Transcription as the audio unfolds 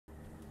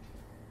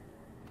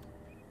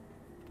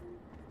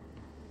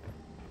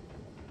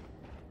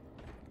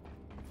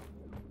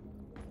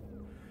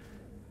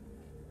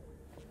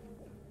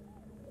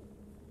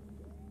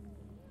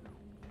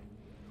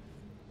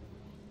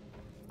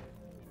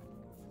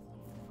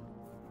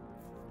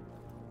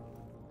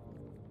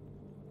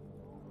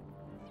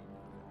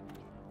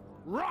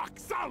Rock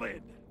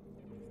solid!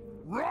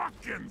 Rock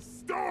and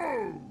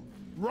stone!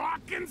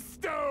 Rock and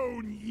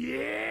stone,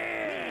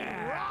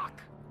 yeah!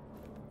 Rock!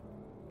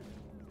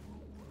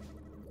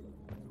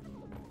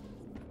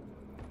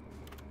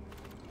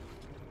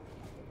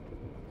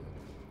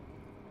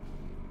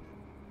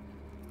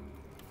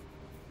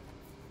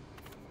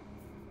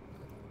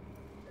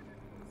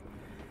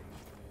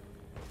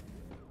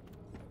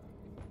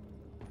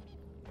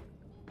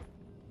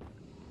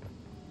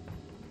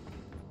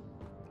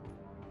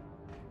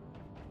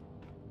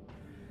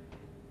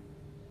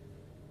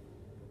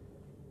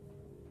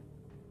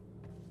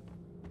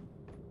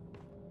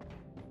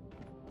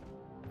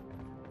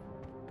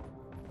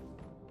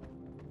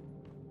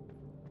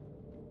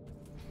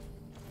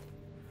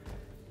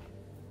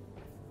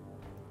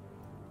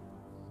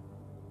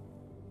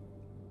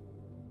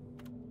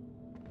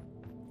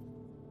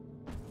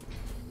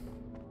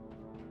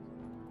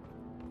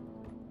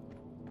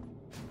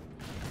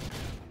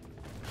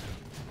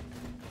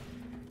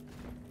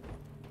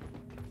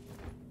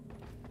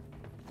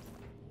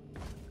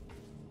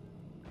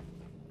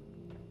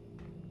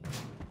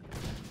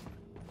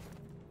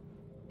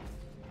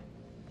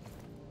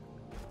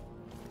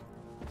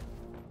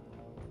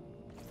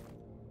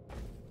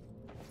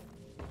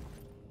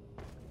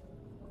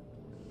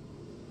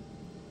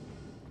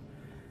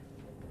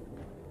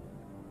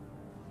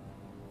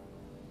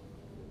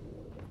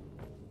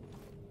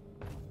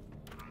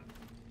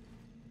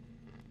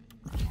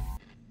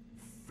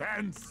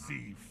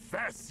 Fancy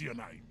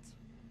Fascionite.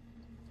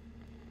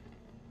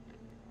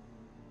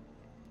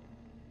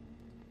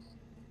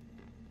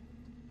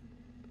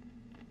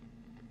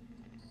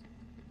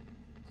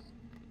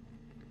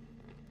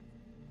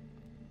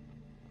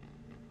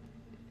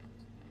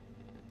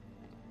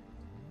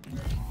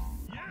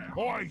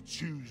 Yeah. I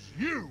choose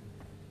you.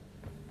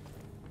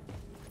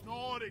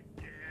 Not again.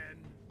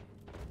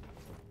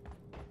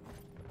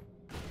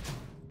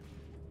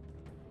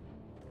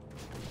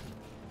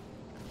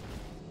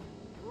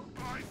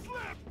 I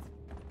slipped!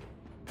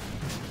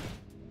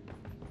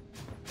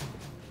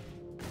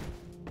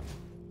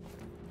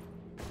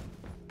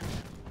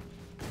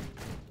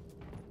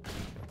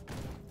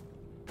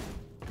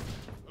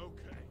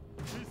 Okay,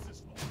 this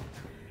is not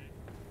happening.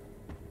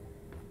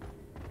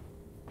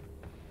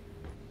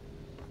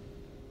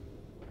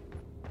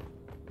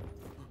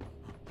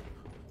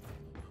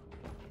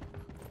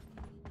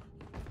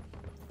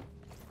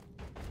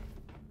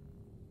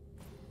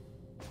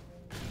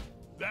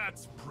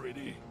 That's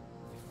pretty.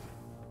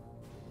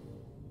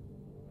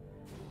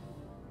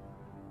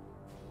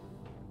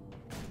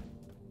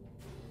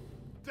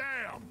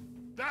 Damn!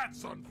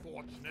 That's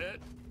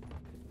unfortunate!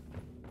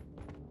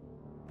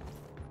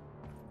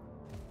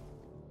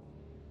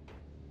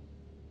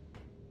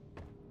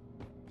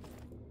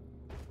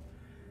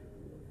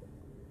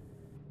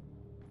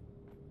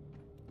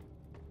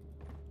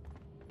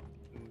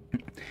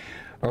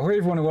 Ahoy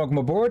everyone and welcome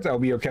aboard. I'll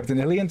be your Captain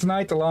Hillyan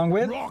tonight along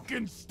with... Rock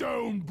and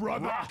stone,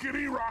 brother!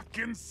 Rockety rock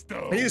and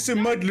stone! Here's a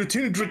mud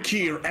Lieutenant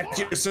Drakir at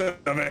your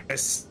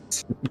service.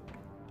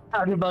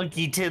 Howdy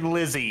monkey Tin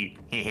Lizzie.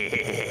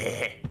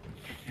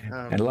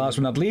 And last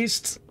but not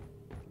least...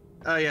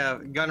 Oh yeah,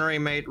 gunnery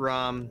mate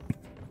Rom.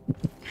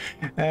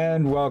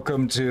 And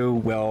welcome to,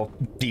 well,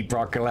 Deep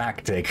Rock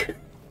Galactic.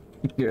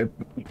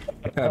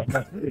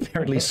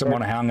 Apparently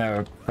someone hung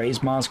a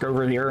face mask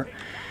over here.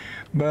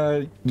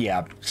 But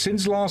yeah,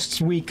 since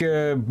last week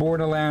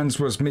Borderlands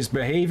was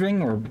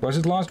misbehaving, or was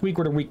it last week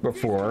or the week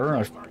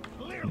before?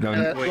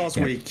 Last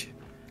week.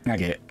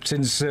 Okay,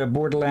 since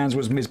Borderlands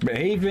was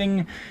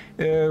misbehaving,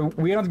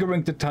 we are not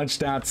going to touch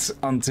that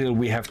until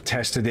we have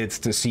tested it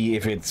to see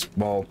if it,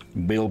 well,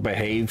 will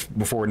behave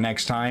before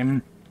next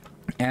time.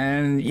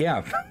 And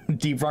yeah,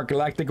 Deep Rock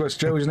Galactic was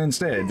chosen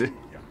instead.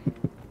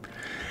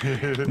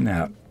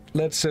 Now,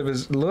 let's have a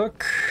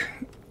look.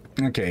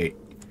 Okay.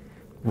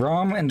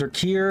 Rom and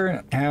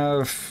Drakir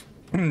have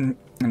an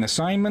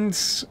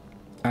assignment.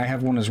 I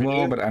have one as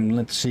well, but I'm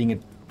not seeing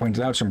it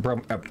pointed out. Some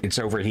it's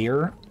over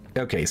here.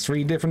 Okay,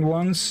 3 different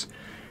ones.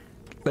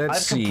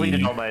 Let's see. I've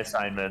completed all my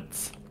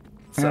assignments.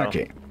 So.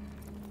 Okay.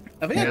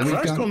 I think I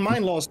crashed on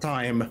mine last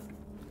time.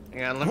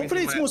 Yeah,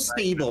 Hopefully it's more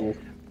stable.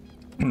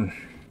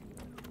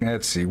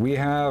 Let's see. We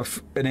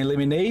have an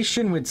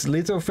elimination with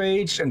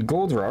Lithophage and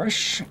Gold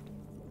Rush.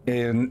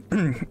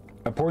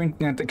 A point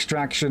net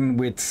extraction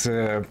with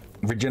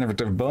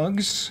regenerative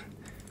bugs.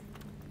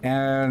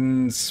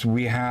 And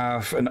we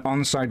have an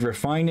on-site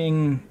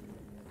refining.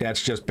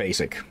 That's just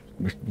basic.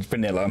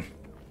 Vanilla.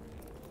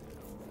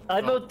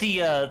 I vote the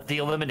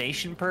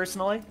elimination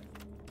personally.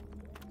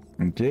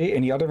 Okay,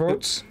 any other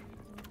votes?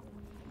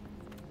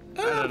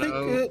 I think,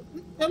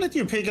 I'll let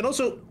you pick it.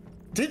 Also,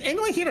 did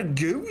anyone hear a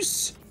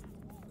goose?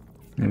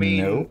 I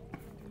mean, no.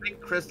 I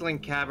think Crystalline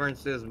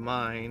Caverns is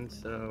mine,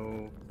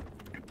 so...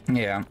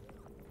 Yeah.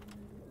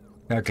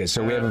 Okay,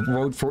 so we have a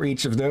vote for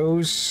each of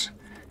those.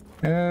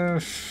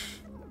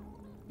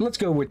 Let's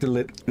go with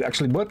the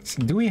Actually, what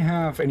do we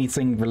have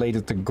anything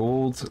related to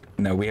gold?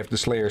 No, we have the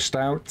Slayer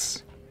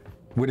Stout.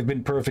 would have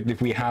been perfect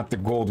if we had the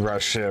Gold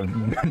Rush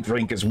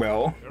drink as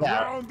well.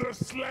 Around the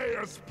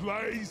Slayer's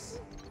place.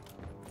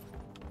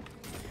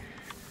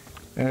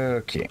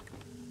 Okay,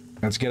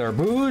 let's get our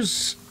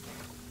booze,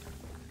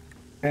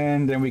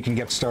 and then we can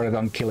get started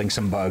on killing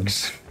some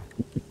bugs.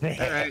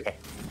 Alright.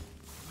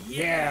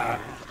 Yeah.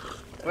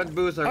 What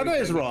booze are Oh, we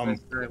that is taking wrong.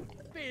 this time?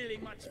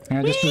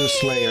 Yeah, just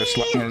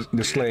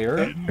the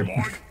Slayer.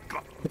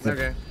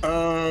 Okay.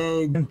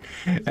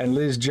 And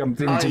Liz jumped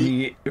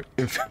into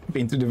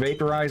the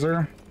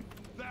vaporizer.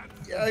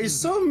 I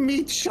saw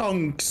meat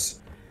chunks.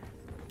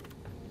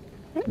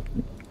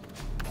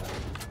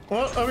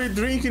 What are we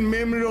drinking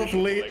memory of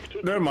late?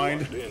 Never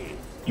mind.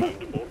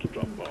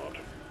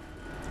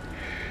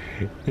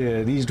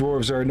 Yeah, these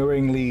dwarves are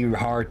annoyingly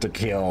hard to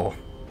kill.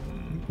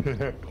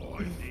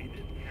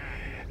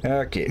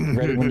 Okay,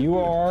 ready when you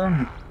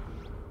are.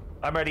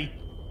 I'm ready.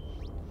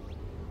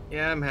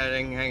 Yeah, I'm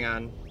heading. Hang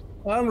on.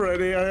 I'm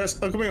ready. I'm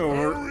coming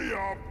over. Hurry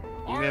up.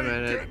 Give me a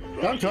minute.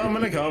 I'm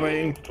coming. I'm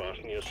coming.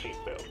 Fasten your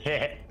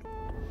seatbelt.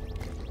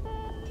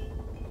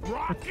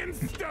 Rock and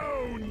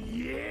stone,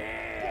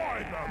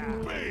 yeah! By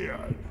the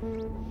beard!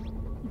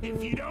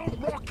 If you don't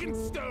rock and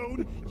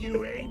stone,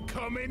 you ain't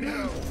coming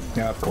home.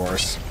 Yeah, of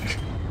course.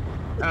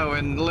 Oh,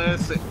 and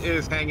Liz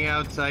is hanging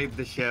outside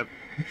the ship.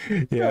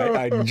 Yeah,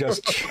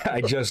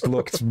 I just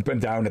looked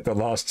down at the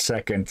last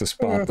second to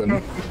spot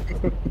them.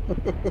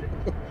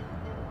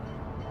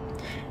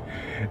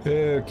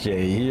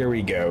 Okay, here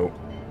we go.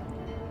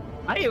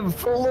 I am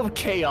full of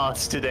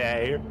chaos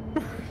today.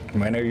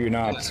 I know you're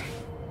not.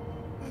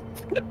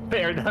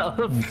 Fair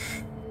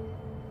enough.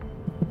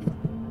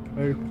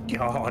 Oh,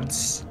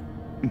 gods.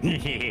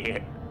 Yeah.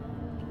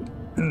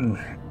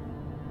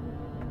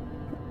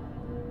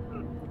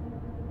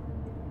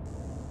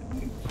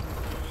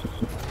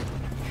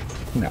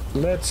 Now,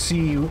 let's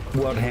see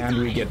what hand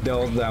we get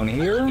dealt down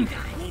here. We'll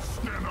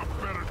stand a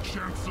better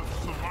chance of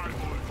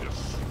survival if you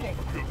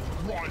stop your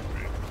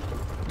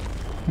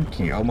griping.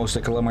 Okay, almost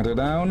a kilometer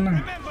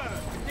down.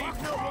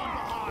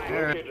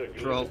 Locate a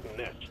Troll. Galactic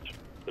nest.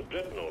 The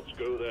dreadnoughts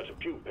go there to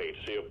pupate,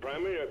 so your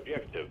primary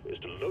objective is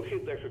to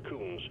locate their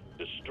cocoons,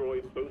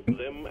 destroy both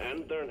them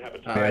and their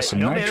inhabitants. There's some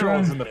No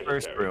minerals nitro. in the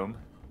first room.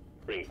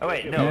 Bring Oh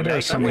wait, plenty no, Yeah,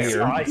 there's some nitro is-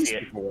 here. oh, I see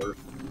it.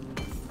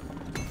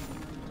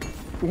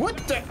 What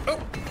the? Oh,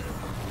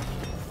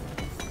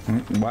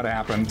 What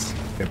happened?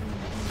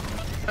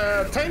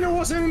 Tainer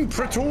was in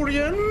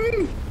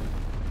Praetorian.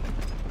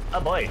 Oh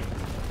boy.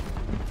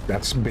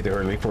 That's a bit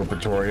early for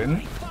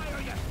Praetorian.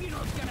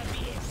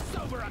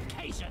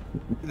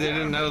 They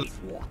didn't know.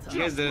 You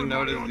guys didn't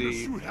notice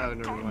the. Oh,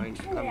 never mind.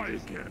 Try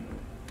again.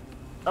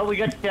 Oh, we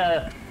got. Over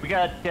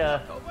here!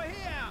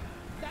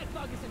 That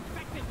bug is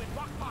infected with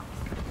rock pox.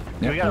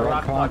 Yep, we got a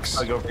rock pox.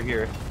 bug over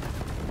here.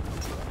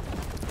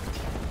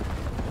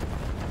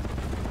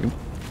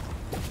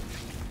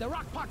 The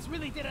rock pox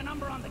really did a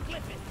number on the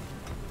Glyphid.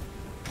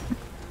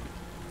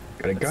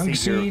 Got a gunk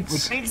See here, seeds.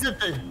 which means that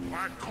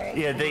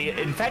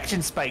the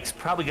infection spike's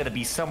probably going to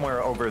be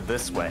somewhere over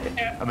this way.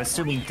 I'm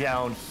assuming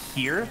down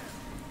here.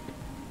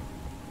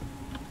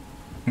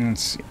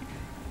 Let's see.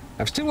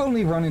 I've still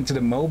only run into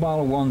the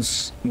mobile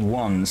ones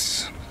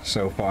once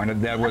so far,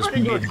 and that was I've run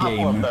into a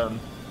couple of mid-game. them.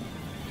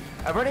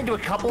 I've run into a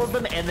couple of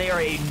them, and they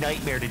are a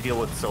nightmare to deal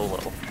with solo.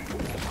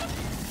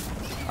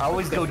 I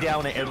always go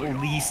down at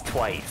least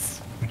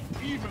twice.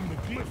 Even the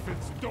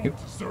Glyphids don't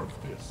deserve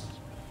this.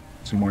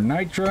 Some more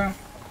nitra.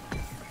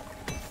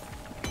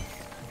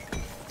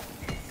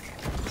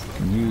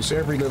 Can use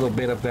every little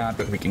bit of that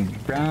we can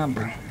grab.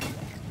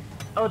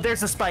 Oh,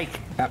 there's a spike.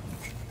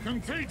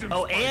 Contagion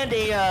Oh, spike. and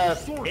a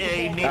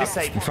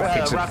nadosite, fuck,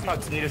 it's a-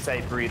 rockbox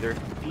nadosite breather.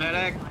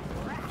 Medic.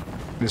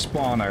 The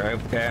spawner,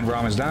 and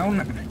Ram is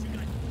down.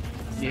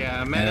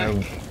 Yeah,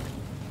 medic.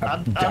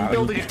 I'm down.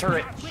 building a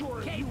turret.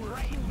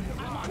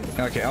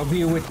 Okay, I'll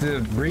deal with the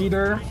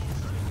breeder.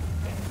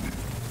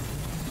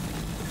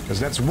 Because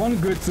that's one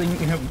good thing,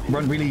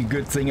 one really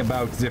good thing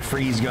about the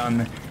freeze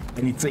gun.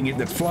 Anything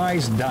that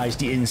flies dies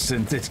the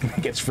instant it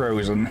gets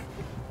frozen.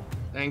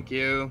 Thank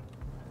you.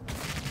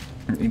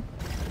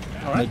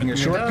 Making a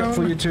shortcut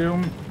for you two.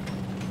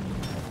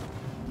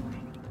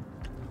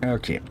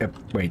 Okay,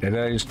 wait, did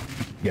I just...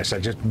 Yes, I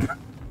just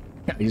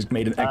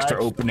made an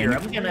extra opening. Here,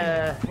 I'm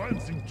gonna...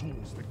 Cleansing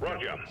tools. The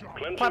Roger.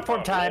 Cleansing Platform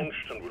pod time.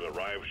 launched and will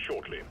arrive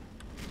shortly.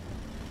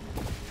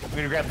 I'm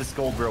gonna grab this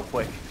gold real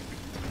quick.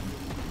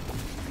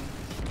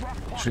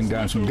 Shooting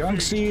down some gunk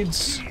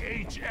seeds.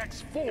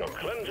 HX4. Your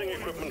cleansing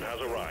equipment has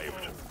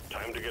arrived.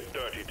 Time to get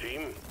dirty,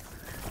 team.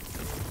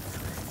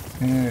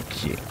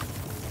 Okay.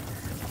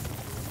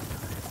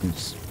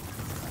 Let's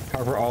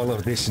cover all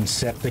of this in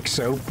septic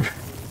soap.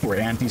 Or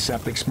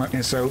antiseptic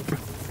soap.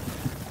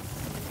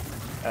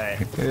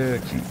 Alright, Okay.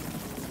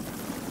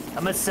 I'm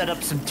gonna set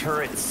up some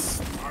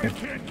turrets. I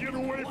can't get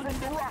away from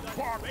the rock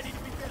box.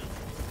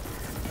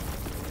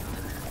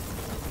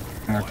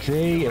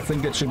 Okay, I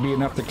think that should be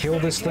enough to kill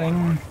this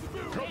thing.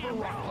 Cover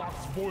rock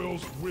box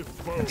boils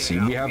with bow. Let's see,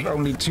 we have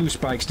only 2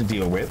 spikes to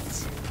deal with.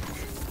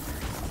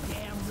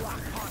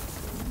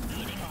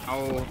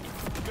 Oh.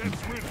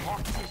 Let's rid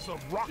Hoxus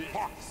of rock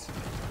pox.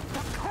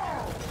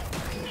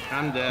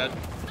 I'm dead.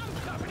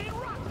 I'm covered in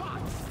rock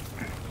pots.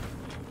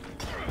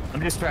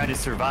 I'm just trying to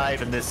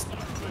survive in this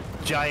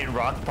giant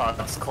rock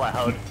pots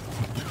cloud.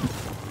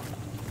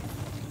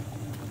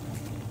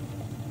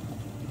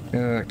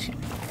 Okay.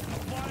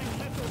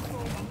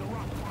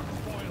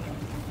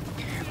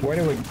 Why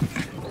do we...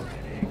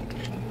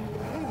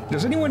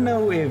 Does anyone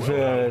know if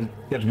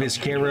that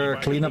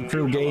Viscera cleanup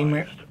crew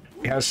game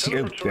has...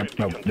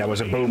 no, that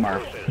was a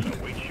boomer.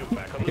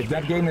 If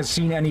that game has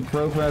seen any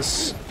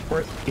progress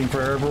or in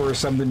forever or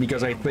something,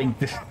 because I think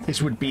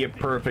this would be a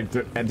perfect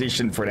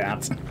addition for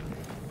that.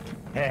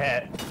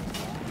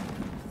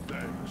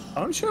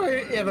 I'm sure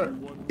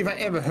if I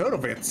ever heard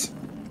of it.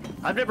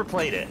 I've never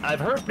played it. I've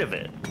heard of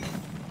it.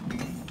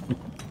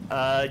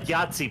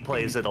 Yahtzee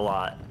plays it a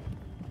lot.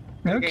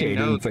 Okay,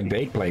 no. didn't think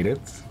they played it.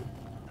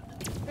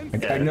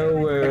 I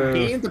know. A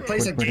game that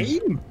plays a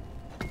game.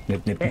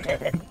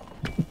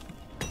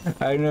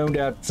 I know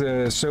that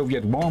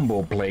Soviet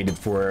Womble played it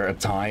for a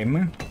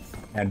time,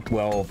 and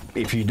well,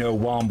 if you know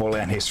Womble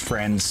and his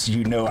friends,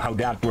 you know how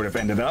that would have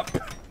ended up.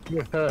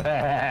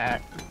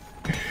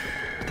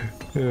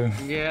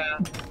 Yeah.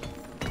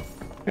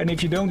 And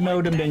if you don't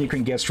know them, then you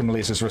can guess from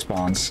Liz's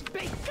response.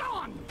 Be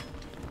gone.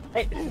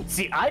 Hey,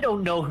 see, I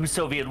don't know who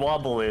Soviet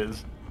Wobble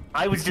is.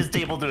 I was just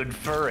able to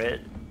infer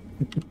it.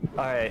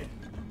 Alright.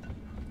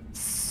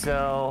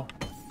 So,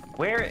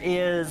 where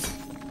is...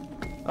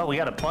 Oh, we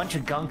got a bunch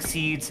of gunk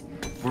seeds.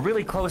 We're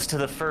really close to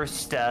the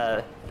first,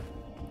 we're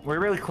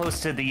really close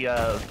to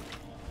the,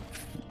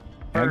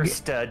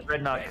 first,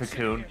 dreadnought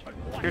cocoon.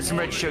 Here's some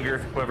red sugar,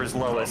 whoever's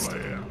lowest.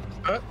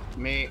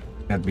 Me.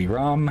 That'd be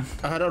Rom.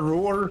 I had a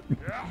roar.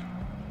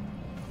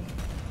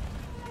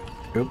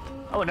 Oop.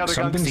 Oh, another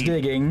gunk Something's seed.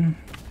 digging.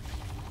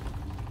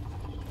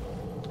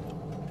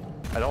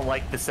 I don't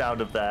like the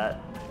sound of that.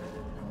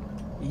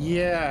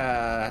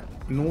 Yeah.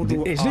 Nor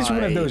do Is this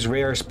one of I. those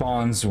rare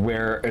spawns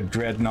where a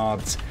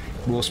dreadnought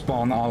will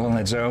spawn all on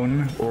its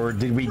own, or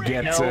did we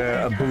get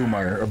No. a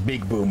boomer, a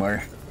big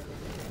boomer?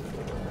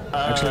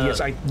 Actually,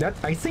 yes.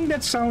 I think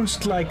that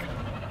sounds like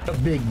a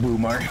big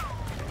boomer.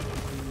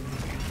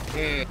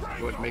 It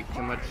would make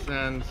too much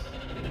sense.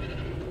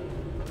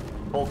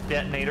 Bolt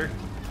detonator.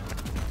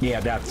 Yeah,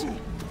 that's. You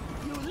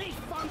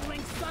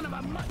leaf-fondling son of a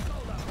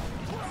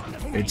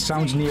mudholder. It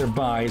sounds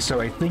nearby, so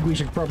I think we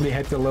should probably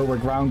head to lower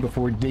ground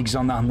before it digs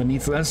on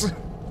underneath us.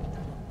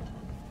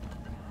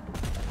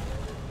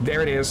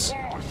 There it is.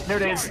 There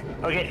it is.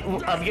 Okay,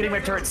 I'm getting my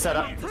turret set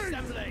up.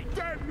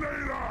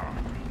 Detonator!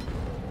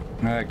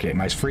 Okay,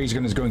 my freeze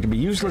gun is going to be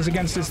useless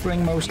against this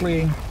thing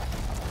mostly.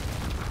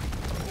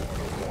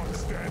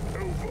 Stand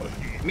over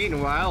here.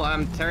 Meanwhile,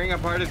 I'm tearing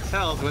apart its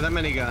cells with a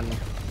minigun.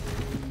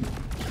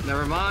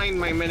 Never mind,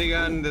 my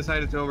minigun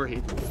decided to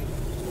overheat.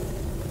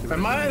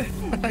 Am I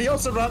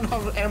also run out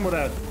of ammo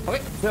there.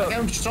 Okay.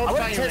 I'm so I want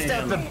to firing test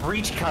out the him.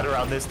 breach cutter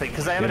on this thing,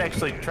 because I haven't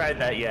actually tried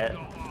that yet.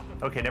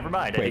 Okay, never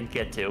mind. I Wait. didn't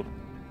get to.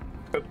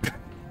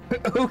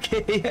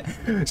 Okay,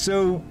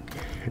 so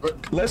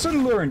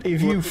lesson learned: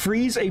 if you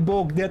freeze a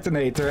bulk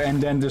detonator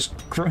and then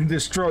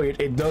destroy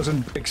it, it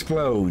doesn't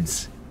explode.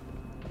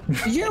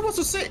 Yeah, what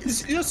to say?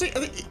 You see,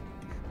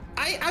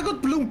 I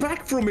got blown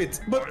back from it,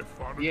 but I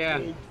found Yeah. a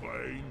gold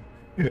vein.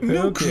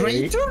 no Okay.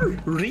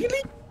 crater?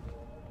 Really?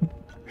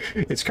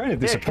 It's kind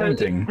of Yeah, 'cause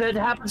disappointing. That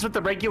happens with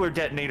the regular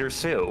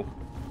detonators too.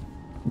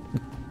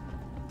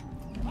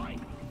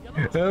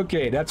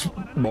 Okay, that's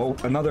well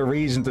another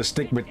reason to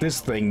stick with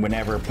this thing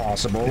whenever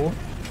possible.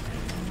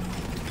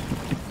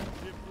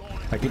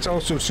 Like, it's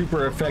also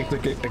super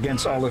effective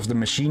against all of the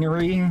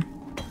machinery.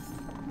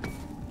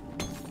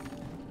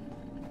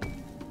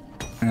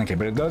 Okay,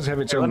 but it does have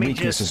its Let own me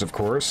weaknesses, just- of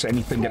course.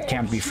 Anything that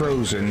can't be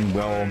frozen,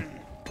 well,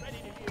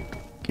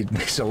 it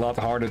makes it a lot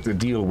harder to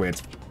deal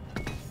with.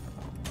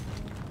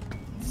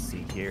 Let's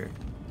see here.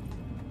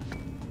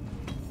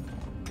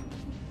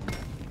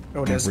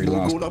 Oh, there's we more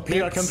lost gold up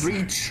here I bits. can't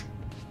reach.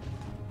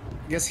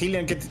 Guess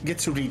Hillyan get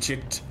to reach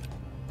it.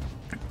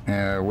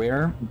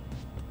 Where?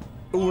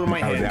 Over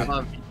my Oh, head.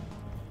 that-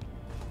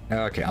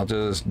 Okay, I'll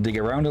just dig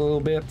around a little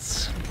bit.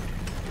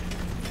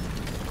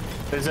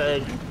 There's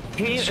a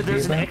Should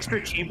there's be an about-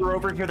 extra chamber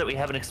over here that we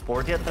haven't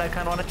explored yet that I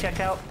kind of want to check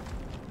out.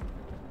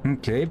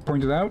 Okay,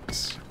 point it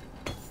out.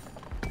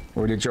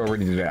 Or did you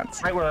already do that?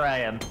 Right where I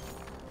am.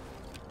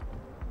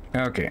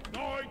 Okay,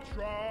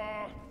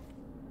 Nitra!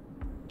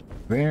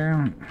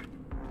 there.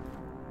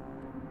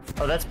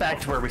 Oh, that's back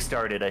to where we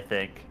started, I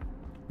think.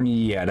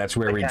 Yeah, that's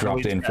where I we can't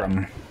dropped reach in that.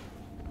 from.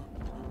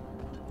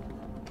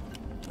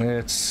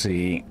 Let's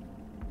see.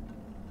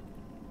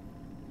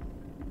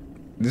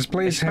 This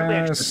place should probably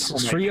actually has pull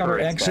my 3 other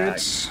turrets back.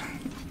 exits.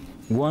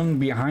 One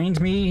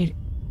behind me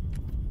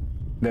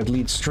that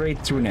leads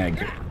straight to an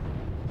egg.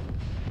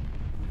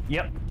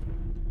 Yep.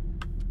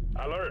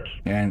 Alert!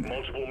 And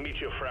Multiple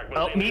meteor fragments.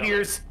 Oh, incoming.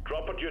 meteors.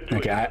 Drop what you're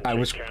okay,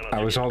 doing. I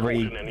was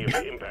already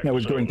I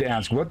was going to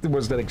ask, what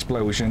was that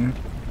explosion?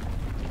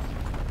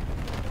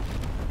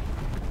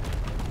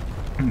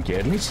 Okay,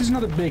 at least it's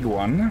not a big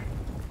one.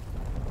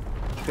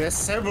 There's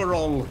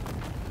several.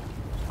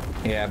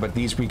 Yeah, but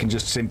these we can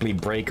just simply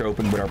break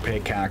open with our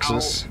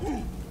pickaxes.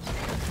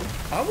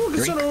 I'm more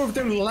concerned of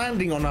them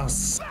landing on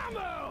us.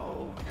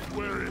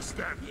 Where is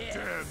that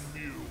damn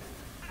mule?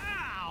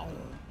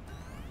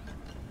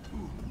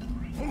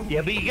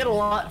 Yeah, but you get a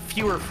lot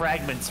fewer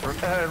fragments from,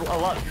 a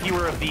lot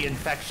fewer of the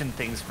infection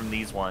things from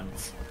these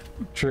ones.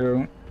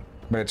 True,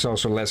 but it's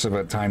also less of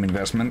a time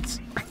investment.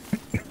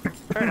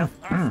 Fair enough.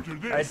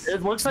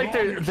 It looks like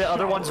the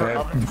other ones are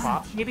up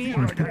top, maybe?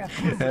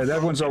 That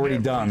one's already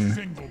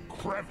done.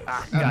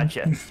 Ah,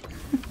 gotcha.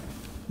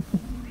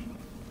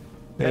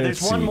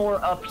 There's one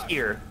more up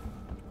here.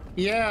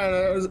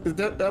 Yeah,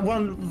 that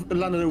one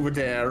landed over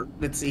there.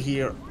 Let's see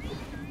here.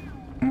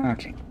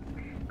 Okay.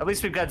 At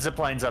least we've got zip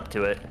lines up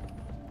to it.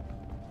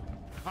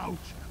 Ouch!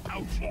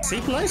 Ouch!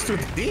 Zip lines to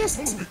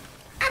this?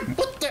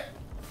 What the?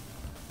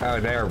 Oh,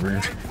 they're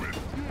rude.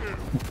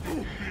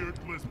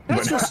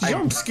 That's what's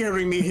jump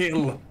scaring me,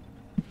 Hill.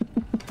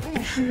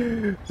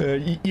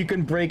 You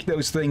can break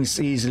those things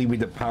easily with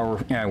the power,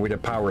 with a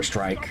power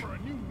strike.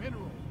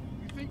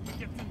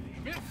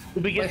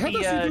 Did we get How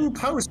does he do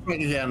power strike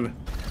again?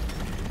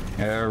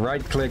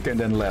 Right click and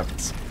then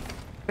left.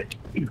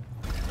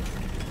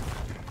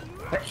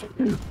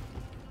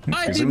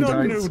 I did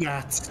not know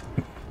that.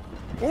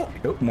 Oh,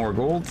 Oh, more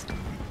gold.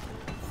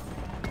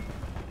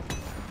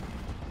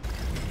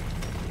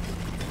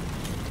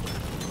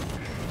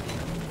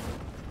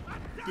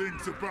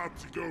 Things about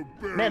to go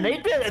bad. Man,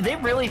 they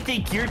really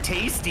think you're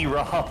tasty,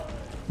 Rob.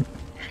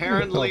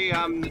 Apparently,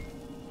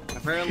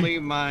 apparently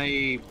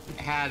my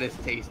hat is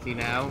tasty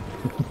now.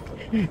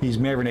 He's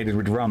marinated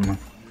with rum.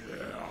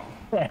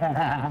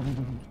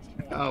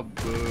 Oh,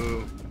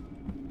 boo.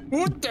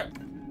 what the?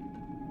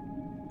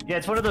 Yeah,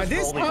 it's one of those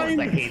This rolling ones.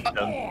 I time- hate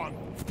them.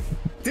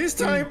 This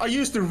time I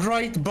used the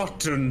right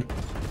button.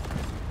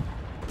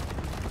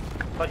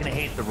 Fucking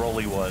hate the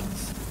rolly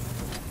ones.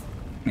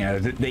 Yeah,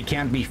 they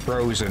can't be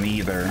frozen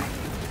either.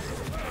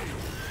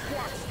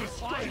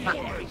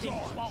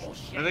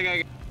 I think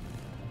I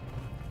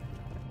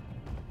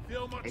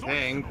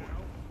think.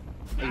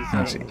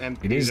 I just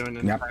emptied It is- an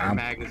yep, entire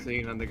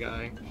magazine on the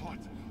guy.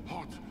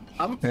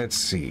 Let's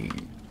see.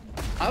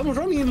 I'm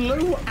running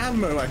low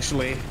ammo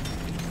actually.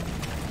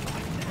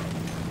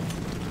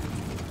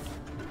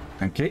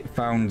 Okay,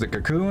 found the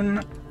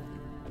cocoon.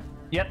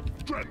 Yep.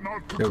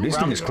 Yo, this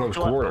thing is close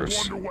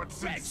quarters. Wonder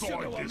what's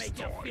inside this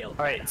time. All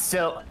right,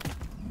 so,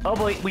 oh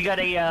boy, we got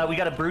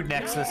a brood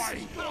nexus.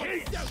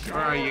 Where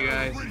are you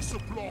guys?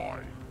 Resupply.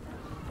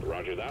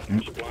 Roger that.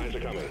 Supplies are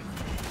coming.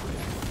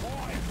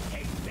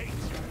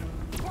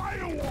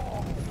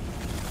 Firewall.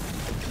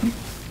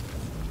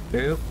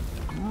 Ew.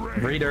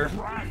 Breeder.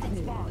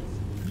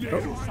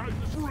 Yes,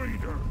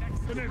 breeder.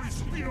 And it's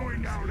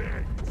spewing out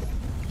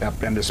eggs.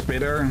 Up and the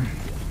spitter.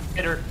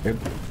 Hitter. Yep.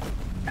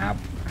 Up.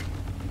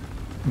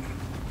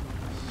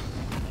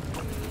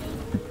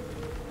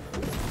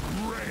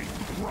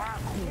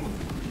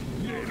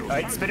 All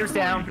right, spitter's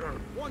down.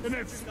 And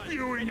it's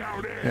spewing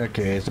out eggs.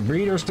 Okay, is the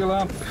breeder still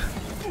up?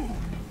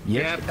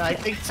 Yep. I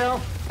think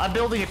so. I'm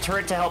building a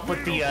turret to help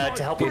with the It's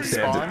dead.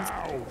 spawns.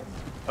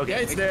 Yeah,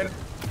 it's dead.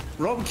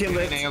 Rob killed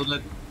it. Nailed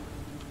it.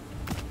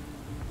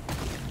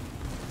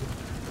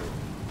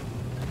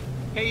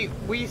 Hey,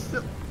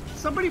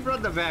 somebody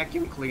brought the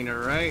vacuum cleaner,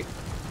 right?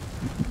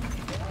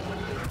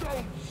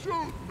 Don't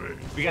shoot me.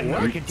 We got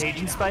another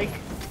contagion spike.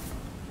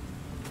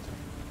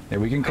 Yeah,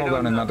 we can call don't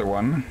down know. another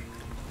one.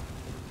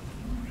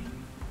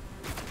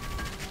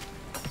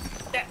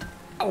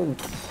 Oh,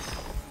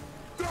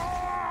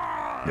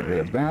 Get rid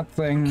of that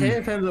thing. okay,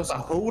 then there's a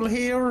hole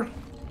here.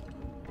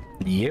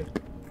 Yep.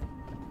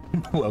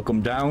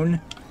 Welcome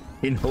down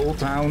in Whole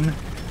Town.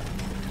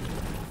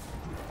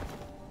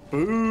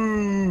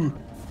 Ooh.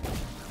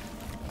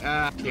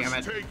 Damn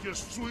it. Just take your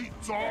sweet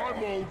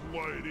time, old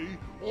lady.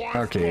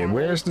 Okay,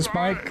 where's the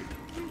spike?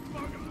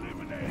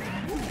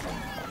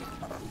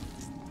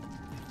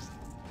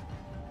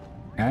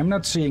 I'm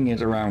not seeing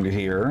it around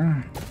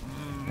here.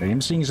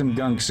 I'm seeing some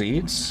gunk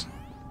seeds.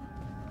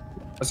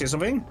 I see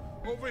something.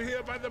 Over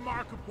here by the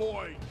marker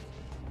point.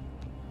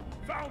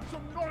 Found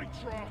some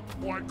nitra.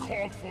 I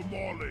called for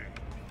Molly.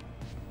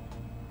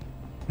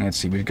 Let's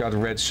see, we've got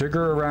red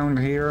sugar around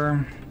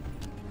here.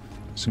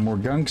 Some more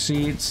gunk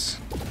seeds.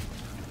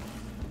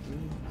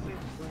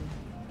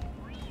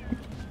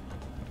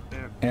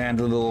 And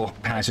the little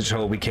passage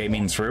hole we came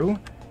in through.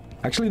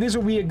 Actually, this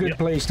will be a good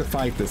place to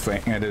fight the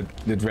thing,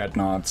 the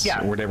dreadnoughts,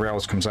 or whatever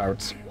else comes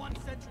out.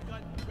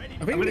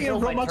 I think we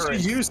build have my actually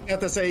turret. used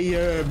that as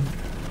a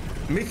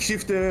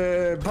makeshift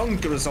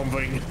bunker or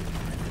something.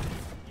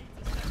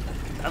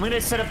 I'm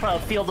gonna set up a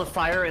field of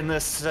fire in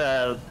this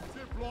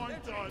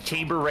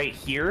chamber right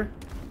here.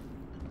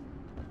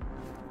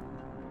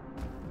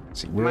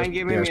 Let's see, Mind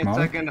giving me a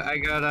Molly? second? I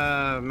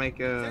gotta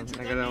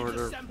I gotta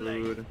order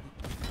food.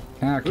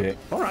 Okay,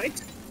 All right.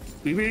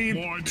 We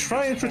will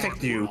try and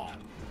protect you.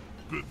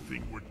 Good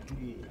thing we're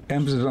dual.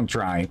 emphasis on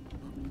try.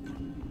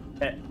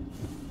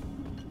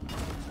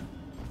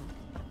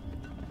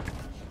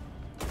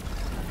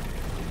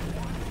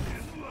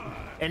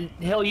 And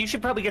Hill, you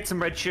should probably get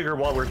some red sugar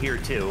while we're here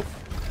too.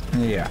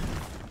 Yeah.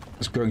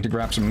 Just going to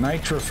grab some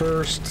nitro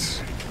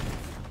first.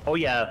 Oh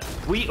yeah,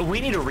 we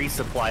need a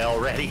resupply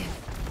already.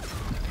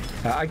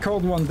 I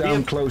called one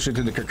down closer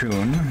to the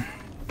cocoon.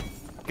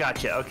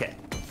 Gotcha. Okay.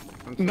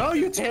 No,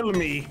 you tell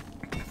me.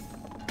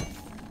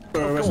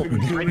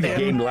 The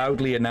game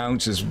loudly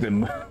announces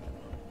them.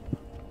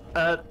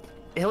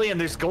 Hillyan,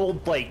 there's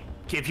gold. Like,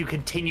 if you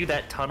continue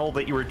that tunnel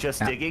that you were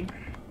just digging.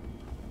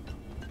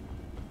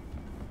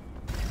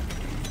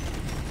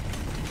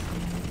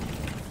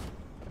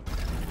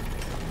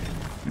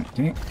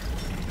 Okay.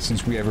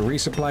 Since we have a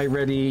resupply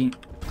ready,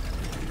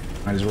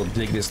 might as well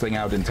dig this thing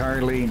out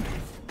entirely.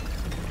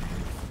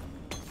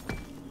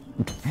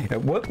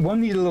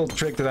 One neat little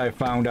trick that I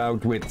found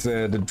out with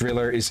the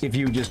driller is if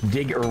you just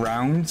dig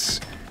around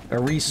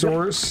a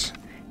resource,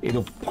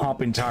 it'll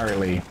pop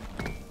entirely.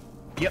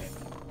 Yep.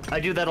 I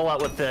do that a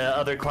lot with the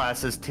other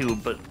classes too,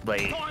 but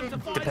like,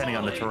 depending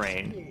on the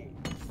terrain.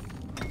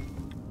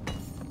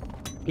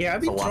 Yeah,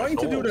 I've been trying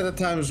to do that at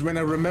times when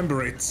I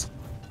remember it.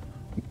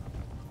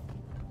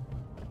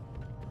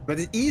 But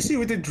it's easy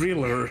with the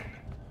driller.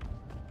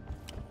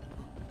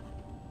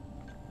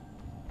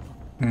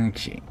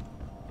 Okay.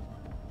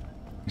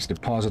 Let's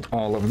deposit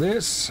all of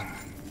this.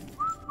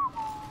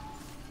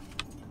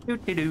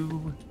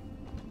 Doo-doo-doo.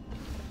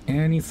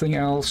 Anything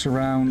else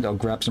around? I'll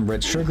grab some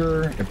red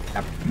sugar.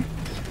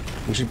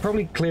 We should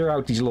probably clear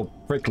out these little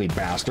prickly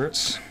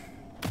bastards.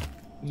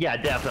 Yeah,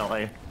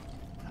 definitely.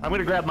 I'm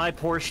gonna grab my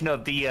portion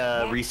of the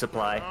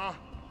resupply.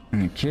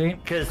 Okay.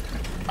 Because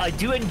I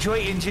do enjoy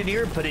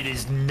engineer, but it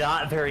is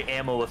not very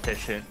ammo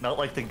efficient. Not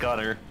like the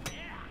gunner.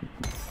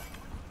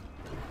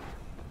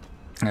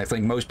 I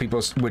think most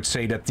people would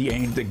say that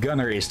the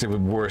gunner is the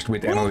worst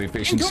with ammo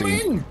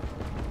efficiency.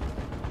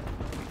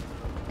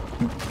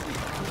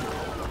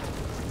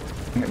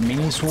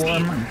 Mini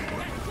swarm.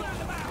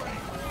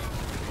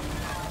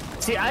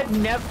 See, I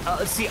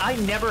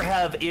never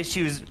have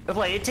issues.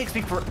 Like, it takes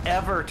me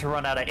forever to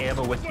run out of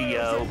ammo with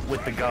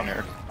the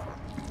gunner.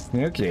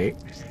 Okay.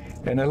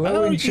 And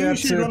hello in chat,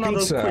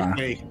 pizza.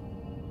 Hi,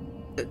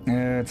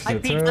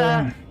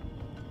 pizza.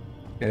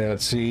 Yeah,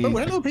 let's see. Oh,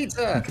 hello,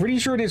 pizza. I'm pretty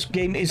sure this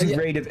game isn't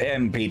rated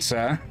M,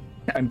 pizza.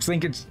 I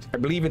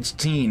believe it's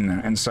teen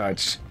and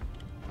such.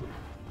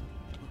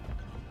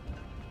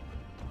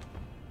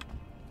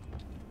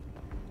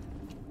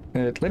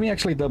 Let me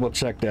actually double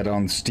check that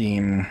on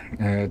Steam.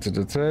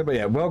 But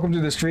yeah, welcome to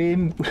the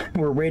stream.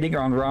 We're waiting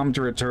on Ram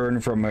to return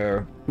from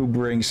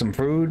Ubering some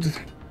food.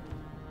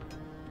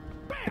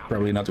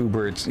 Probably not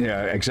Uber,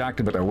 yeah,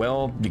 exactly, but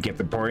well, you get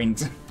the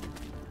point.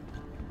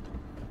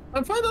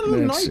 I find a little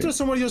nitro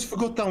someone just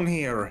forgot down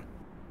here.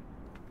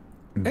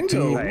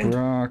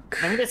 Rock.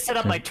 I'm gonna set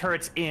up my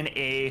turrets in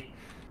a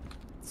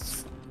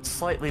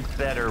slightly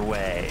better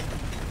way.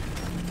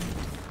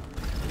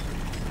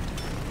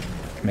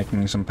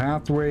 Making some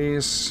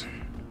pathways.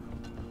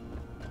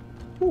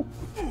 Ooh.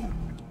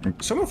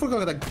 Someone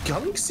forgot a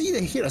galaxy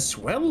here as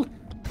well.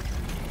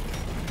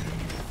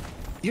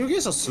 You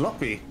guys are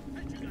sloppy.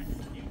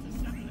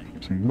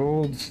 Some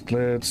gold.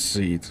 Let's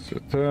see.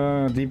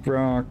 Deep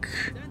rock.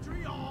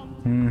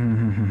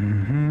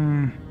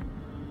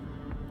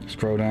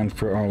 Scroll down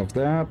for all of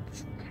that.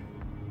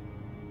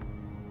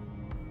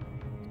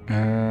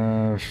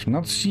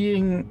 Not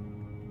seeing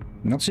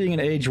an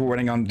age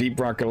warning on Deep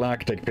Rock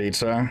Galactic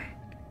pizza.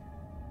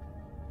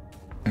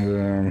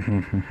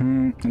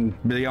 And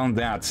beyond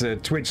that,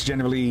 Twitch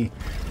generally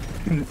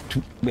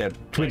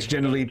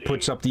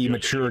puts up the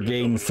mature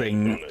game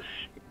thing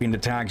in the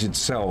tags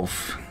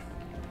itself.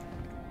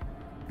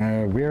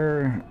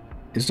 Where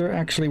is there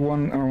actually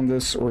one on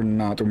this or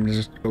not? I'm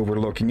just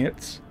overlooking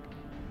it.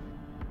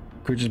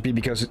 Could just be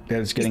because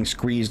it's getting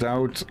squeezed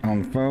out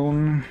on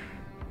phone.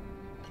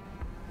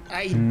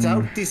 I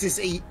doubt this is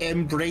a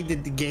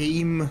M-braided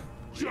game.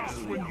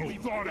 Just when you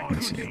thought it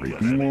Let's see,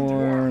 read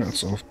more.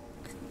 That's off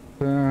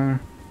there.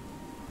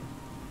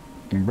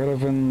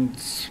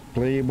 Relevant,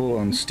 playable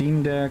on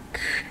Steam Deck,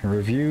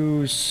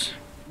 reviews.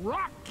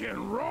 rock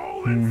and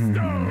roll and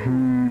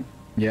stone.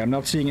 Yeah, I'm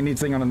not seeing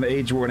anything on an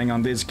age warning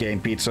on this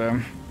game,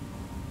 pizza.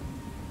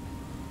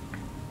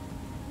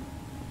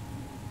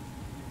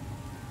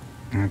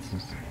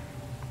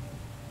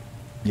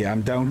 Yeah,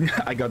 I'm down.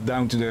 I got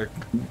down to the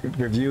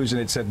reviews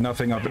and it said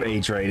nothing of an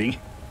age rating.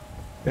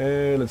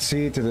 Let's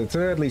see,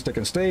 at least I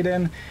can stay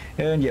then.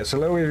 And yes,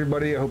 hello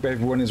everybody, I hope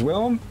everyone is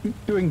well.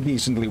 Doing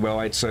decently well,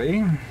 I'd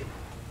say.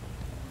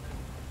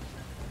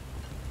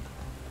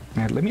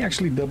 Let me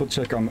actually double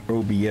check on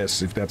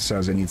OBS if that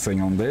says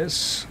anything on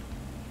this.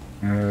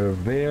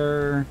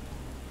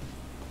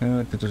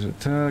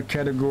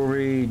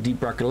 Category,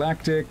 Deep Rock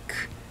Galactic.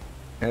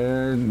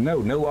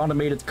 No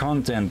automated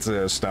content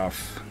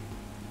stuff.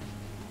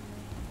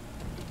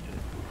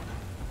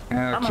 Okay.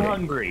 I'm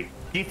hungry.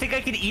 Do you think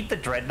I could eat the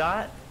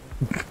dreadnought?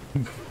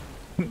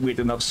 With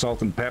enough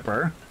salt and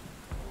pepper.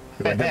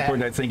 At that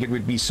point, I think it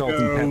would be salt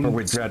and pepper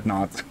with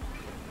dreadnought.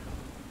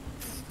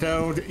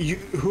 So,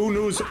 who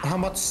knows how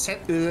much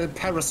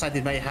parasite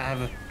it may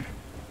have?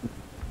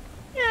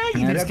 Yeah,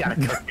 you just gotta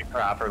cook it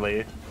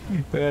properly.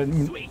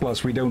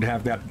 Plus, we don't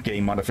have that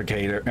game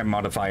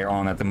modifier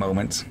on at the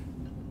moment.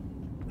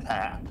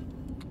 Ah.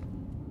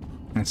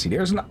 Let's see,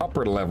 there's an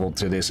upper level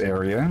to this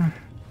area.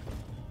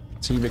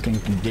 Let's see if we can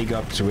dig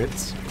up to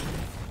it.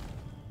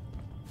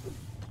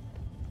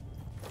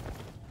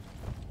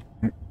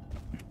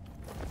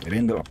 Get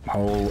in the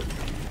hole.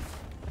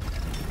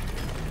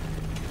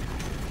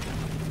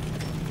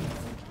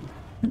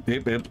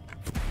 Yep, yep.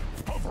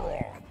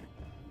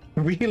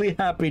 Really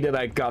happy that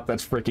I got that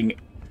freaking...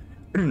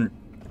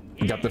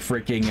 got the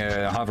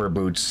freaking hover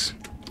boots.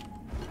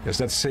 Because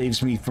that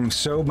saves me from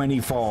so many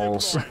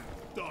falls.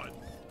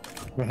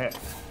 Yeah,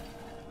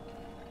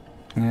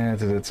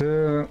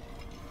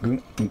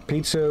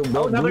 pizza,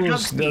 another gunk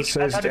rules that seed.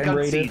 says Another gunk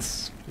M-rated.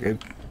 seed.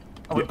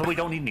 Oh, but we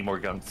don't need any more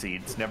gunk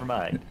seeds. Never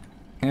mind.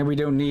 And we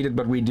don't need it,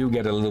 but we do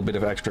get a little bit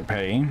of extra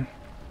pay.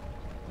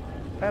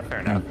 Fair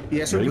enough.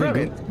 Yes, we Really? grab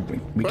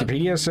it.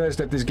 Wikipedia says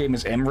that this game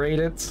is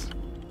M-rated.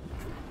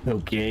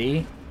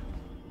 Okay.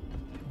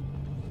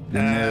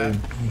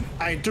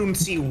 I don't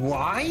see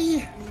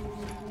why.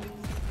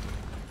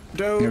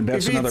 Though, Yeah,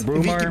 that's if another it's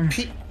boomer.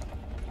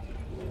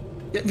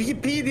 Yeah,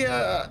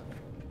 Wikipedia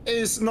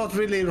is not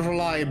really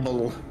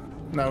reliable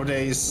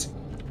nowadays.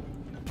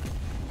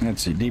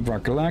 Let's see, Deep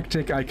Rock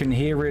Galactic. I can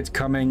hear it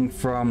coming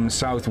from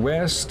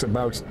southwest,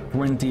 about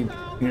 20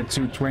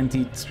 to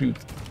 20 to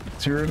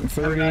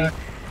 30.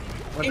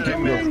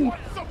 Incoming!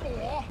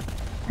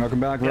 Welcome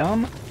back,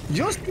 Rom.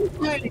 Just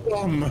like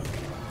them.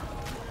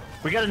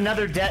 We got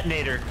another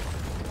detonator.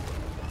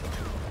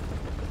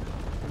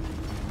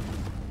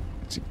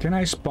 Let's see, can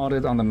I spot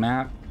it on the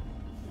map?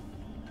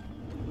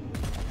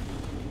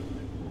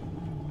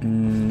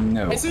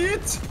 No. I see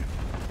it.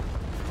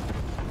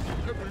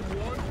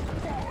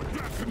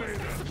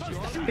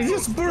 It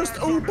just burst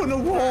open a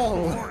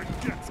wall.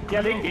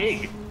 Yeah, they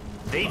dig.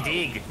 They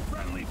dig.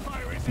 Friendly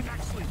fire isn't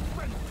actually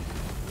friendly.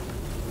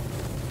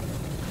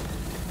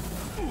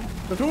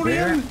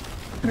 Naturian.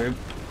 Nope.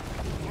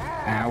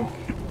 Ow.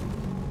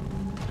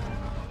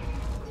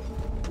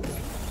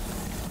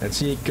 Let's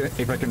see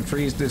if I can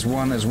freeze this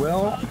one as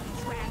well.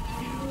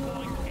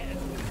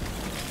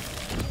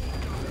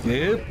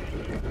 Yep.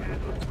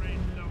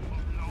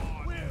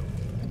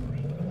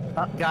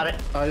 Got it.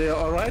 Are you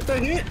alright there,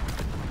 hit?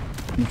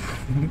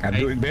 I'm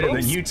doing better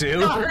than you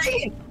two.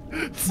 Sorry.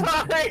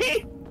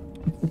 Sorry.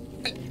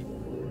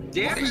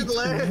 Damn it,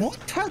 Liz!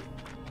 What happened?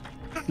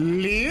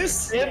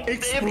 Liz,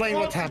 explain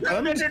what happened.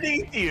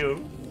 Underneath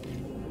you.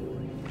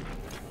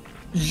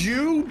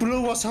 You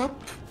blew us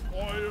up?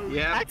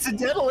 Yeah.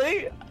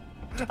 Accidentally.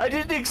 I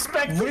didn't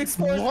expect the Wait,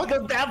 explosion what? to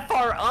go that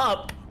far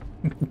up.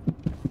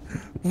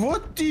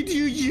 What did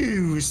you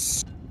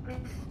use?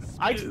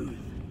 I.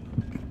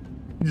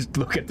 Just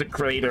look at the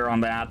crater on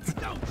that.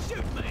 Don't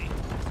shoot me.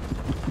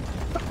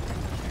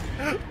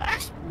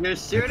 You're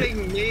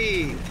shooting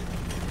me.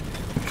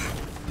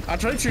 I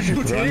tried to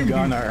shoot Run him.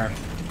 gunner.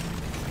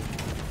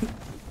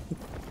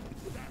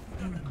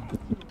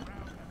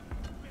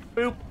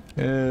 Boop.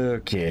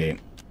 Okay.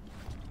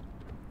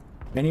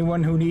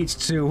 Anyone who needs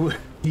to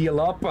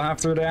heal up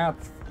after that?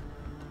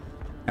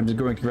 I'm just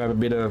going to grab a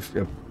bit of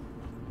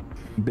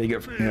big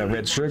of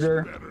red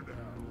sugar.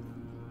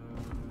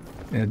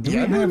 Do we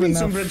Yeah, we have need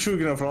some enough? red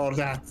sugar for all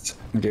that.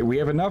 Okay, we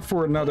have enough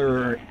for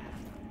another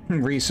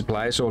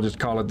resupply, so I'll just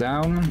call it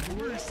down.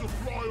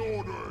 Resupply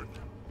ordered.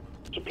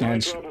 Supply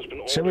And drop has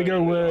been shall we ordered go?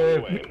 and is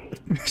on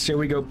the way. Shall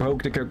we go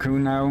poke the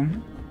cocoon now?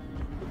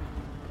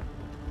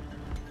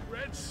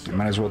 Red I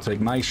might as well take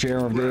my share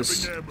of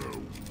this.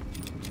 ammo.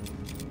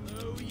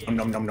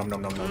 Nom nom nom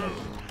nom nom nom nom.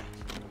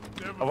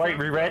 All right,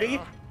 we ready?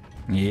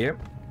 Yep.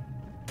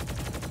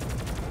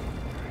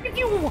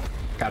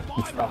 God,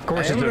 of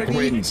course it's the Ready?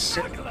 twins.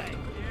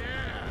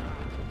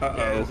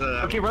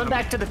 Uh-oh. Okay, run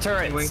back to the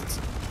turrets.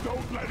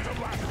 Don't let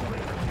the last one.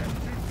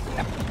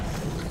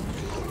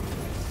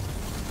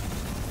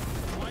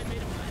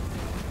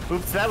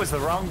 Oops, that was the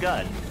wrong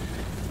gun.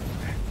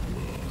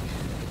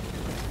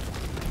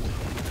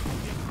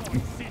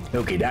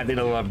 Okay, that did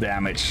a lot of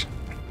damage.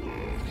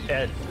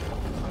 They're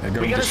They're we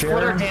going to gotta split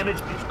our share.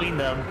 damage between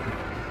them.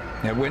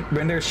 Yeah,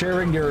 when they're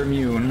sharing, they're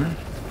immune.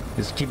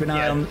 Just keep an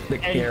eye Yeah, on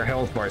and- their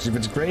health bars. If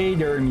it's gray,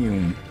 they're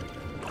immune.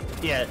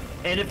 Yeah,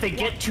 and if they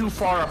get too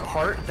far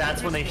apart,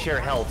 that's when they share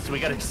health. So we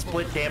gotta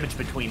split damage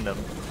between them.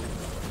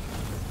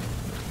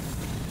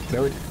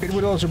 So it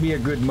would also be a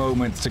good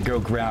moment to go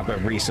grab a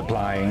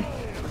resupply.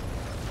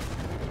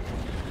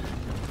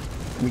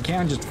 We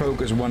can't just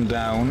focus one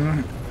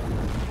down.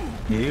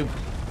 Yep.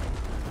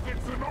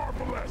 It's an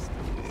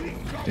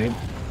arbalest. Yep.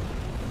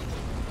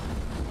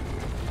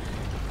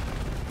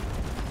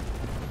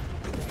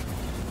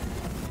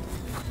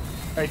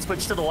 Alright,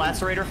 switch to the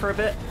lacerator for a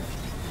bit.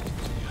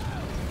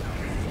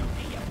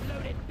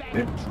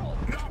 Yep.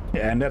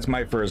 Yeah, and that's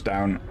my first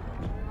down.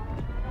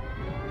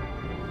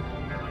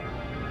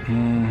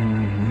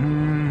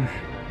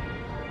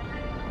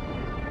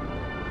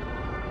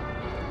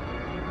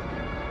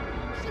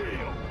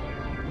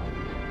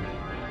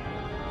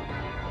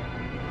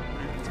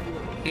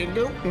 Here you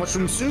go. Want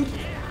some soup?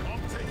 I'm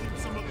taking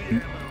some of the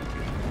ammo.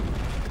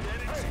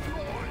 Get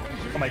explored.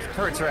 my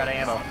turrets are out of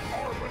ammo.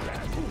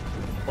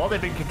 Well,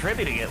 they've been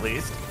contributing at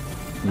least.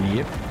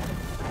 Yep.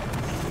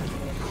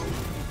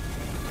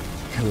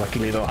 Lucky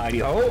little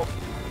hidey. Oh!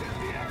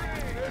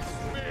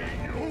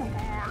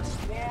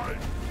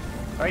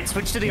 Alright,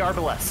 switch to the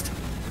Arbalest.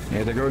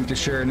 Yeah, they're going to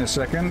share in a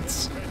second.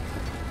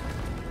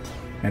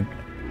 And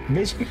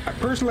basically,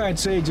 personally, I'd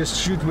say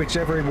just shoot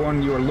whichever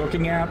one you're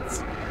looking at.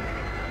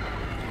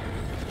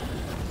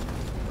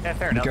 Yeah,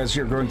 fair enough. Because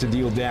you're going to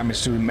deal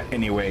damage to him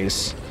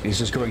anyways. He's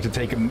just going to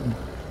take a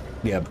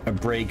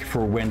break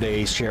for when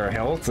they share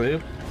health.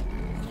 Gotta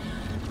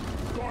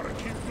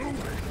keep moving.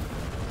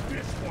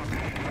 This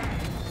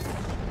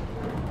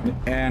one.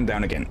 And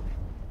down again.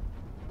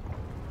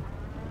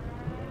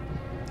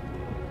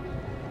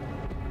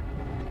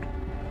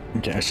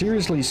 Okay, I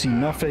seriously see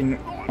nothing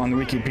on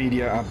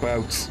Wikipedia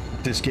about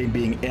this game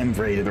being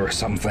M-rated or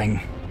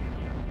something.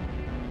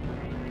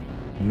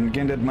 And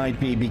again, that might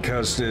be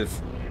because the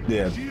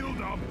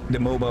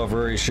mobile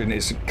version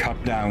is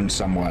cut down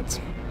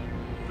somewhat.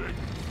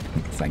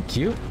 Thank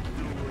you.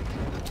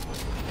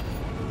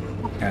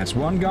 That's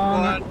one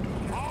gone.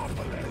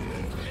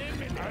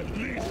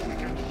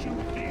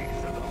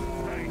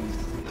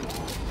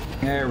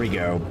 There we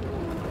go.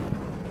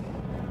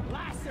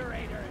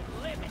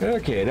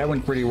 Okay, that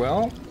went pretty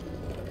well.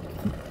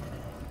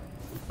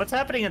 What's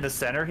happening in the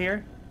center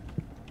here?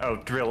 Oh,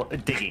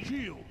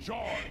 digging.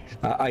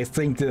 I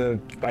think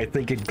it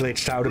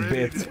glitched out a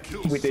bit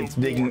with its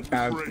digging.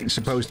 Yeah.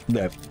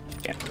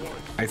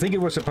 I think it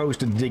was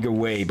supposed to dig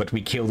away, but we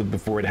killed it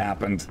before it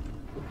happened.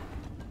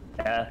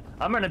 Yeah,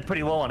 I'm running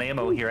pretty low on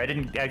ammo here. I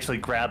didn't actually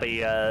grab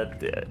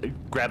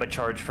a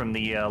charge from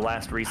the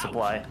last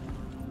resupply.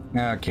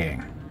 Okay.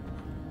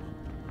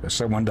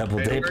 Someone double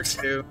dipped.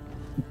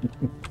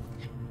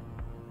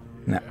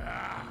 No.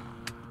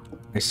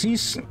 I see.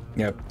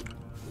 Yep.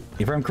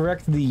 If I'm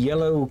correct, the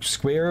yellow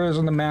squares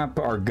on the map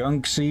are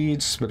gunk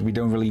seeds, but we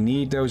don't really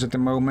need those at the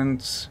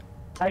moment.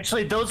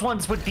 Actually, those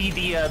ones would be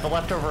the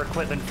leftover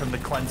equipment from the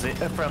cleansing,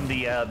 from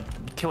the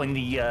killing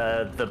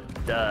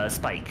the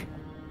spike.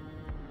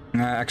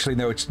 Actually,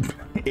 no.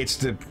 It's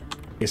the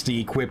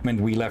equipment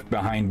we left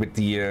behind with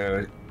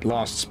the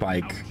lost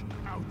spike.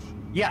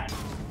 Yeah.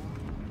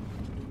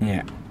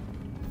 Yeah.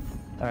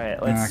 All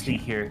right. Let's see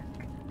here.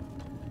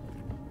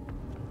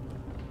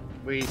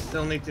 We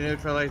still need to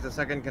neutralize the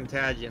second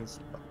contagion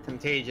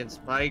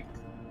spike.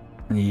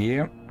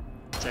 Yeah.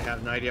 Which I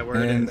have no idea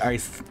where it is.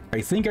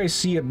 I think I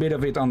see a bit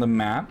of it on the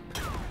map.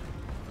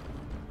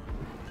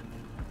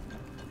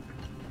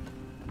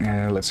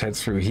 Let's head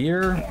through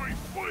here.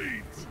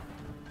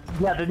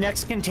 Yeah, the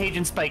next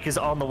contagion spike is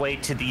on the way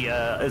to the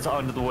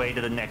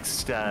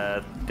next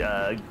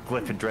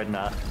glyph and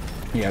dreadnought.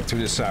 Yeah, to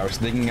the south,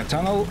 digging a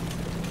tunnel.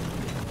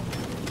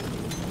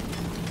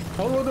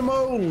 Follow the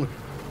mole.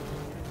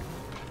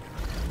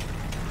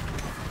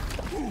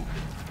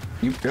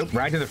 You go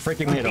right in the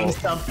freaking middle.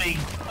 Something.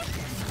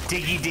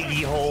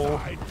 Diggy hole.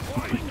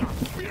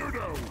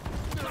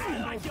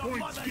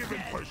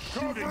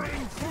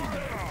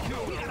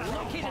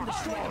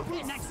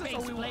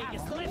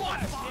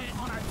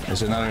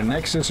 There's another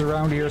nexus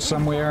around here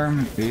somewhere.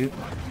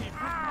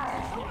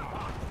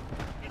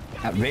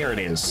 There it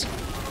is.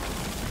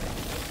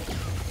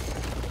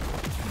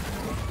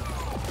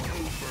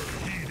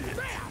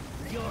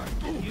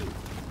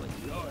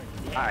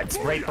 It's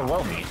right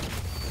below me.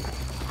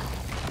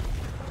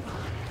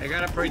 I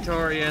got a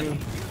Praetorian.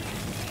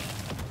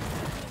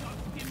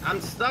 I'm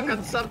stuck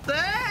on something!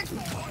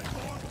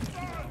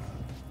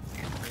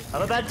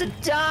 I'm about to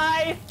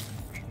die!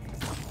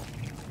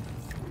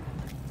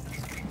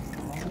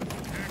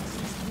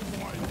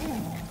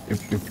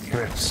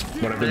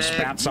 One of them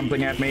spat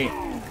something at me.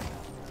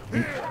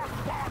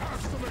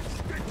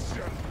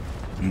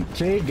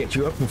 Okay, get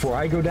you up before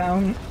I go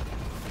down.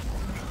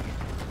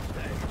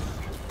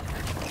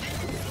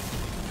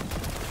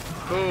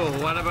 Cool,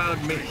 what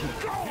about me?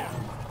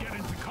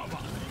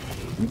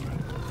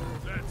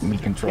 Me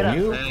control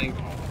you. Thanks.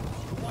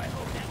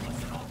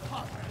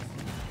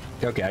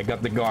 Okay, I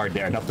got the guard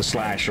there, not the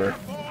slasher.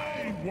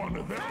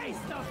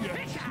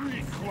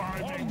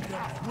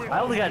 I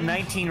only got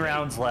 19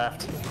 rounds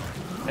left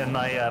in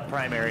my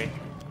primary.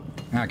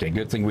 Okay,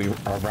 good thing we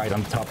are right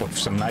on top of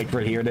some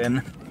nitro here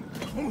then.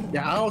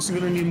 Yeah, I'm also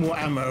gonna need more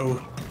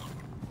ammo.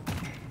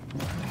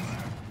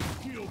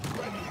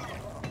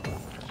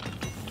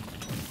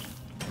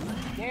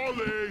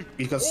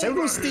 Because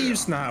several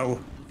Steves now.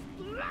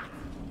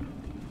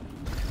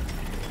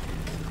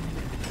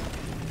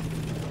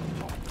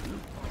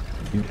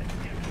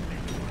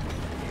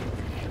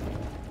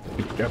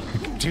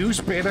 Two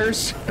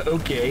spitters?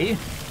 Okay.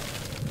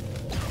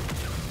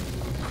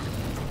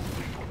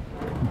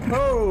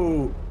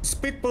 Oh!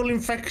 Spitball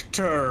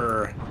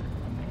Infector!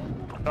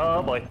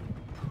 Oh boy.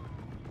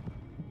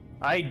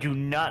 I do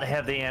not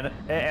have the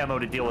ammo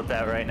to deal with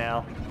that right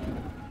now.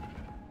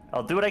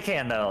 I'll do what I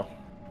can though.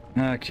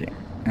 Okay.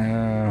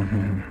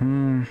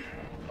 Oh,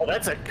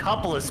 that's a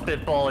couple of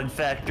spitball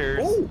infectors.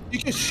 Oh! You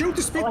can shoot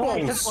the Oh,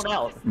 I took spitballs! one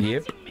out.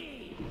 Yep.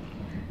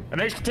 I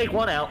managed to take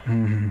one out.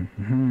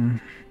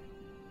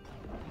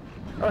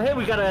 Oh, hey,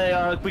 we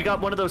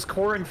got one of those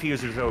core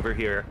infusers over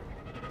here.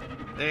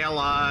 Stay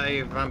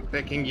alive. I'm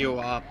picking you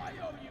up.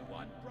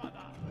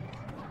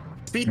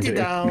 Beat you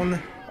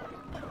down.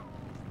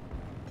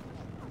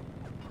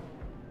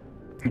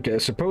 Okay,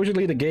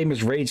 supposedly the game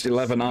is rated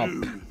 11 up,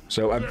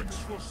 so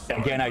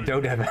again, I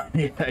don't have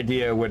any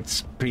idea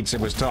what Pizza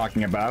was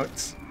talking about.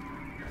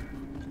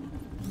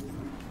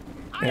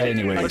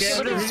 Anyway, Let's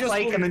go to the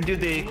spike and then do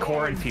the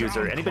core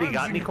infuser. Anybody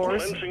got any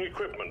cores? Cleansing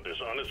equipment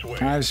is on its way.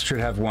 I should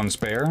have one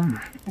spare.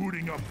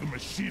 Booting up the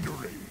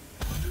machinery.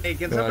 Hey,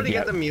 can somebody yeah.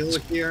 get the mule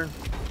here?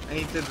 I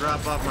need to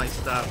drop off my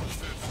stuff.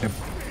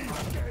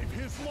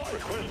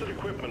 Requested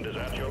equipment is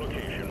at your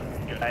location.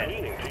 Get Alright.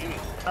 cleaning team.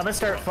 I'm gonna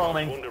start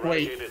foaming.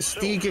 Wait,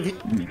 Steve,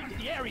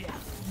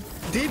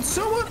 did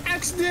someone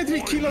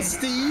accidentally kill a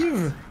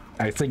Steve?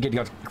 I think it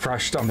got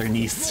crushed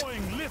underneath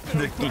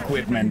the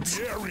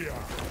equipment.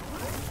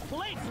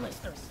 Blade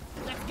blisters.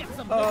 Let's get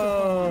some.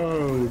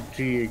 Oh,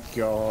 dear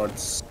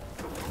gods.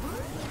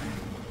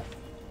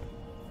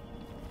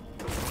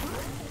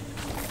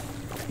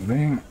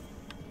 Bing.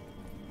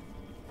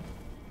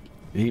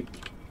 Beep.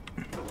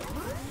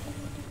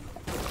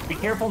 Be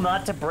careful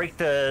not to break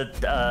the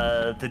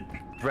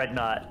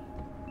dreadnought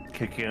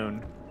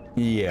cocoon.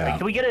 Yeah.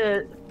 Can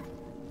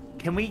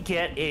we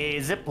get a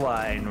zip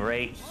line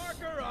right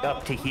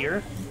up to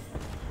here?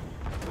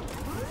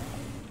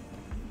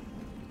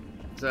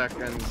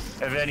 Seconds.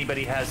 If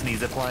anybody has any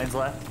zip lines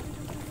left.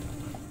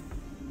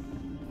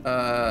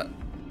 I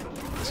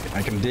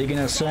can dig in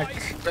a sec.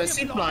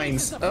 Zip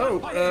lines. Oh,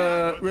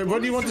 what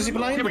do you want the zip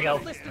line? Here we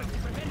go.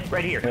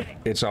 Right here. Yep,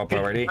 it's up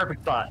already.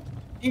 Perfect spot.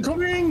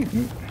 Incoming!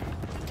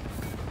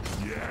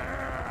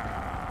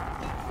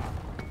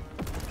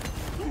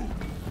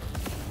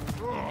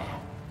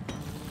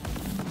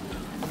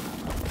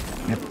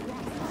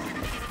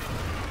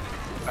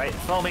 Alright,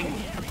 foaming.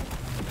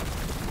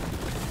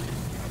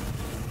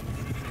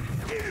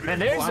 Man,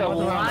 there's a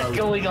lot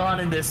going on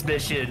in this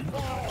mission.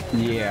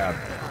 Yeah.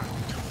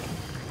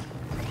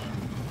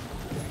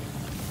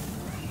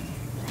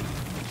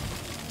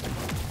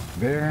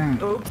 There.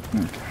 Oops.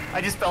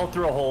 I just fell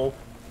through a hole.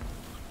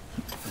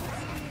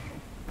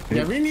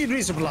 Yeah, we need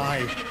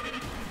resupply.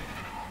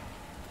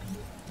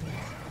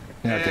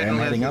 Yeah, okay, I'm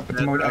heading up at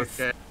the moment.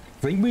 Okay.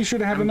 I think we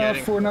should have I'm enough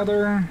getting- for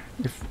another.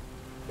 If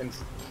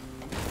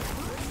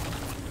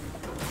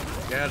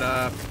Get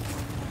up.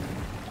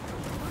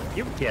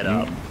 You get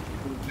up.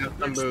 Get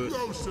some boost.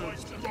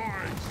 Explosives,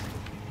 guys.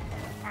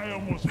 I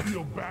almost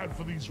feel bad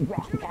for these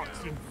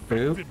rockpox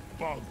infected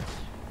bugs.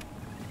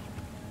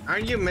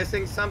 Aren't you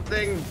missing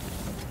something?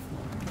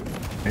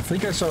 I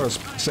think I saw a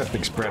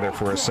septic spreader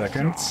for a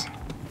second.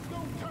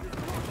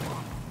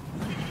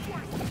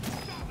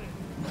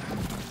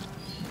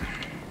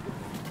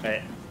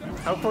 Alright.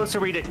 How close are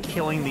we to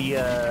killing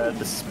the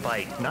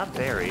spike? Not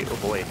very. Oh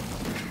boy.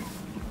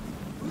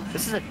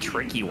 This is a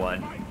tricky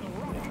one.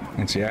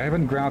 Let's see, I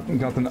haven't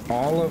gotten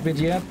all of it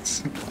yet.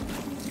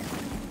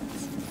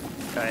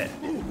 Alright.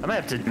 I'm gonna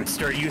have to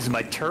start using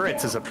my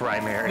turrets as a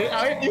primary.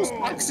 I just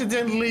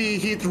accidentally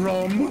hit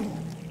Rom.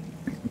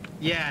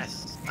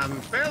 Yes. I'm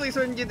fairly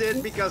certain you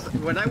did because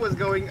when I was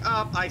going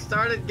up, I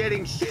started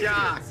getting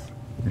shocked.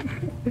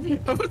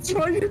 I was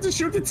trying to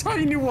shoot the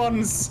tiny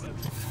ones.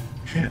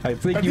 I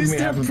think At you least may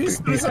their have.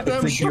 pistol is a I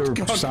damn think your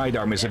shotgun.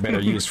 sidearm is a better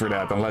use for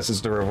that, unless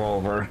it's the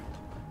revolver.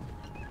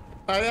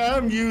 I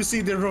am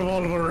using the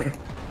revolver.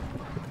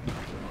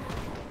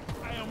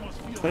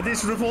 But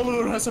this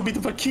revolver has a bit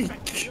of a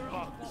kick.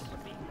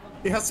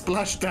 It has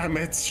splash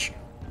damage.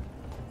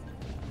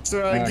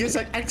 So I guess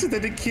I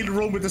accidentally killed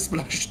Rome with the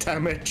splash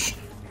damage.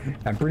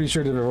 I'm pretty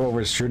sure the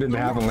revolver shouldn't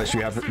have unless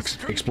you have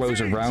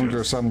explosive rounds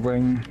or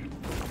something.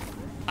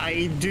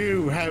 I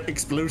do have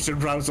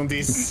explosive rounds on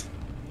this.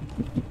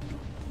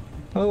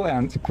 Oh,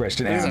 and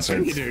question Yes, I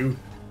really answered. do.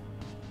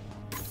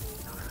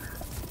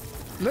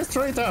 Let's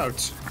try it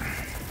out.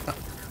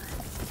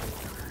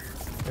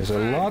 There's a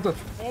lot of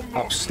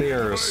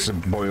upstairs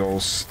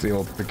boils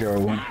still to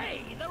go.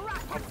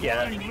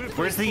 Yeah.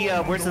 Where's the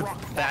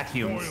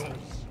vacuums?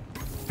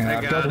 And I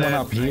I've got got one it.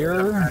 up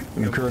here.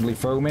 I'm currently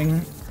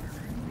foaming.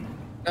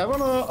 I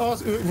wanna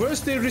ask, where's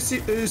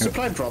the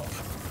supply drop?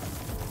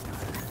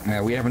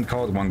 We haven't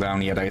called one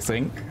down yet, I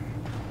think.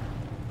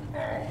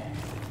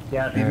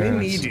 Yeah. We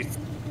may Yes. need it.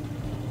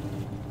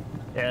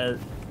 Yeah.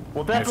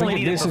 We'll I definitely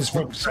think need this it is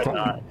for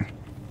dreadnought.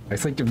 I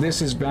think if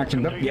this is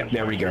vacuumed up, yep,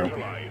 there we go.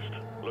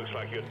 Looks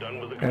like you're done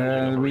with the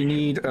cleansing We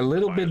need a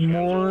little bit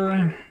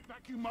more.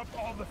 Vacuum up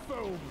all the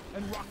foam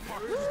and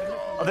rockpox.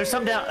 Oh, there's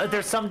some down.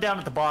 There's some down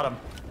at the bottom.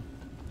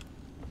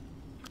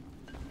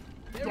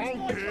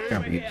 Oh,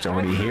 it's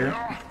already here.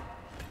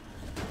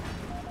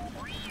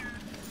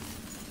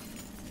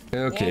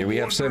 Okay, we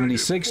have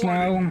 76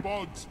 now.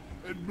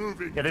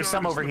 Yeah, there's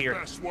some over here.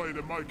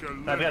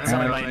 I've got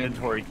some in my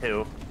inventory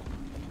too.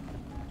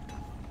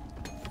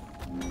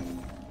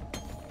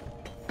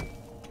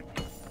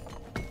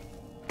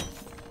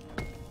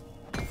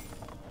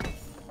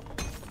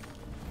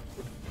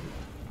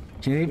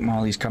 Okay,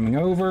 Molly's coming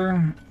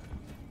over.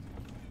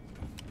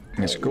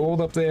 There's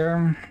gold up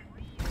there.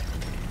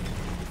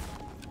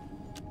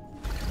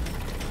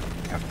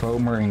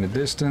 Homer in the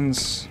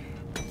distance.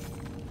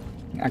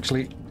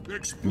 Actually,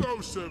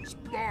 Explosives,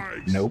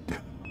 boys! nope.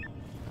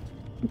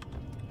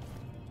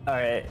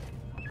 Alright.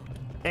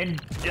 And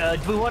do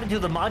we want to do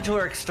the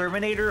modular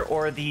exterminator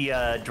or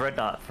the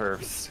dreadnought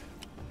first?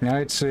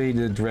 I'd say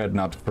the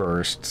dreadnought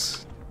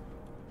first.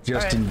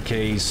 Just Alright. in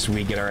case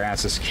we get our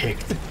asses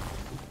kicked.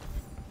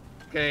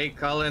 Okay,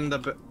 call in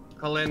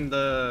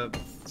the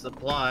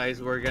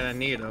supplies. We're gonna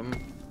need them.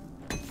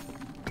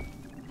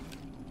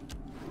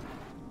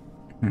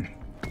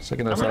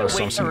 Second, I I'm gonna saw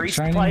wait to something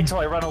resupply shiny. until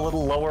I run a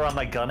little lower on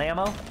my gun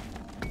ammo.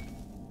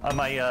 On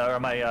my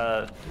turret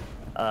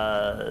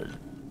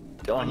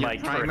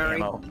primary?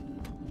 ammo.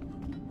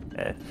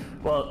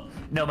 Well,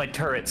 no, my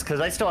turrets, because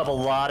I still have a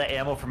lot of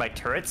ammo for my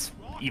turrets,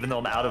 even though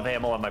I'm out of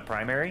ammo on my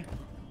primary.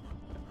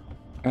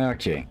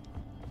 Okay.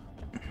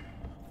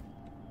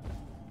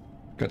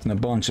 Gotten a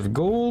bunch of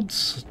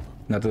golds.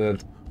 Not that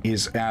it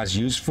is as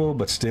useful,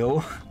 but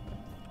still.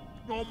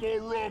 No more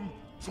rum!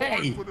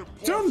 Time Hey, for the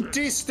don't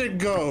party. diss the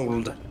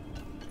gold.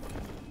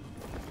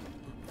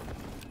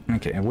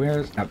 Okay,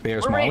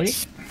 there's We're Molly.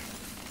 rich.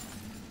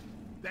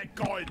 That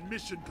guy in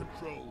mission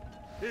control,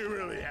 he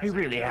He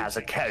really has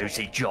a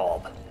cozy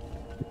job.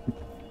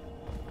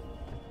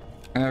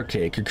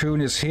 Okay,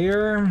 Cocoon is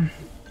here.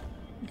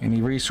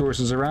 Any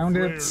resources around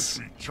it? Flares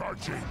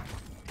recharging.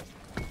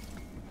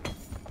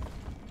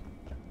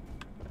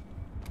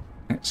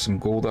 Some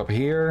gold up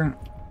here.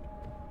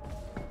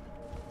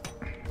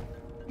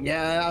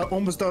 Yeah,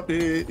 almost up.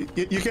 You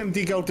can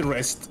dig out the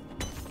rest.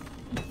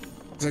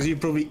 So you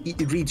probably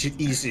reach it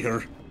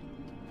easier.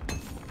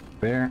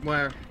 There.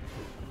 Where?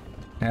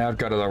 Yeah, I've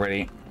got it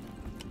already.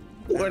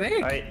 Oh, an egg.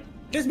 Alright,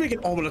 Let's make an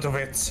omelet of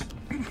it.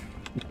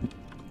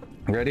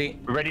 Ready?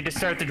 we ready to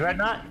start the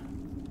dreadnought?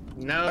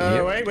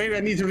 No, Wait, I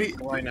need to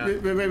Why not?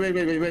 Wait,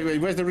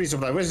 where's the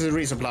resupply? Where's the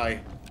resupply?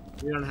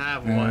 we don't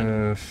have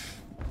one.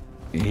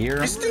 Here.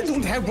 I still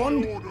don't have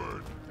one.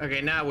 Ordered.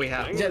 Okay, now we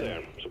have. Hang Yeah. on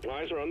there.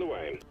 Supplies are on the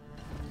way.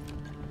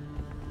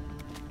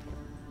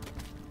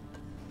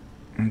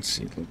 Let's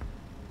see.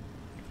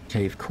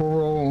 Cave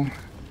coral.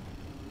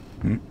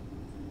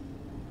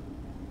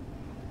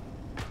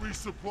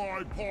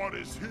 Resupply pod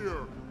is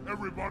here.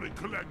 Everybody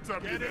collect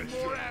ammunition.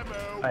 Get more ammo.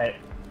 Alright.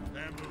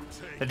 Ammo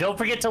tank. And don't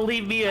forget to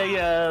leave me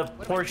a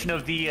portion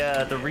of the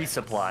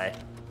resupply.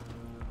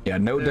 Yeah,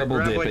 no double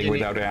grab what dipping you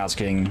without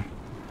asking.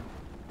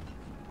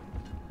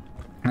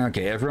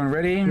 Okay, everyone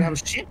ready? We have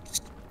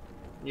ships.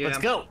 Yeah. Let's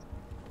go.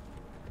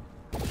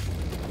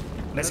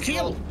 Let's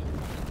kill.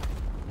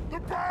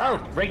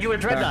 Oh, regular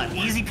dreadnought,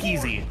 easy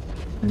peasy.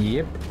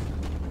 Yep.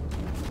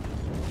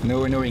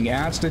 No annoying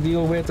ads to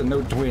deal with and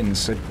no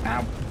twins.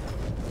 Ow.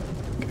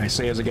 I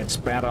say as I get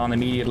spat on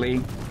immediately.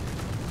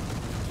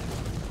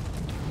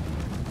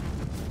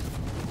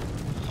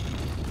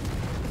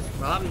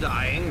 Well, I'm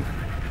dying.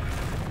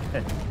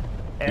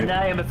 And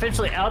I am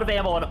officially out of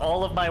ammo on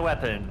all of my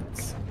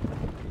weapons.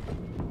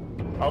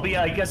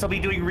 I guess I'll be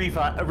doing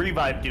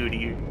revive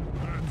duty.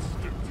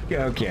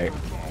 Okay.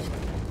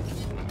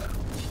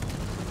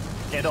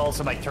 And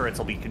also my turrets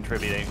will be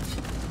contributing.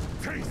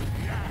 Taste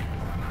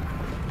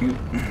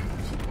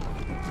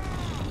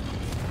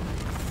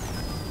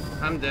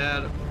I'm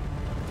dead.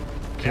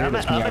 Okay, I'm-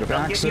 that's me I'm- out of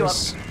I'll get you up.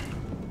 access.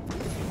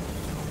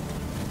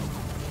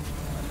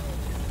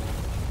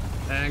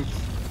 Thanks.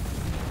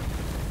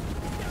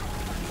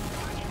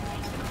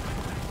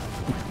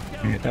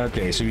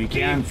 Okay, so you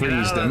can Get freeze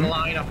out of the them.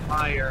 line of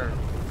fire.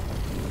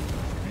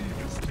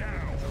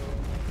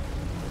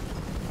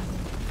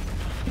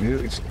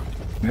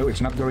 No,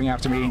 it's not going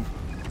after me.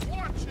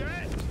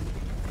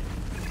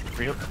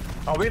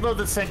 I'll reload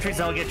the sentries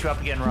and I'll get you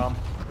up again, Rom.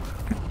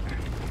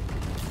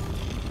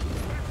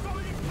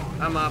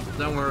 I'm up.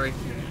 Don't worry.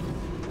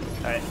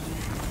 Alright.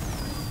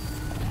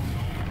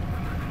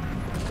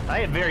 I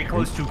am very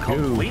close to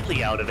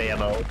completely out of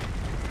ammo.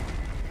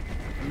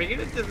 I'm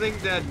beginning to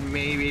think that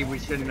maybe we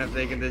shouldn't have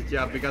taken this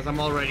job because I'm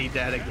already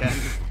dead again.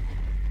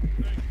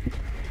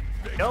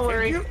 Don't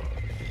worry.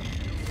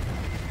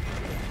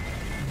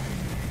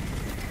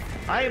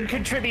 I am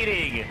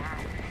contributing.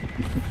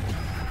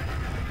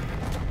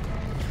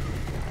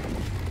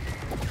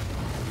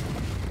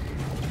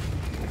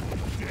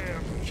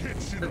 damn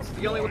kitchen That's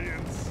the only way.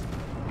 appliance.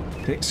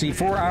 Okay,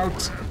 C4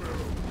 out.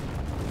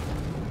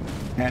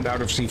 And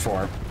out of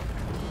C4.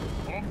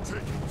 I'm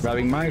taking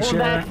Grabbing my Pull share.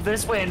 back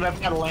this way and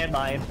I've got a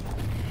landmine.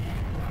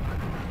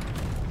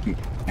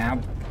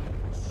 Ow.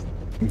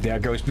 There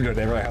goes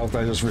whatever health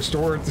I just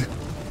restored.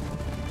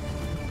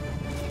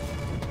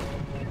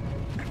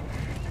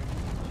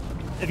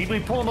 If we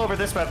pull him over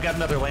this way, I've got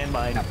another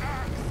landmine.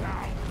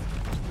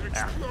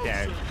 Ah,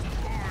 damn.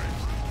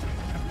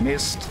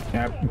 Missed.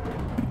 Yep.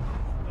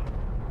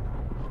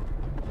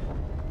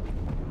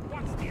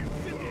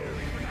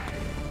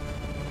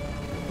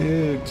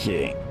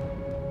 Okay.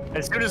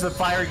 As soon as the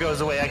fire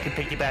goes away, I can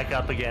pick you back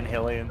up again,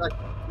 Hillyan.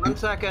 1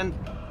 second.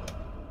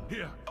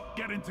 Here,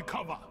 get into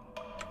cover.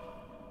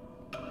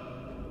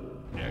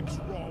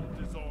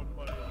 X-Robbed is on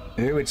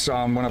my... Ooh, it's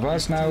on one of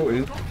us now.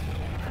 Ooh.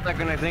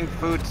 Second, I think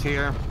food's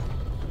here.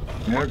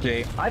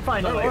 Okay. I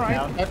find a way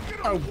down.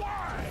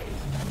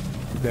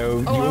 Though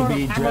you'll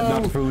be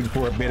dreadnought food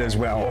for a bit as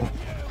well.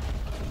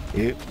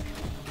 Yep.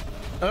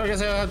 I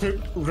guess I have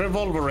to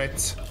revolver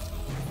it.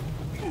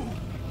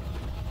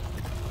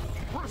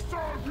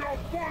 Preserve your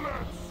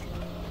bullets!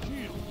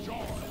 Shield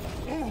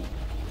charge!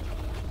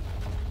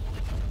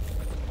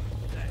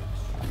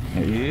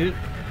 Yep.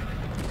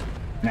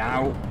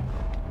 Now.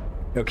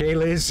 Okay,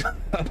 Liz.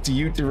 Up to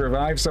you to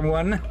revive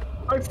someone.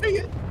 I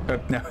think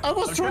No. I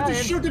was trying to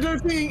shoot at the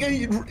thing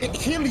and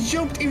Hill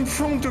jumped in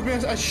front of me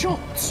as I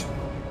shot.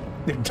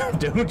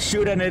 Don't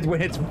shoot at it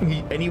when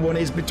anyone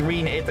is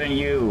between it and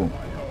you.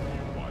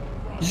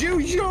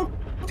 You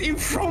jumped in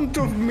front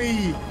of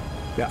me.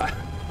 Yeah.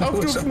 Out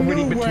What's of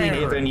somebody between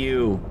nowhere. it and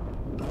you?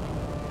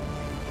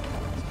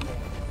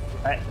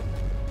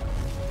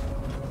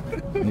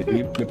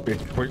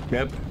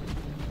 Yep.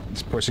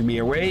 It's pushing me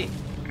away.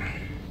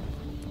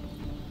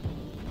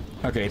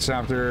 Okay, it's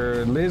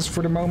after Liz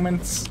for the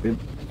moment.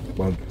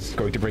 Well, it's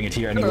going to bring it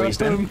here anyways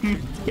then.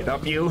 Get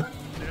up, you.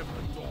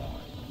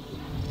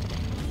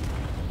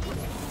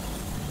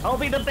 I'll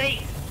be the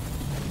bait!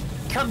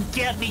 Come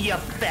get me, you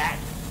fat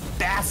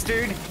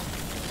bastard!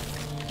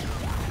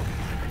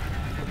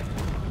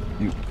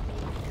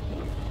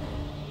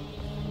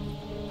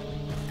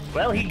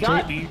 Well, he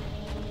got me.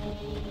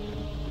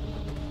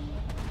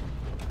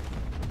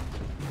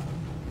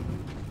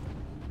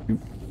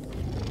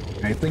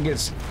 I think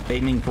it's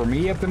aiming for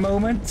me at the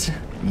moment.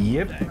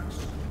 Yep.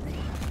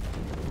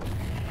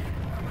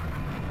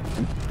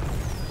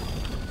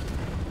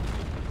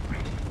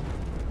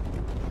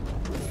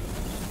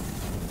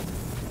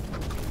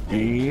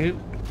 Yep.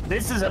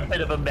 This is a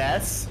bit of a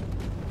mess.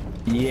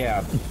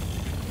 Yeah.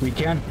 We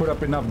can't put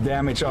up enough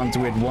damage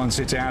onto it once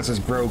its ass is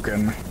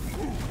broken.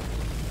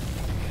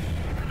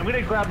 I'm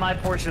gonna grab my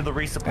portion of the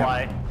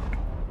resupply.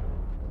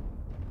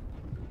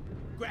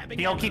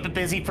 You know, keep it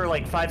busy for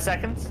like 5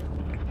 seconds.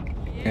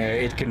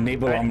 It can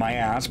nibble on my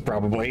ass,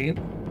 probably.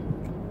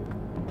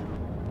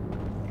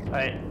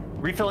 Alright,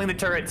 refilling the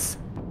turrets.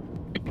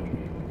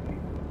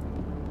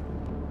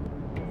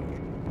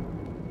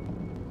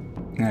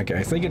 Okay,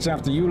 I think it's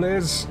after you,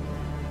 Liz.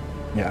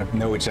 Yeah,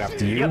 no, it's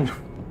after you.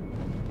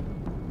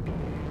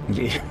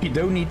 Yep. You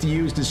don't need to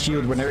use the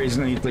shield when there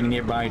isn't anything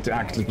nearby to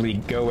actively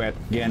go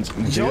against.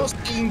 Just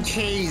in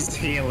case,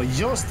 Hill.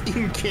 Just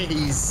in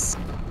case.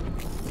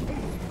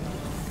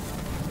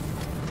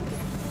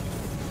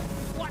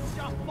 Watch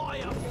your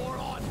fire,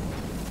 moron!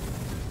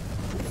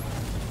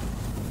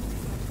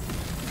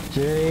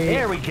 Okay.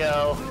 There we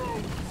go.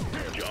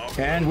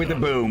 And with the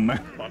boom.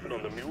 Button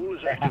on the mule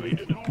is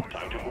activated.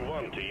 Time to move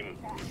on, team.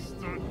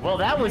 Well,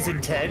 that was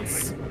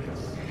intense.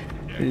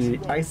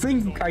 I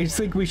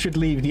think we should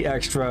leave the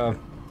extra,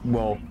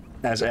 well,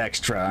 as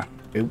extra.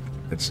 Oop,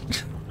 that's.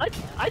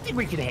 I think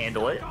we can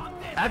handle it.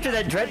 After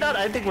that dreadnought,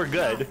 I think we're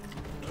good.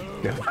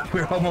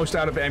 We're almost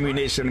out of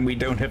ammunition and we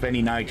don't have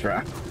any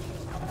nitra.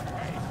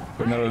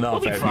 But not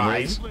enough, We'll be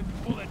anyways.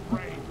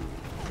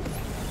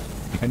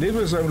 And it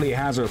was only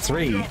hazard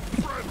 3,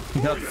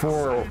 not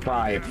 4 or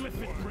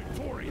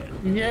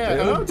 5.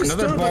 Yeah, I'm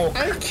disturbed. bulk.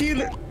 I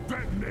kill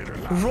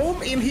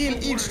Rom and Hill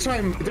each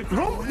time.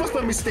 Rom was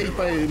by mistake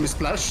by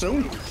splash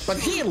zone, but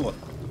Hill.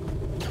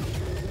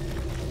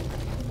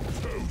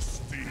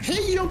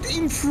 He jumped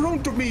in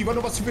front of me when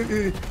I was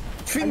filling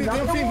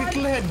with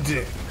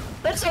lead.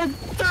 That's our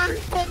third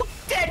full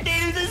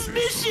detonator this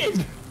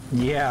mission!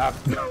 Yeah.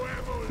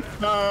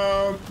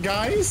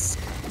 Guys,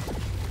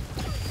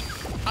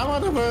 I'm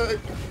out of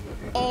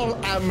all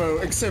ammo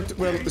except,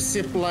 well,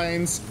 zip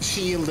lines,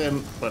 shield,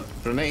 and, well,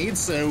 grenades,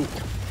 so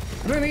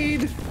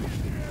grenade.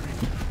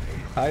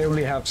 I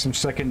only have some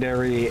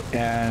secondary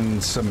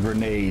and some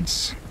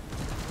grenades.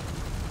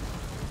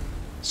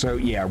 So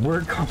yeah,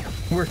 we're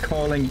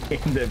calling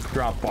in the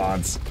drop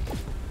pods.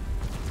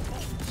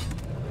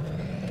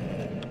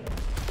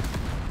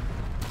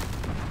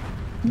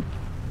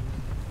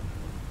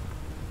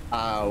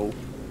 Ow.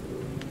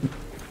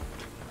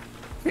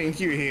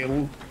 Thank you,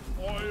 Hill.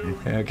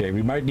 Okay,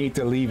 we might need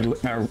to leave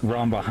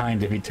Ron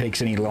behind if he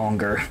takes any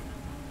longer.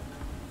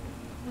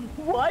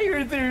 Why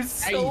are there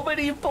so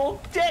many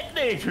bulk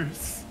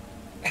detonators?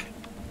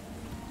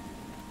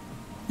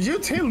 You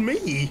tell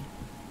me.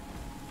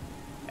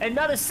 And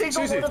not a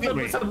single Seriously, one of them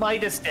tell is a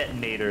Midas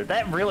detonator.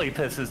 That really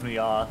pisses me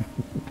off.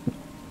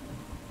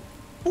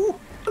 Ooh,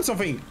 that's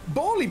something.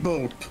 Barley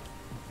bulb.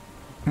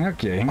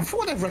 Okay. I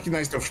thought I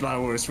recognized the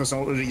flowers for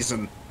some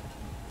reason.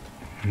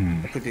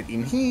 I put it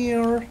in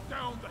here.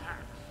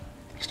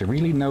 Is there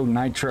really no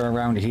nitro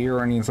around here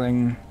or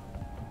anything?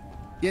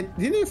 Yeah,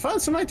 didn't you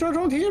find some nitro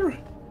around here?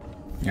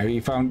 Yeah, we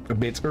found a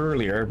bit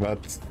earlier,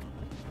 but...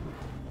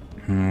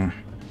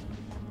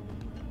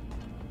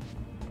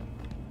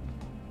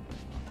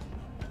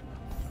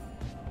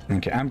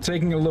 Okay, I'm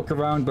taking a look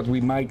around, but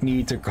we might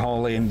need to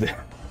call in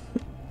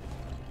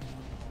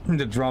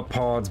the drop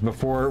pods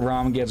before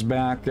Ram gets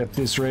back at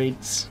this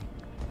rate.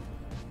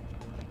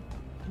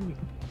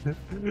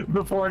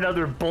 Before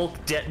another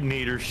bulk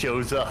detonator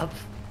shows up.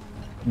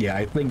 Yeah,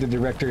 I think the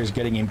director is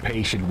getting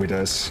impatient with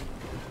us.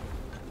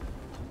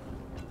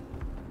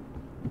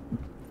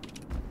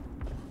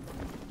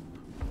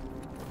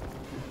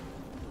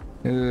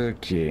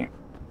 Okay.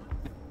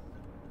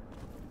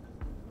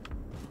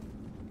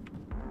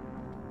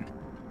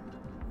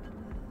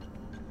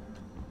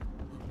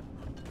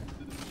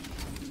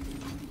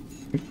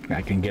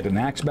 I can get an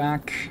axe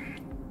back.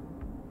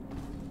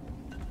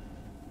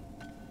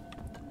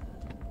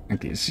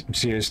 Okay,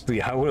 seriously,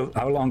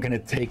 how long can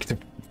it take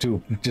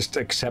to just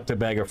accept a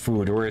bag of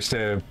food, or is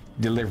the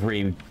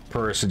delivery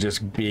person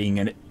just being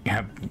an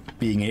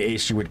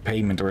issue with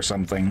payment or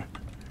something?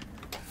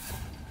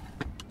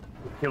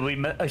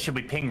 Should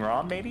we ping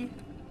Rom maybe?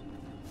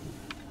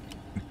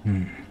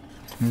 I'm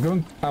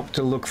going up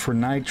to look for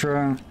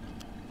Nitra.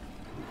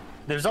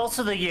 There's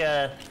also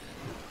the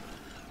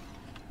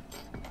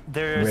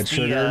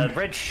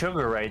red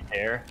sugar right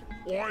there.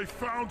 I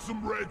found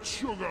some red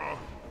sugar.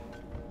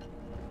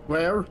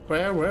 Where?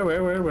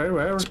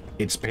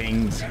 It's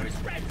pinged. There's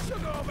red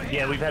sugar over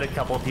here. Yeah, we've had a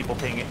couple of people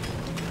ping it.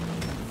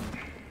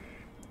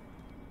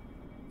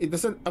 It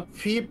doesn't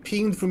appear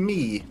pinged for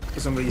me for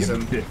some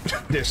reason.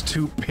 There's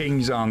 2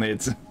 pings on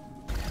it.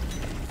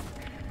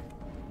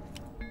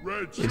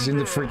 Red It's in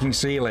the freaking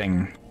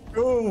ceiling.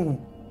 Oh!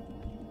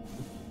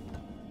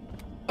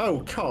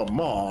 Oh, come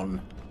on.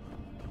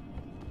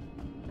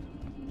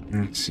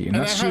 Let's see, I'm And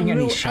not I have seeing any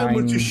no ammo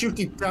shine. to shoot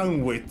it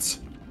down with.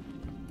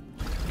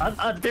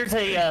 There's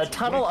a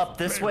tunnel up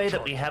this way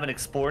that we haven't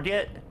explored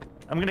yet.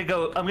 I'm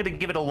gonna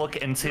give it a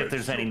look and see if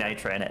there's any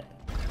nitra in it.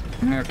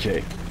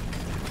 Okay.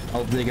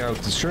 I'll dig out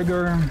the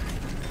sugar.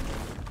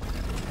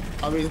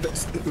 I will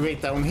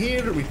wait down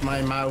here with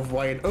my mouth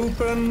wide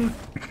open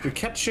to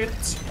catch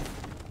it.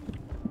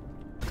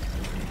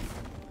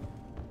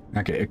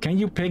 Okay, can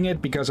you ping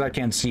it? Because I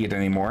can't see it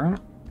anymore.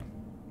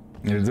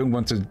 I don't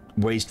want to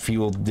waste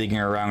fuel digging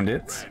around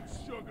it.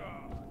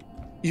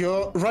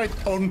 You're right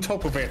on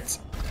top of it.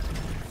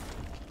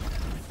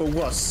 Or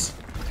was.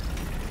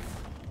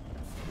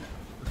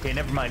 Okay,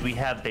 never mind. We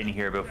have been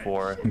here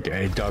before.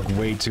 Okay, I dug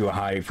way too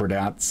high for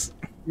that.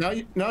 Now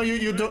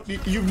you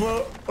don't. You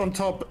were on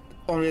top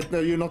of it. No,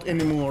 you're not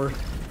anymore.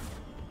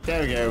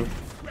 There we go.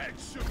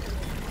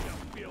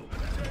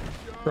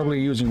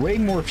 Probably using way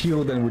more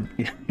fuel than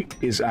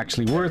is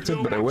actually worth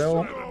it, but I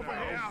will.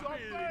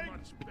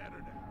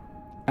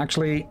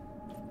 Actually,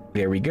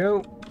 there we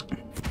go.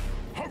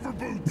 Hover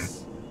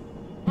boots.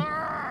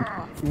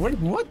 Wait,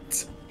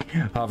 what?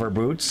 Hover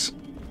boots.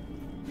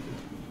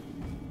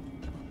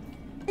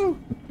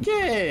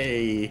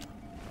 Okay.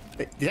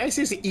 Did I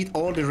seriously eat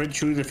all the red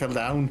sugar that fell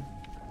down?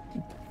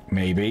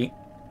 Maybe.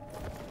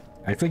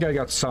 I think I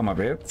got some of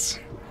it.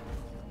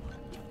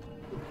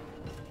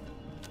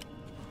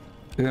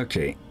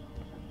 Okay.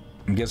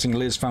 I'm guessing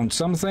Liz found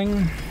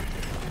something.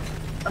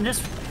 I'm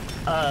just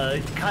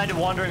kind of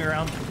wandering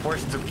around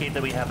portions of cave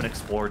that we haven't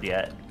explored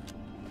yet.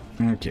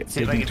 Okay,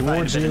 See if I taking can find a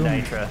towards bit you. of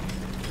nitra.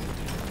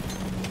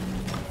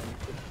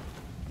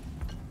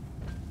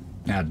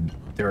 Ah,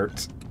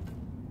 dirt.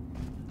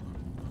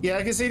 Yeah,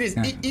 I can say this.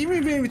 Yeah.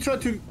 Even when we try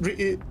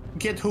to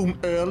get home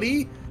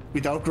early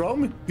without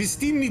Rom, we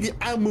still need the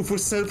ammo for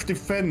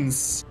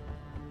self-defense.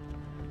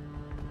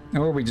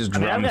 Or we just I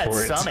mean, I've run got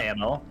for some it.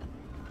 ammo.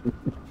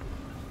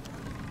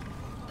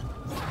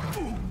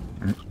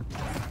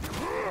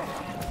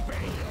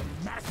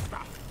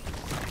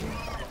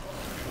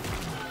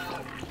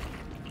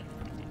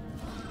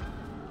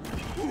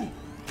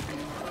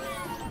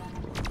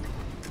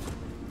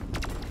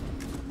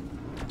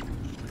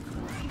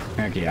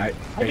 Okay, I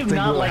I do think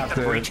not we'll like have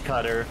the to... breach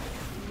cutter.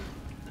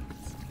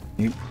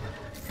 You-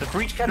 The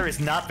breach cutter is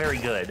not very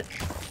good.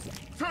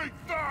 Take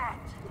that.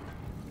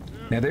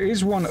 Now there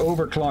is one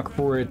overclock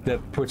for it that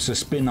puts a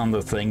spin on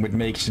the thing, which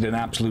makes it an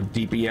absolute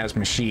DPS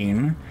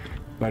machine.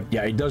 But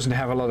yeah, it doesn't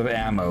have a lot of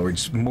ammo.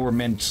 It's more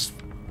meant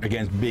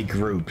against big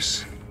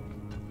groups.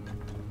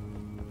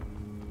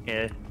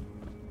 Yeah.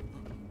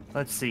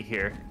 Let's see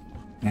here.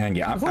 And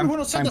yeah, Why would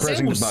I I'm send us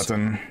pressing the ammos?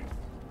 button.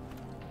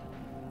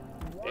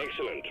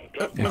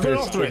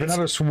 Excellent. If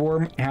another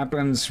swarm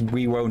happens,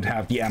 we won't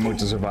have the ammo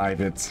to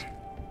survive it.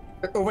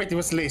 Oh wait, it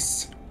was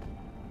Liz.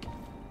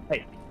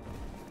 Hey,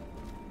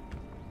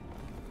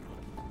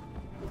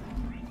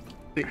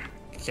 Be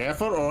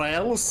careful or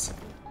else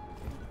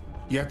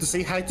you have to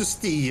say hi to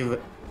Steve.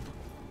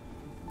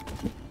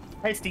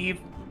 hi Steve.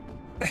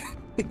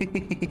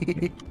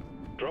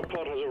 Drop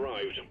pod has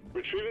arrived.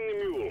 Retrieving the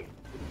mule.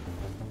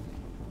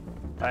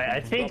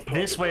 I think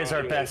this way is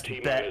our best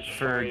bet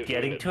for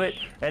getting to it.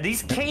 And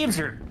these caves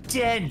are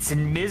dense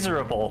and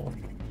miserable.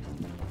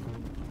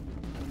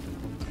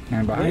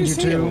 And Where behind you is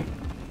he? two,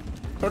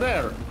 Oh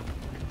there.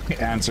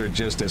 answer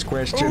just as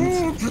questions.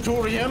 Oh,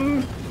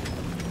 Praetorian.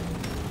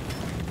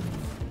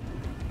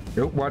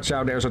 Oh, watch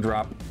out, there's a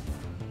drop.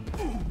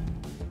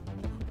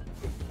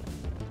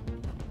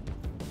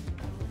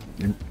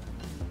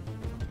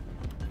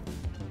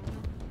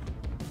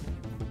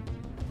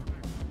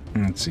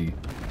 Let's see.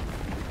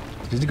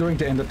 Is it going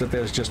to end up that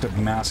there's just a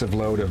massive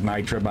load of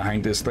nitra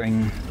behind this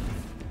thing?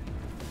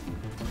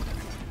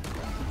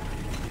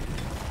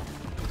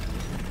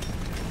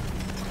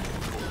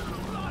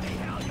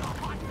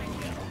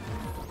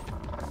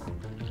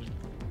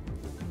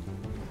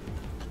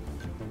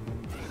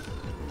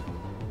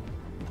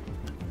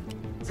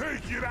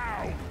 Take it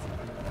out!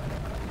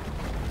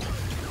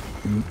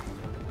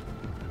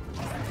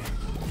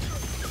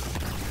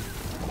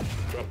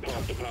 Drop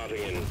pod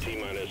departing in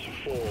T-minus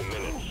 4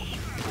 minutes.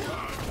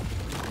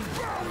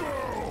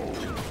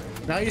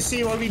 Now you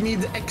see what we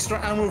need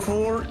extra ammo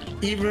for,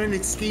 even when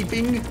it's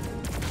sleeping.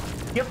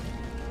 Yep.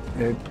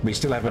 We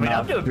still have I'm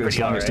enough doing pretty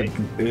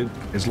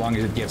as long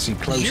as it gets in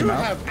close You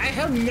enough. have, I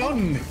have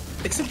none!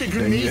 Except the you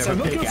grenades.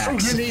 have I'm a not gonna throw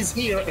pickaxe. grenades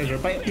here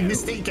by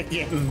mistake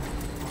again.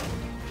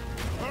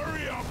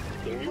 Hurry up!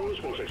 The mule's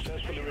been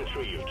successfully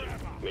retrieved.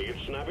 Make it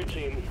snappy,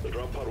 team. The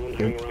drop pod won't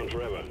hang around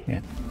forever.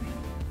 Yeah.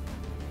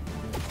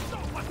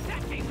 Stop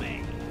attacking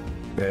me!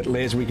 But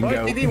Liz, we can Right,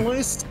 go.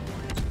 anyways.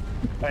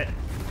 Alright.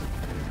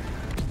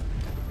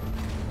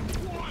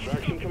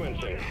 Extraction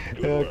commencing.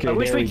 Okay, I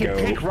wish there we we could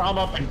go. pick Rom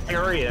up and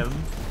carry him.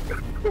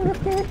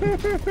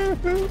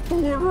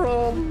 Poor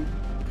Rom.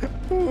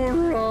 Poor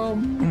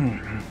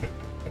Rom.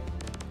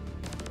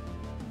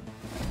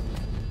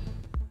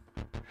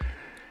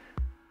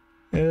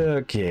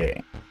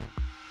 Okay.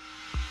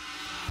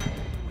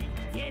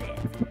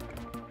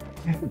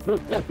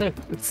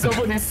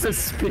 Someone is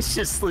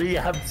suspiciously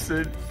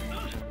absent.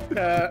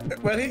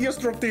 Well, he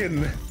just dropped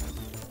in.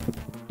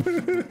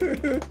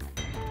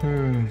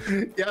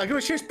 Yeah, I'm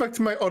gonna change back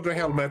to my other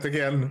helmet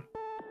again.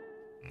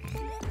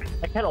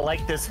 I kind of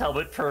like this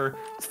helmet for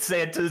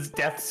Santa's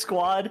death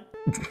squad.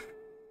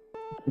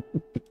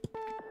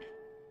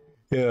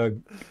 Yeah.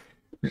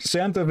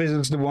 Santa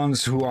visits the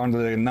ones who are on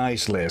the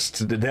nice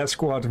list. The Death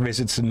Squad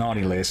visits the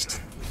naughty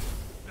list.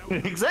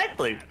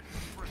 Exactly.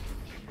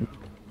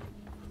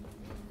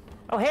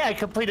 Oh, hey, I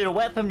completed a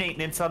weapon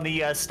maintenance on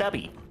the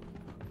stubby.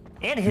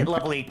 And hit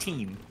level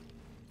 18.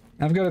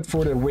 I've got it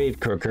for the wave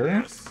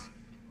cooker.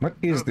 What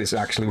is this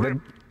actually?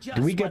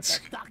 Do we get...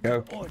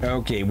 Oh,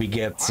 okay, we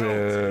get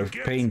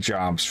paint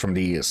jobs from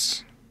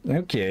these.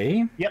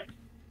 Okay. Yep.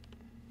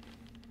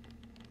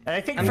 And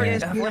I think I'm for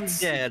guessing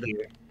dead.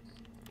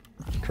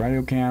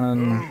 Cryo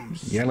cannon,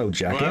 yellow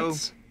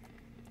jackets.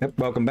 Yep,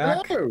 welcome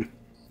back. Oh,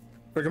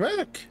 welcome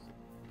back.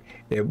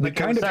 Yeah, we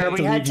kind of sorry, had we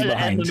to had leave you to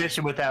end behind. the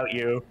mission without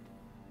you.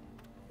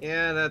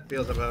 Yeah, that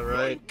feels about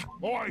right.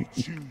 I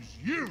choose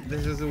you!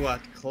 This is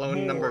what,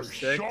 clone number More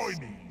 6?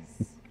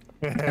 shinies.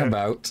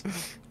 About.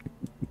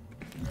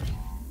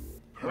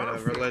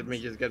 Whatever, let me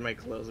just get my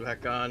clothes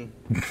back on.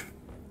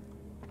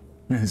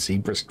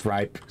 Zebra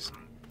stripes.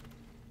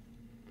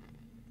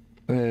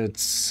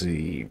 Let's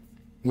see.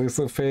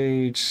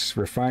 Lithophage,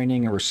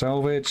 refining, or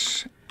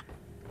salvage.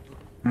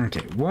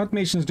 Okay, what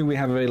missions do we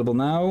have available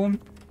now?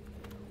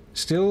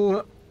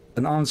 Still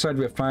an on-site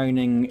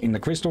refining in the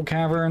Crystal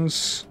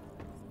Caverns.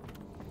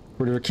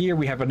 For the Drakir,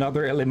 we have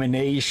another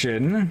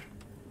elimination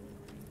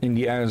in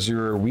the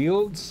Azure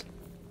Wields.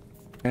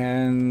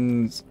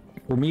 And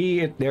for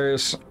me,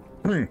 there's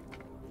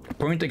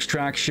point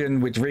extraction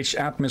with rich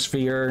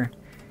atmosphere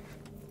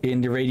in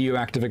the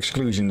radioactive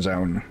exclusion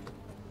zone.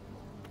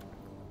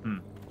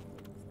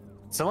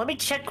 So let me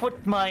check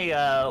what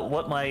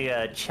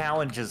my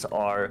challenges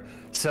are.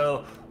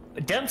 So,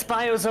 dense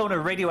biozone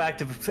or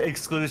radioactive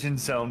exclusion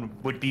zone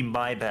would be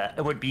my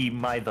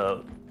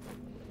vote.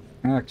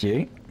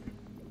 Okay.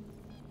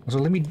 So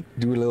let me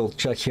do a little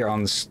check here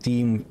on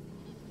Steam.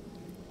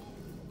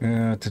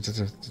 This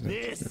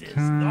is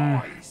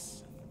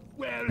nice.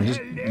 Well, I'm just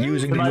hello,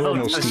 using the My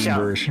normal vote's a Steam shout.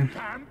 version.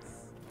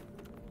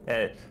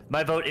 pants.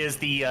 My vote is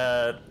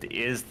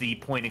the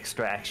point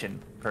extraction,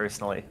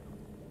 personally.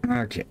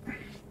 Okay.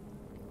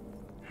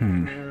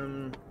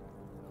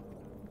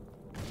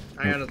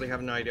 I honestly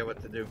have no idea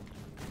what to do.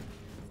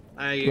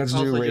 Let's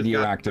also do just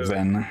radioactive got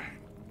then.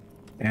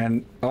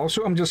 And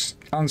also, I'm just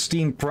on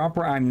Steam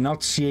proper. I'm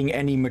not seeing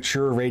any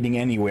mature rating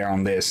anywhere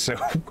on this, so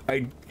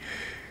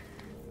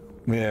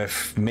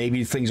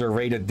maybe things are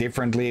rated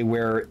differently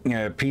where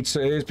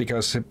pizza is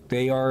because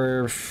they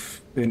are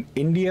in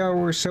India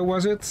or so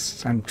was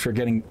it? I'm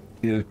forgetting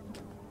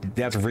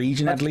that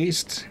region at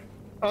least.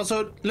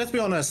 Also, let's be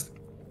honest.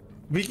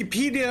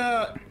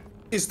 Wikipedia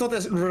is not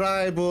as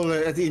reliable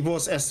as it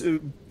was as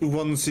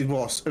once it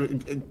was.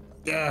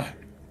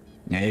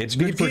 Yeah, it's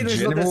good for Wikipedia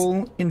is not as-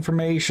 general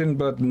information,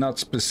 but not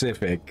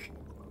specific.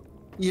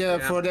 Yeah,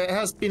 for there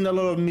has been a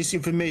lot of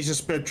misinformation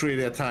spread through it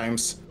at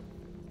times.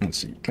 Let's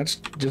see. Let's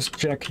just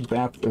check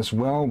that as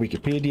well.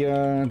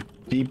 Wikipedia,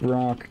 Deep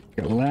Rock,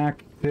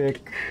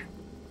 Galactic.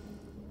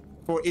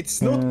 For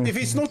it's not if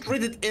it's not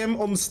rated M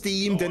on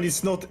Steam, then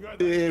it's not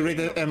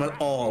rated M at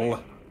all.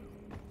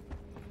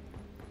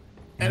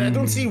 And I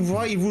don't see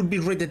why it would be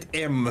rated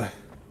M.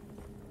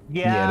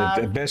 Yeah,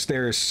 at best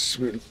there's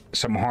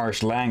some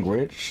harsh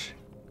language.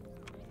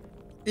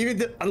 Even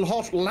the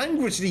harsh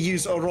language they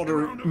use are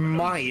rather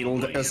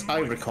mild, as I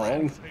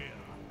recall.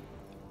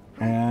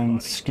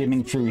 And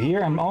skimming through here,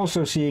 I'm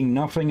also seeing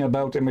nothing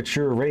about a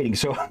mature rating,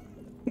 so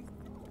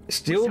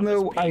still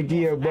no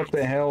idea what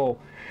the hell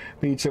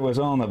pizza was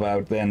on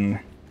about then.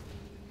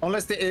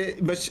 Unless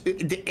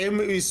the M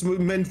is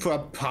meant for a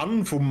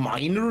pun for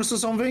minors or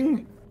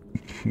something.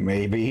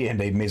 Maybe, and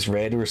they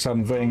misread or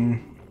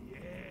something.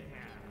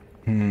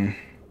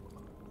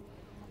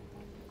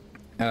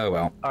 Oh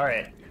well. All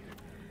right.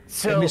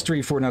 So, a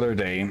mystery for another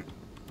day.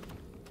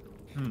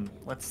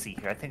 let's see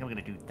here. I think I'm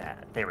gonna do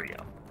that. There we go.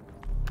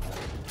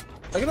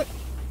 I'm gonna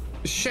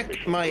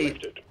check my.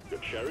 Your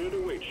chariot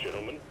awaits,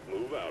 gentlemen.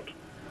 Move out.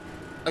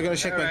 I'm gonna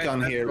check my Alright, gun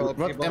that's here. cool,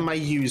 What people. am I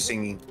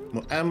using?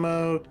 More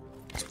ammo.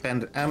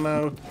 Spend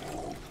ammo.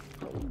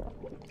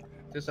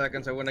 2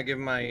 seconds. I want to give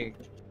my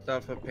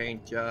stuff a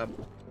paint job.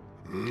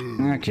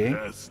 Okay.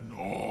 That's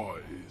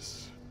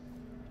nice.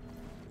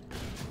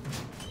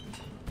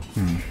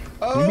 Maybe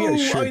I Oh,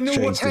 should I know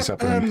change what this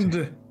up a bit.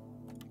 happened.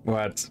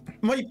 What?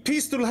 My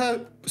pistol has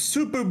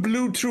super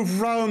Bluetooth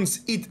rounds.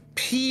 It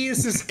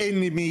pierces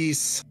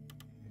enemies.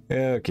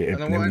 Okay, know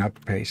let me what?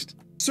 not paste.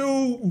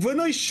 So when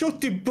I shot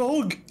the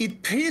bug,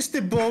 it pierced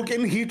the bug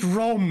and hit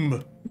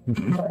ROM.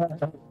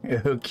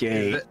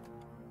 Okay.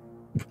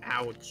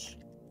 Ouch.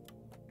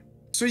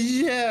 So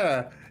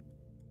yeah.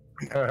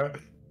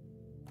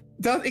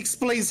 That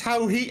explains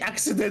how he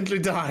accidentally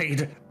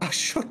died. I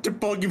shot the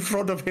bug in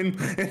front of him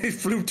and it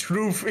flew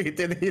through it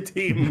and hit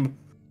him.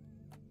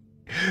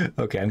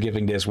 Okay, I'm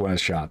giving this one a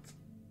shot.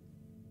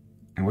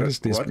 And what does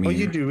this What mean? are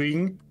you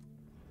doing?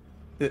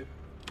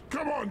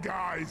 Come on,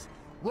 guys.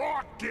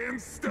 Rock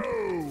and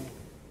stone.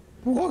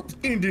 What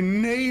in the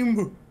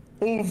name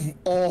of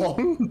all?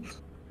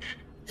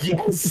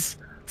 Yes!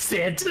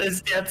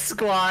 Santa's Death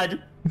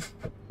Squad!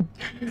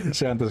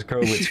 Santa's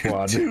COVID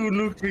squad. Two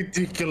look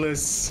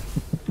ridiculous.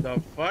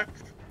 The fuck?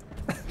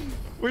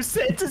 We're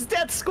Santa's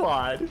Death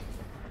Squad!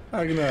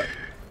 I'm gonna.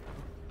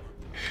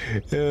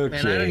 Okay.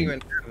 Man, I don't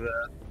even have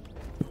that.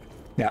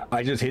 Yeah,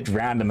 I just hit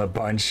random a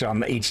bunch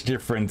on each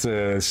different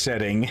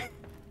setting.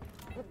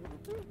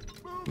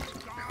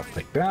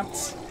 Like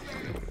that.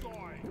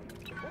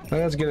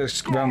 Let's get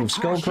a round of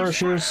skull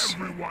crushers.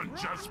 Everyone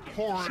just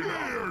pouring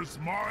Cheers,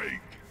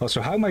 Mike.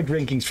 Also, how am I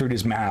drinking through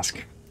this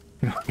mask?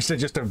 Is it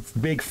just a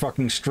big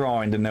fucking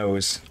straw in the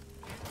nose?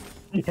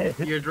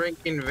 You're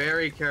drinking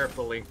very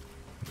carefully.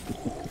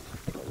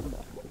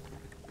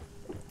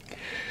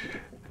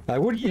 I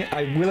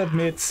will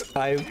admit,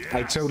 I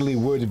totally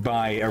would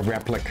buy a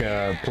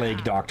replica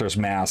Plague Doctor's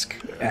mask,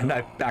 and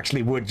I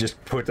actually would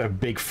just put a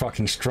big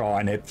fucking straw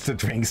in it to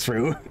drink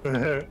through.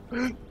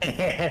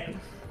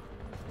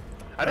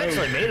 I've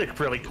actually made a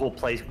really cool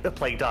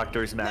Plague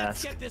Doctor's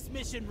Let's mask get this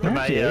mission for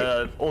my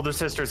running. older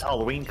sister's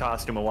Halloween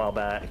costume a while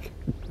back.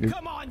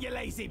 Come on, you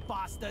lazy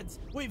bastards.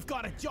 We've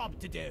got a job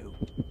to do.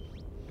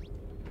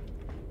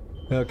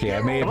 Okay,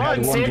 I may have Come had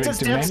on, one drink Santa's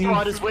too Death Squad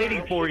many. is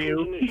waiting for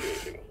you.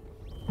 Initiating.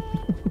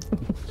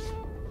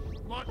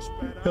 Much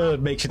better.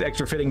 It makes it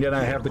extra fitting that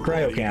I have the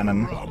cryo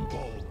cannon.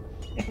 Rumble.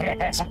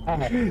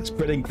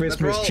 Spreading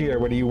Christmas roll. cheer,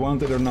 whether you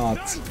want it or not.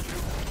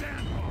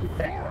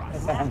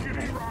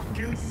 Rockety rock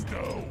and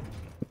stone.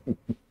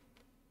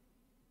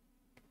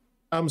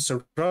 I'm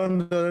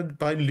surrounded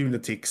by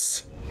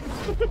lunatics.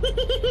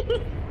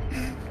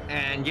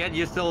 And yet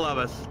you still love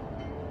us.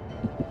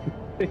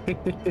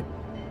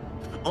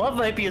 Love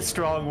might be a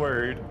strong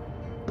word.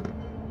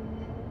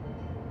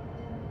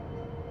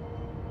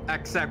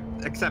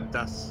 Accept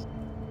us.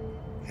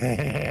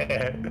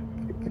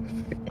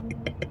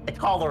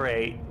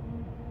 Tolerate.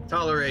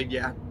 Tolerate,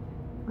 yeah.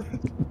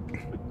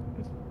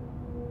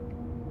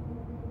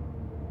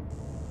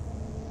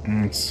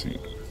 Let's see. Did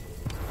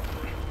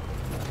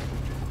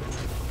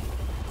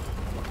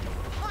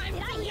I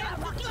hear a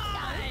rocket stone?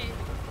 I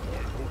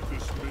hope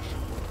this mission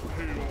will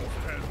pay off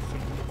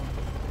handsomely.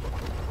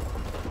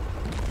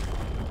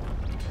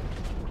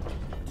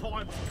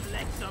 Time to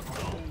collect some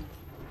gold.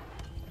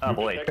 Oh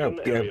boy. Oh,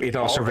 it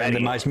also Already?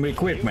 randomized my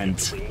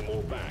equipment. Bring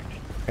more back.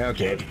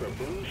 Okay, Search for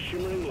moon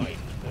shimmering light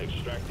and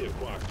extract their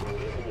quark from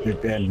the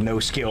water. and no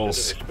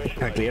skills.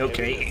 Exactly,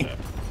 okay.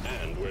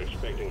 And we're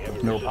expecting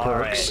heavy No resistance.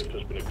 perks. It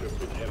has been equipped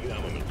with heavy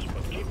armaments,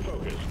 but keep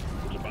focused.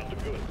 It's about the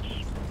goods.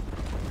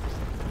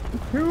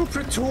 2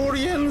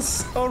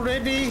 Praetorians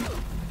already?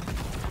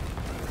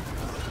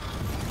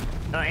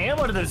 I am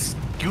one of those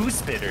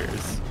goose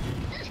bitters.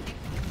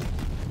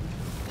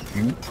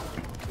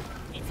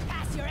 It's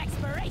past your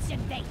expiration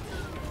date.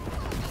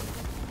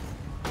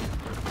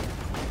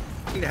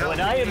 When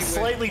I am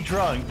slightly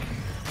drunk,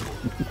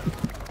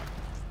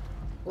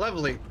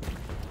 Lovely.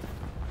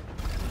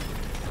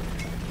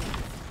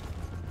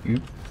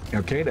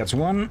 Okay, that's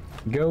one.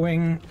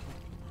 Going.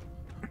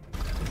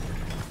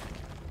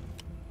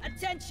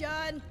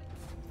 Attention!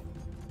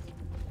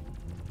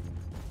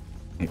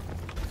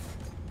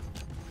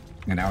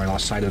 And now I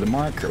lost sight of the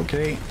mark,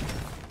 okay.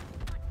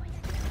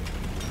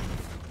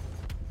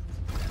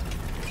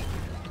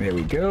 There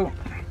we go.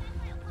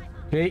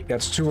 Okay,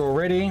 that's 2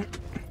 already.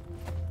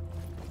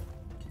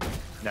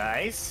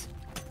 nice.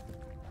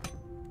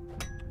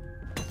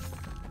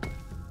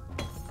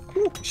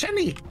 Ooh,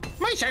 shiny!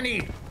 My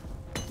shiny!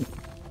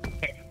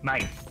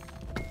 Mine.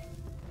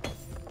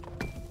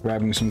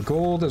 Grabbing some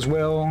gold as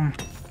well.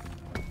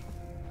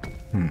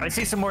 I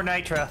see some more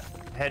nitra.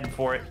 Heading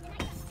for it.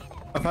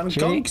 I found Okay.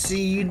 gunk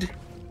seed.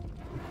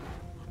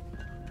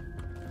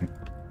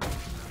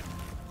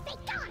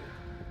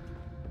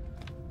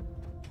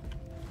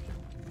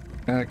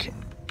 Okay.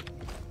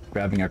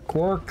 Grabbing a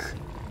quark.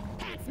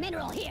 That's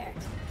mineral here.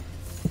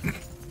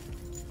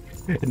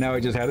 Now I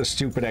just had a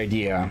stupid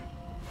idea.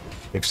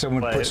 If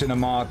someone What? puts in a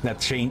mod that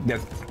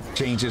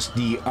changes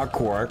the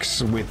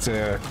quarks with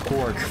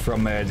Quark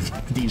from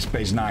Deep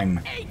Space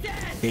Nine.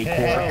 A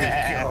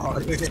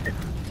Quark.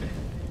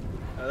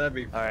 Oh, that'd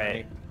be funny. All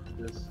right.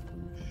 Just-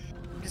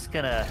 I'm just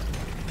gonna.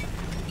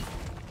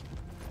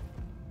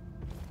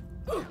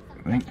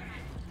 Right.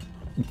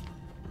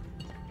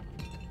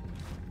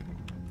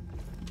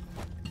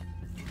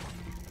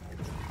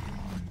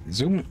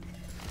 Zoom.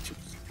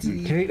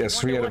 Okay, that's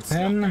 3 out of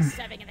 10.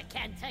 Serving in the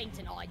canteen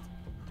tonight.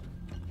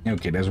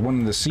 Okay, there's one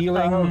in the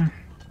ceiling.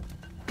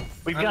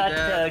 We've I'm got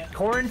dead.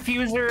 core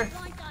infuser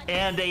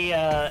and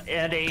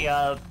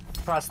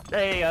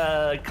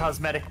a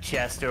cosmetic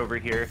chest over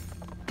here.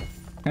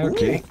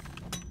 Okay.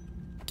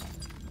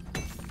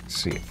 Let's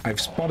see. I've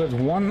spotted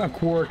one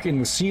Quark in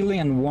the ceiling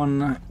and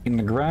one in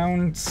the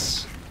ground.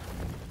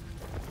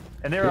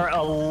 And there are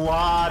a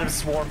lot of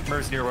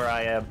swarmers near where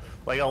I am.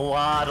 Like a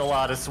lot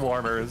of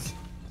swarmers.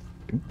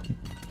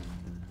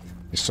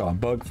 I saw a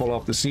bug fall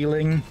off the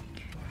ceiling.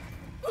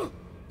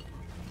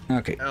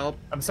 Okay. Help.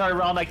 I'm sorry,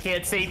 Rom, I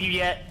can't save you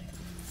yet.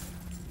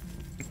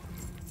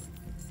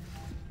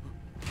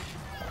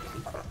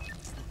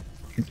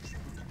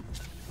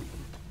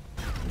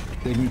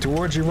 Digging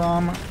towards you,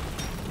 Rom.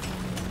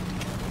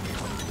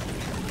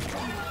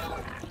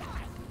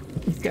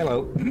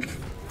 Hello.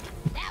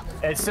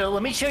 And so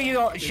let me show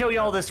you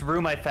all this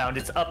room I found.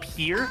 It's up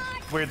here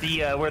where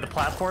the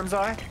platforms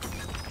are.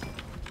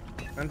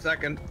 1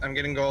 second. I'm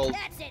getting gold.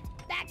 That's it.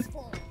 Back's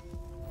full.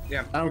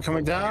 Yeah. I'm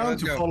coming down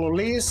let's to go. follow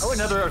Liz. Oh,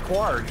 another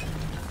Quark.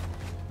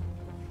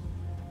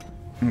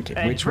 Okay,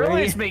 And which way?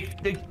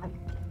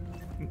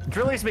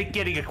 drillers make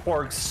getting a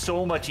Quark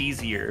so much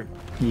easier.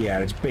 Yeah,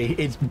 it's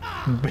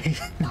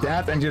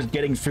that and just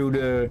getting through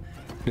the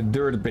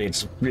dirt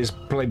bits is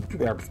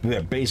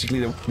basically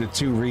the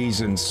two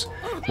reasons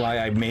why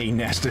I main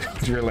as the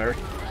driller.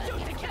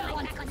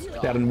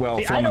 That and well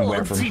See, I from and don't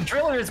where see from.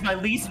 driller is my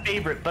least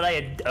favorite, but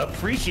I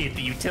appreciate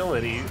the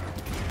utility.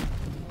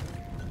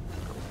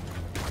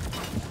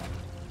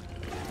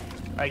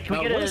 Alright, can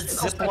we Now, get what a is the zip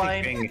cosmetic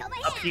line thing?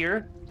 up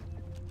here?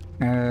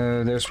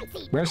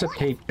 Where's the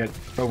tape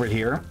over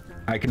here?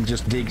 I can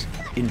just dig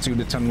into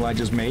the tunnel I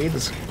just made.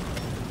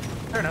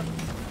 Fair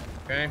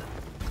enough. Okay.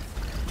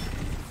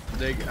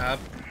 Dig up,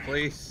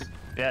 please.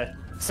 Yeah.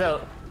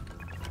 So,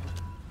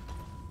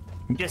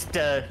 just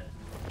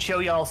show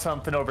y'all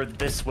something over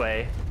this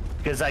way,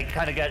 because I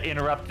kind of got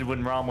interrupted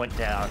when Rom went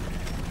down.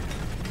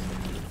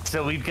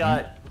 So we've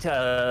got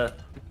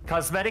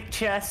cosmetic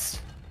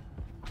chest,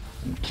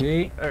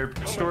 Okay. or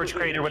storage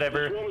crate or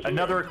whatever,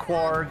 another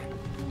Quark,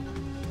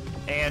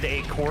 and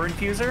a core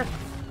infuser.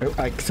 Oh,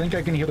 I think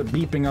I can hear the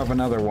beeping of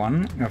another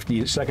one, of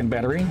the second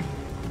battery.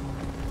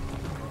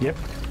 Yep.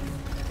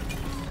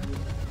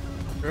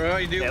 What do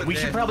I do Yeah, with we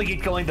should this? probably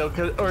get going though,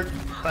 or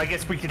I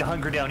guess we could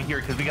hunker down here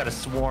because we got a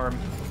swarm.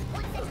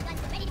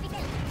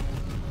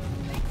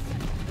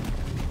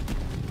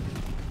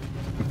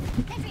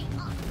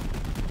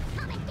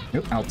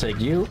 Yep, I'll take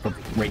you. Oh,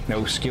 wait,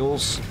 no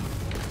skills.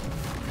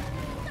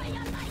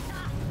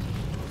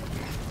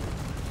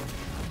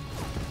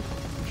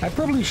 I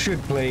probably should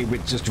play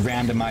with just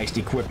randomized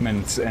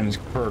equipment and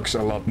perks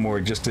a lot more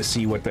just to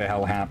see what the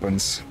hell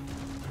happens.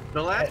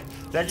 The last...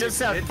 That just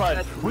sounds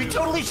fun. We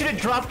totally should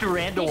have dropped a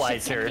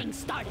randomizer.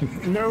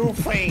 No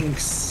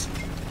thanks.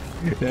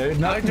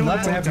 Not to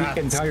have that.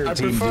 the entire I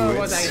team do prefer it.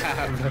 what I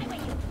have.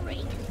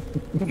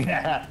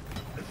 Yeah.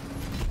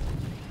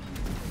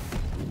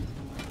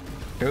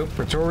 Oh,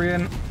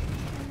 Praetorian.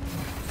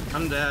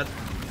 I'm dead.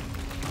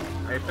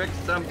 I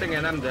fixed something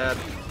and I'm dead.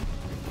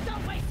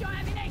 Don't waste your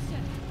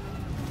ammunition.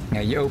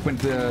 Yeah, you opened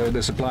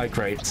the supply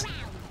crate.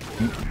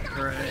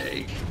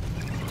 Great.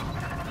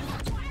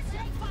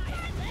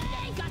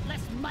 Ain't got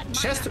less mud in my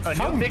Chest A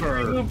new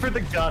victory thumper. move for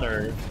the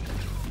gunner.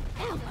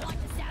 I like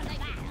the sound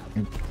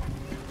of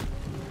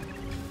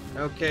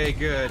that. Okay,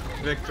 good.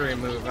 Victory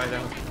move. I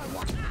don't...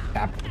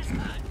 Yep.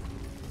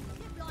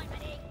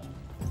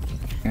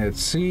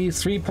 Let's see,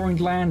 3-point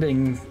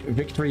landing,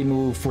 victory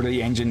move for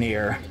the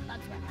engineer.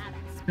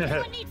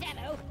 Everyone needs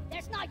ammo.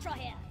 There's nitro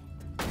here.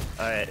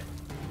 Alright.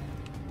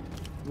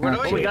 What do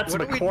I Okay. We do? got some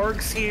What do we-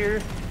 Quarks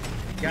here.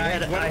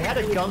 Guys, what I do we had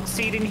a do? gunk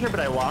seed in here, but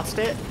I lost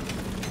it.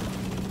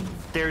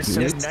 There's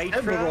some It's nitro.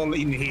 everyone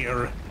in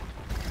here.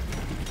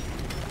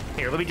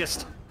 Here, let me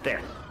just...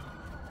 There.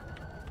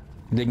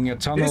 Digging a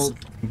tunnel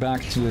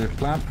back to the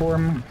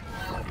platform.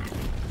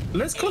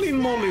 Let's call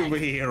in Molly over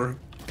here.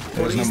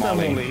 There's Or no is there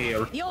Molly. Molly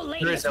here? The old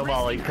lady There is no is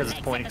Molly resting because it's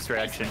legs point at the space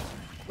extraction.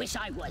 station. Wish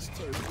I was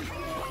too.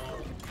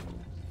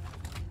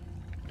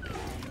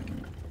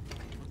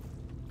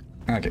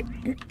 Okay.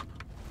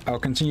 I'll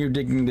continue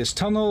digging this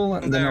tunnel,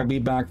 and then There. I'll be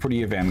back for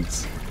the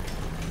event.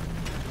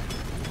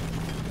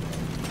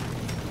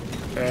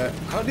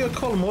 How do you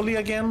call Molly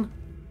again?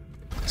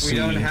 We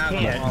don't have a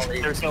Can't.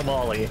 Molly. There's no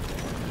Molly.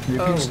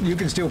 You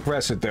can still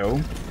press it though.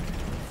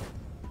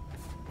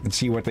 And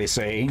see what they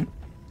say.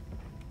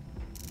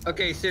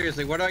 Okay,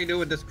 seriously, what do I do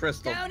with this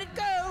crystal? Down it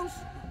goes.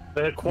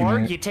 The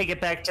Quark, Mhm. you take it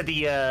back to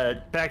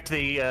the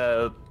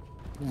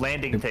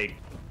landing thing.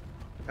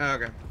 Oh,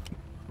 okay.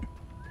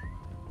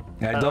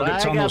 Yeah, I dug a I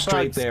tunnel got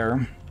straight bugs.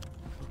 there.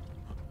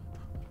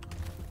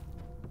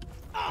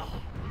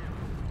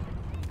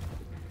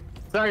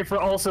 Sorry for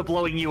also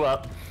blowing you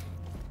up.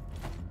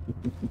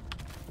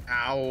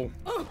 Ow.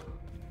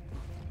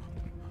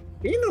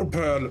 Inner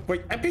pearl.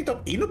 Wait, I picked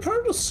up inner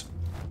pearls.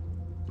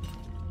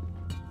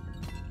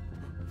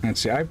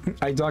 Let's see,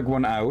 I dug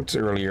one out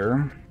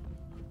earlier.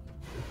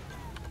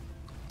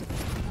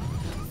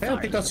 I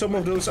picked up some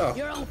of those up.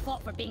 Your own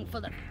fault for being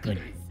full of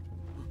goodies.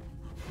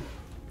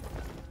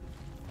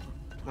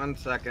 1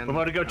 second. We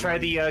want to go try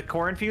the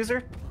core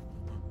infuser?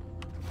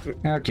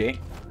 Okay.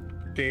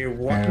 The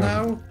what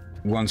now?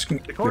 Once the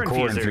core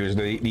infuser.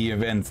 infuser, the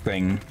event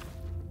thing.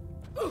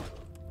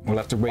 We'll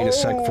have to wait a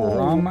sec for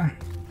Rom.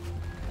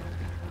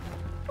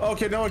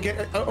 Okay, now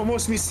I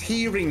almost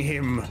mishearing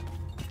him.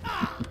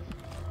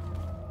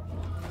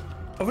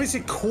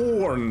 Obviously,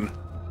 corn.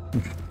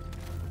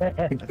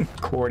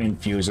 Corn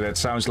infuser. That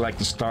sounds like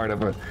the start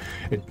of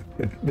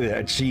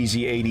a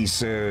cheesy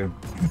 80s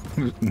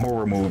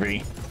horror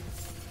movie.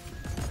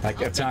 Like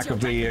Attack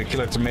of the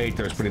Killer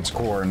Tomatoes, but it's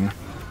corn.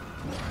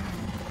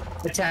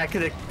 Attack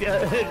of the...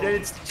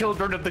 it's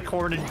Children of the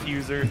Corn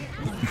Infuser.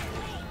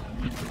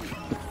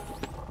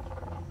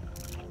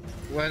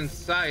 When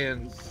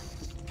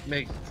science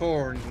makes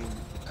corn,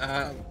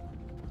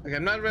 like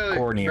I'm not really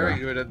Cornier. very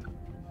good at.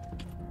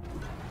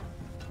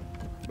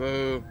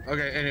 Boo.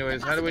 Okay.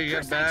 Anyways, how do we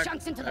get back? I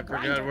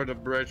forgot where the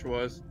bridge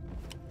was.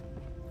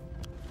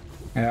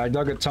 Yeah, I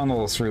dug a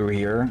tunnel through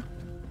here.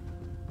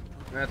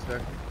 That's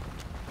fair.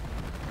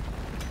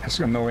 That's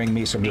annoying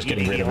me, so I'm just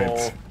getting rid of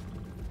it.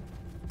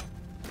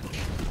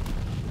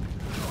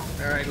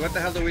 All right. What the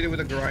hell do we do with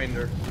the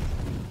grinder?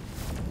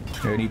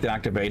 You need to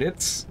activate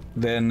it.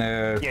 Then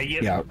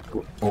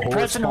You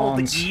press and hold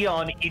the E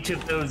on each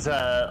of those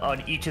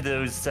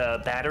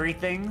battery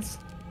things.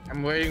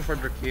 I'm waiting for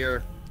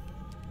Drakir,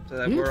 so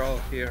that we're all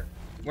here.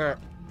 Where?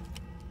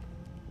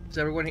 Is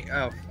everyone here?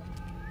 Oh.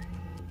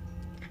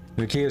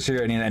 The key is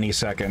here any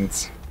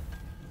second.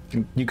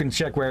 You can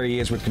check where he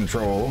is with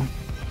control.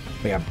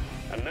 Yeah.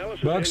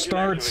 Bugs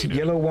start,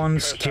 yellow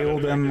ones, kill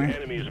them,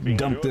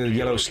 dump the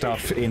yellow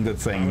stuff in the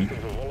thing.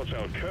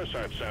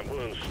 Sample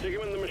and stick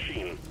them in the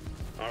machine.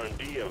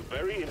 R&D are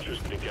very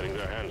interested in getting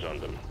their hands on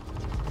them.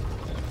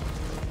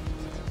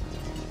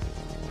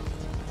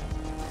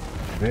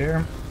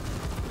 There.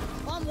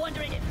 I'm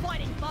wondering if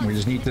fighting bugs We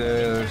just need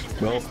to,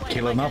 well,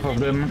 kill enough of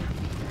them.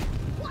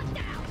 What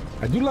now?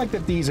 I do like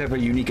that these have a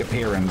unique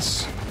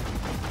appearance.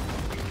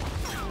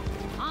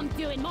 I'm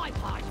doing my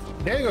part.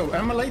 There you go.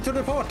 I'm late to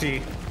the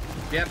party.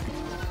 Yep.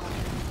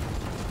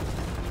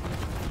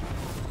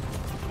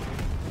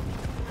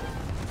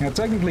 Now,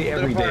 technically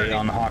every party. day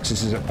on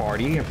Hoxus is a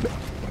party. A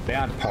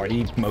bad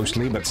party,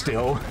 mostly, but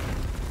still.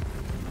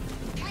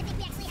 I think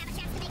we actually have a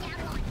chance to make it out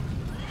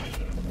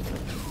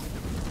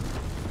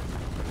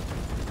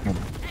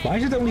alive. Why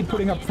is it only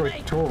putting up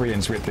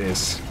Praetorians with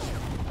this?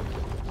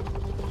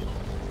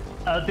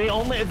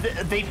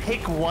 They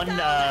pick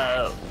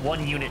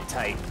one unit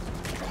type.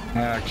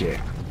 Okay.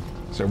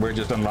 So we're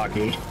just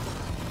unlucky.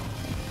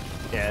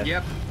 Yeah.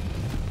 Yep.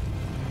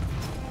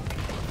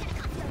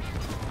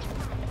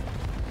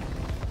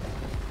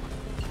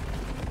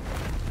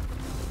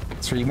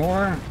 Three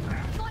more.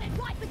 Got it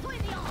right between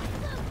the eyes.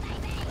 Move,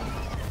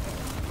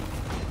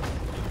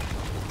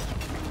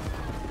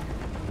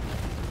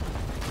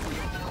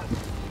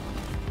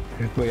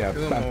 baby. But yeah,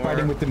 Two I'm more.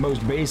 fighting with the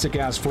most basic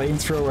ass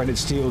flamethrower and it's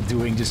still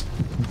doing just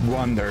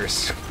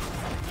wonders.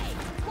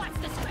 What's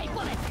the stray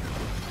bullet?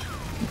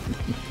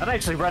 I'm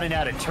actually running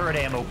out of turret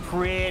ammo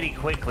pretty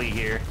quickly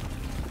here.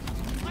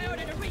 I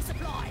ordered a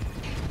resupply.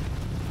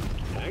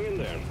 Hang in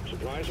there.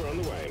 Supplies are on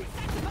the way.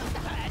 That's supposed to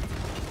hurt.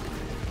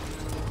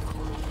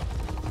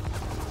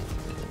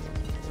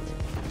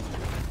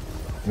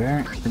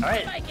 There.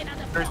 Alright, Make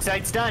another first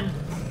site's done.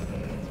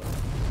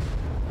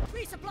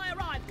 resupply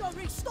arrived. Go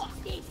restock.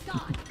 He's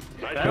gone.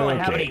 I don't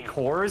have Okay. any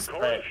cores,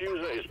 Core but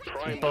infuser is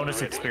primed bonus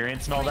and ready.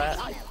 experience and all that.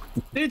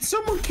 Did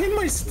someone kill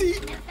my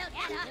Steve? Good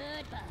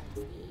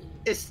bugs.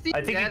 Is Steve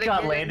I think dead it got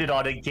again? landed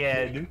on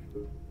again.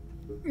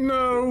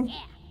 No.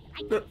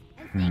 Yeah,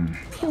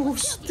 Oh,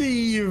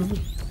 Steve.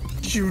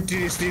 You did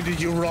this, didn't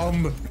you,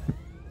 Rom?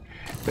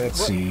 Let's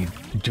see.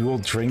 Dual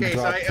drink Okay, so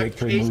drop I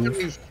victory move.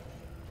 occasionally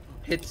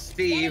hit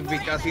Steve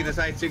because he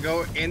decides to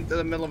go into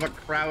the middle of a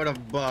crowd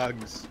of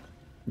bugs.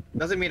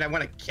 Doesn't mean I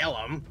want to kill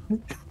him.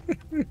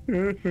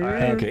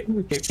 Okay.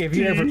 If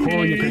you have a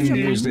core, you can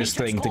use this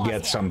thing to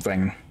get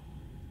something.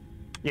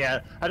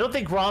 Yeah, I don't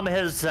think Rom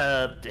has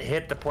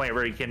hit the point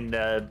where he can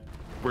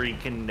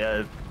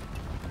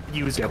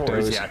use Get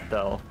cores those. yet,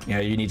 though. Yeah,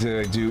 you need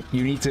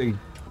to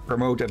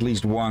promote at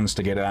least once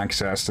to get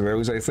access to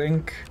those, I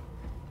think.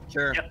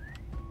 Sure. Yep.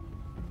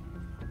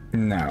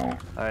 No.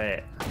 All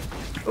right.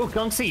 Oh,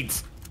 gunk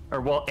seeds,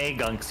 or well, a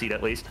gunk seed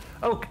at least.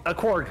 Oh, a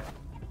Korg.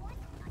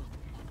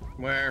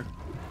 Where?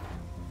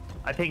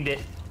 I pinged it.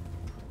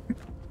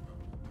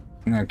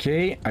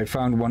 Okay, I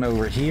found one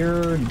over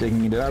here,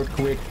 digging it out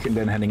quick and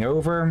then heading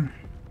over.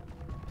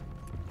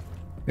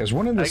 There's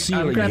one in the I'm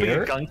ceiling grabbing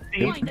here. a gunk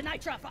seed. Find the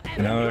nitro for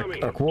And ammo.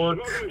 a quark.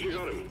 She's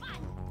on him.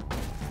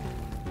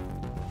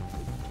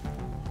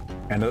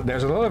 And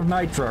there's a lot of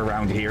nitro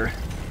around here.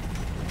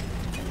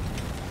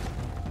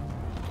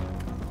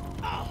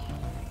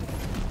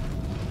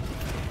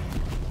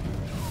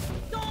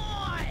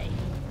 Die!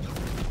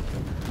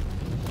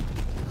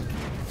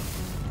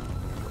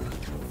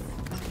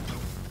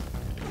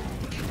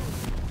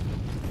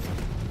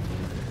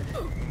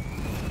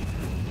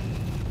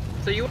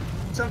 So you want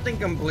something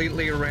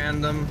completely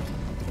random?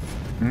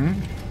 Hmm?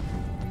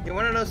 You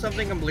want to know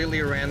something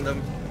completely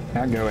random?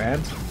 Yeah, go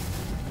ahead.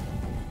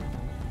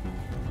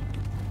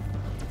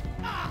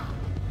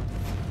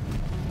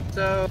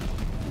 So,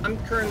 I'm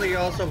currently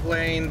also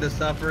playing The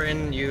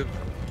Suffering.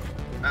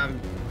 I'm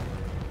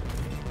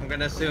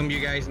gonna assume you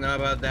guys know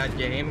about that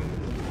game.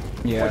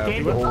 Yeah,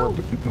 game?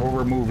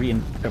 horror movie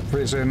in a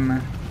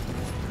prison.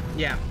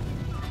 Yeah.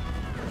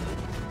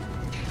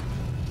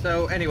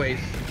 So, anyways,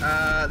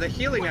 the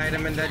healing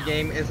item in that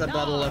game is a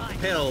bottle of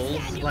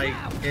pills, like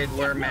it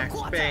were Max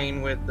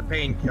Payne with the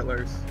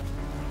painkillers.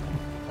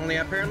 Only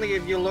apparently,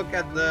 if you look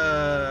at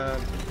the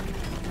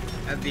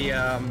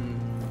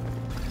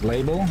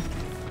Label?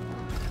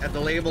 at the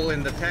label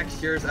in the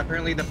textures,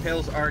 apparently the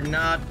pills are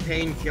not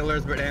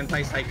painkillers but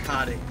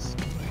antipsychotics.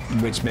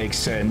 Which makes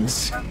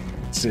sense.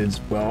 Since,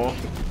 well...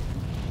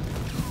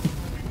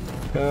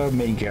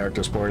 main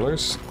character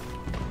spoilers.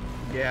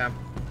 Yeah.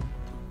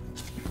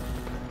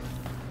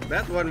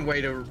 That's one way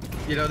to,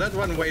 that's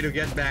one way to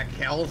get back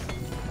health.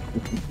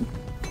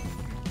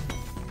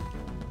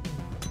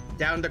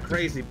 Down to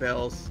crazy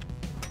pills.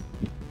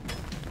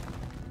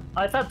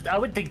 I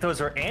would think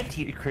those are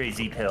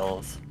anti-crazy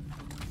pills.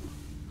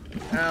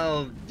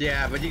 Well,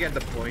 yeah, but you get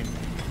the point.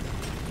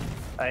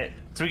 Alright,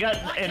 so we got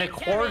an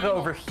Aquarg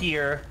over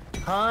here,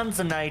 Hans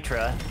and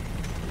Nitra,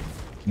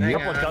 a Hang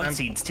couple of on, gunk I'm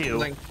seeds too.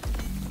 pulling-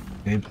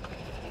 It,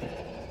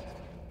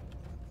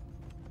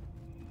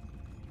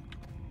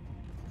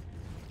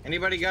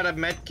 Anybody got a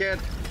med kit?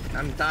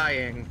 I'm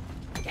dying.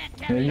 Can't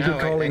you carry No, can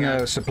wait, call in hang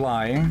on. a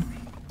supply.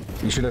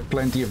 You should have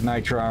plenty of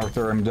nitro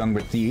after I'm done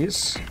with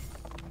these.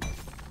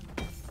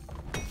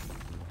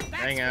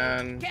 Hang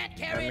on. Can't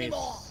carry Let me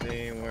anymore.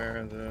 see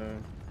where the...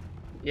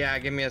 Yeah,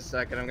 give me a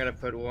second. I'm gonna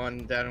put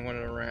one down in one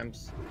of the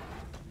ramps.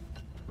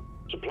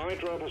 Supply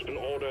drop has been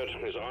ordered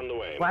and is on the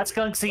way. Last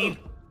gunk seed.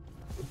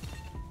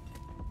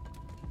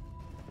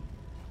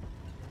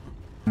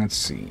 Let's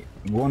see.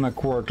 One a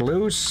quark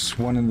loose,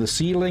 one in the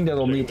ceiling that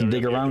I'll need to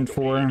dig around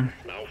for. Now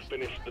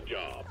finish the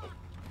job.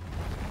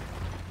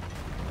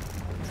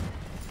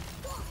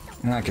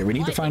 Okay, we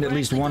need to find at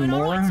least one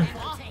more.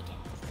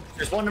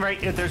 There's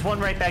one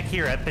right back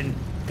here. I've pinged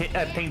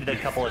it a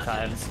couple of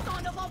times.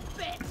 Son of a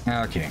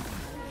bitch! Okay.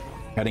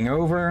 Heading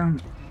over.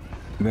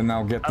 Then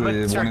I'll get I'm the gonna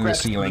one start in the grabbing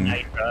some ceiling.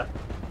 Nitra.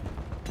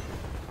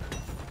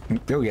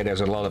 Oh yeah,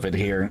 there's a lot of it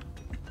here.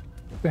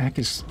 What the heck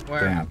is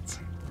Where? that?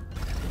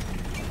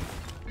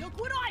 Look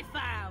what I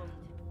found!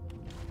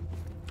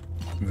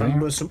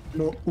 There. Some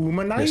more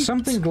Umanite? There's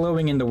something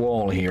glowing in the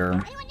wall here.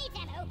 Anyone need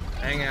ammo?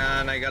 Hang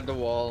on, I got the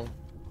wall.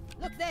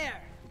 Look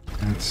there!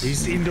 Let's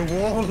He's in the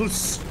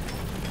walls.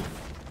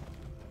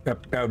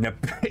 oh no,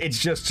 it's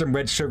just some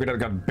red sugar that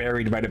got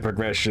buried by the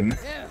progression.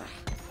 Ugh,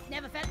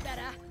 never felt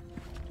better.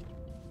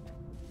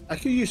 I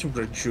could use some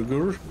red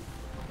sugar.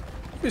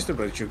 Mr.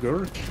 Red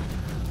Sugar.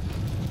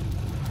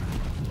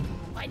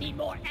 I need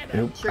more ammo.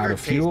 Nope, Sugar out of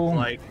tastes fuel.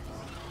 like...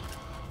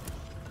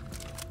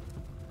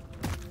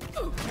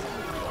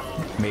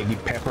 Maybe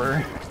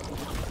pepper.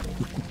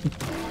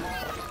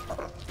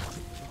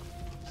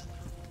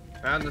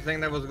 Found the thing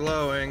that was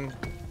glowing.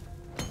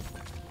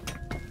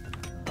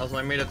 Also,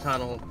 I made a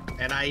tunnel,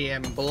 and I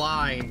am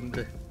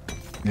blind.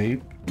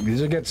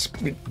 These gets.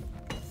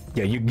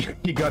 Yeah, you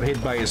got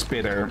hit by a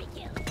spitter,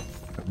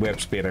 a web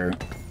spitter.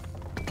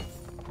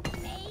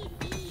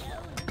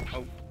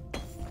 Oh,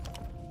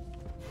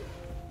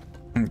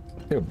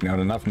 Oh, not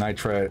enough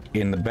nitra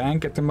in the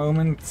bank at the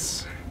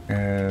moment.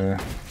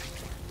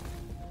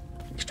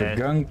 Extra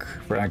gunk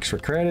for extra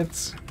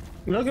credits.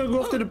 You're not gonna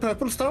go after the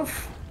purple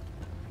stuff?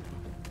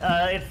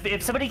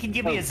 If somebody can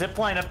give me a zip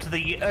line up to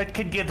the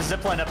could give the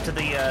zip line up to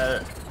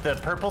the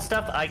purple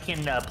stuff, I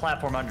can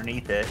platform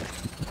underneath it.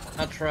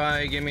 I'll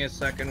try. Give me a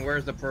second.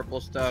 Where's the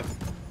purple stuff?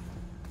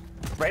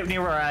 Right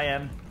near where I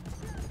am.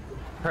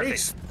 Perfect.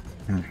 Ace.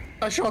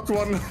 I shot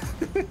one.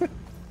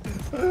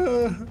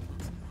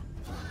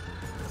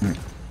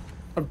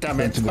 Oh damn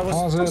it! Into I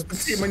was supposed to deposits.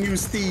 see my new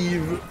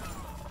Steve.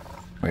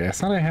 Wait, I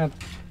thought I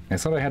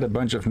had a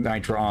bunch of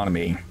nitro on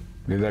me.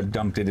 Did I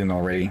dumped it in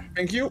already?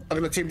 Thank you. I'm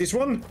gonna take this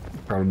one.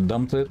 Probably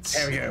dumped it.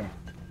 There we go.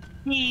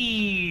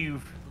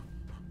 Eve.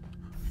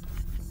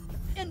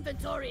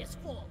 Inventory is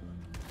full.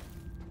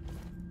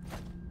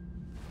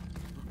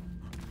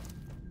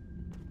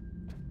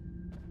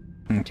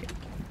 Okay.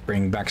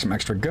 Bring back some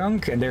extra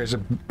gunk, and there's a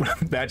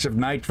batch of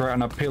nitro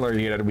on a pillar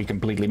here that we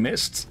completely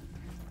missed.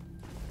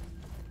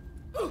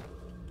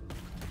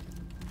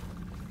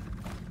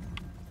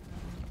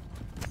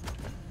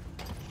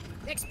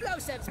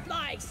 Explosives,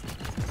 flies!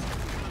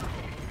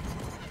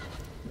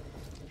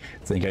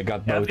 think I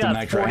got Yeah, both I've the got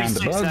nitro and the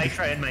 46 bug.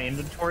 nitro in my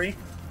inventory.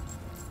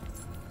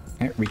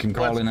 Yeah, we can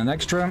call in an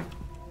extra.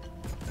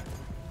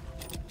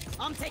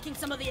 I'm taking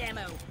some of the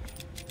ammo.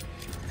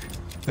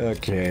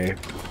 Okay.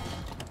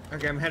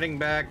 Okay, I'm heading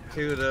back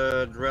to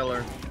the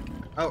driller.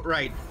 Oh,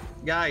 right.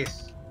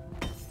 Guys,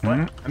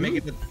 Hmm? I'm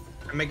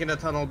making the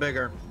tunnel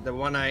bigger. The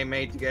one I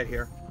made to get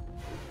here.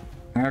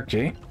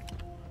 Okay.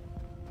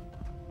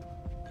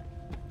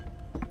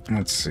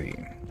 Let's see.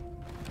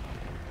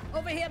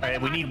 Over here by Alright,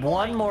 the we need market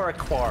one point. more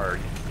Acquired.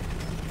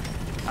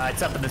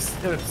 It's up in the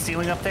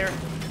ceiling up there.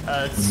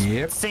 It's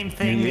Yep. Same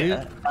thing.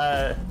 Yep.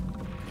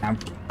 Um,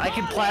 I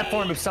can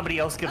platform if somebody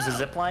else gives a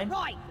zip line.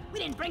 Right, we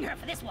didn't bring her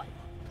for this one.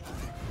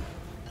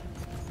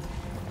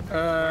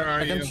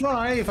 I can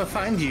try if I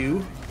find you.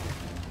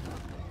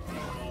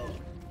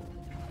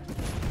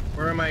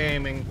 Where am I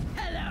aiming?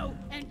 Hello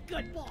and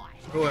goodbye.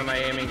 Who am I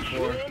aiming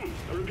for? Swarm!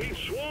 I repeat,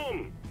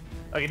 swarm!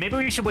 Okay, maybe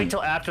we should wait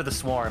till after the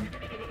swarm.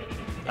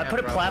 I Yeah, put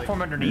a probably.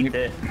 platform underneath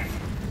it.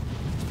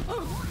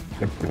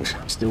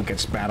 Still get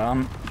spat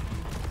on.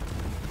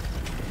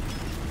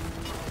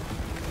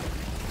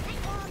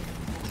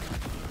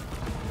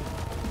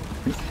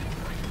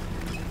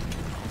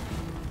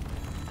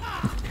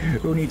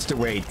 Who needs to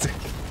wait?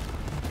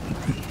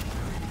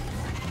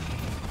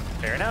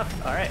 Fair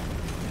enough. All right.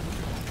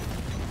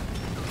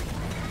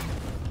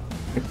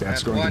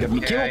 That's going to get me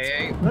killed.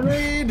 KIA.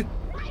 Grenade!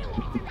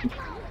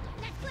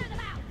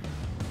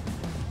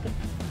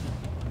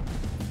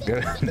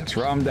 Good. That's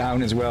Rom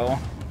down as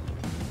well.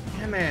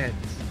 Damn it.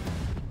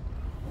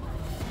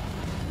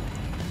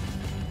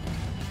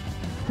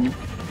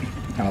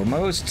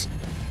 Almost.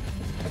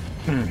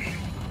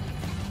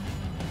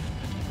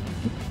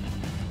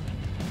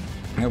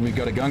 Now we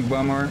got a gunk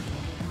bomber.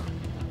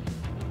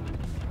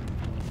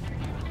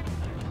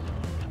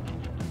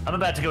 I'm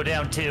about to go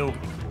down too.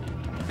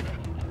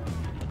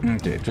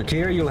 Okay,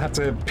 Drakir, you'll have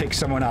to pick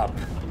someone up.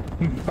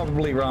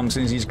 Probably Rom,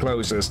 since he's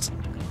closest.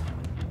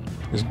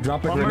 Just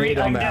drop a grenade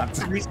on that.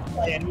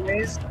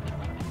 Anyways.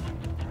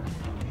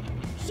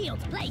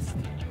 Shields placed.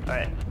 All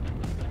right.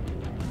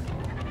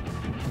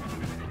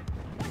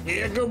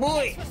 Here, go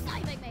boy! For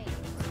saving me.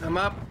 I'm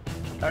up.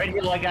 All right,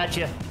 Hilo, I got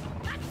you.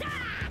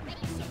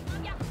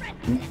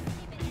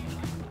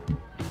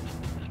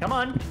 Come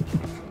on.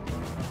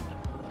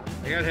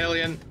 I got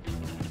Hillyan.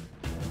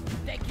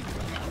 Thank you.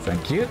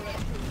 Thank you.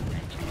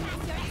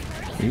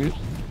 You.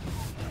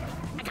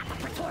 I got the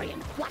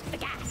Praetorian. Watch the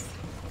gas.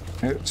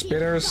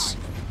 Spitters.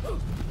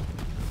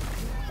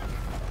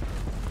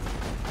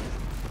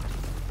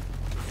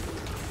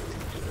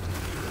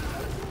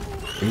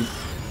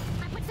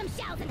 I put some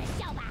shells in the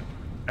shell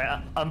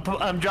back.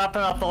 I'm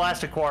dropping off the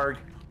last Acquired.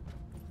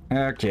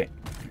 Okay.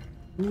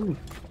 Well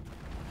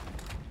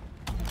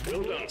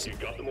done, you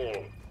got them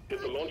all. Hit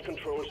the launch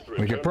controls through.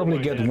 We could probably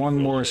get one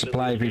more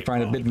supply if we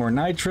find a bit more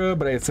nitro,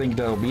 but I think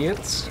that'll be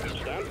it.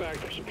 Stand back,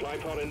 supply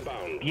pod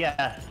inbound.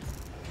 Yeah.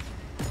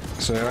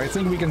 So I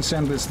think we can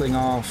send this thing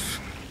off.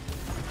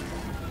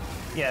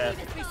 Yeah.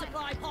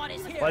 Resupply pod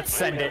is here. Let's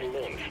send it.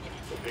 Launch.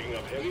 We're picking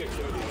up heavy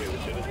activity in the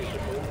vicinity.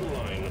 Support the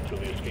line until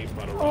the escape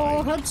pod Oh, I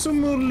arrives. had some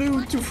more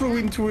loot to throw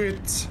into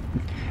it.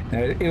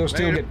 It'll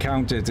still get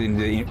counted in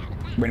the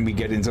when we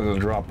get into the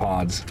drop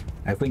pods.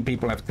 I think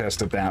people have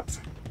tested that.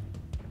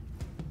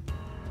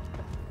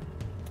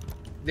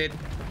 Did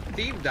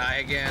Steve die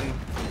again?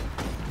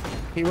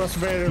 He was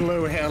very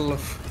low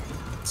health,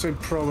 so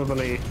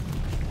probably.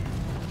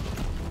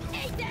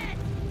 He's dead.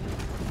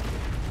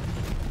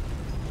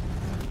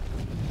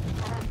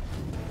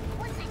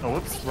 Oh,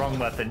 whoops, wrong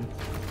weapon.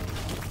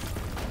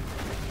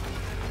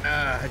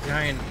 Ah, a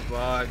giant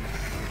bug.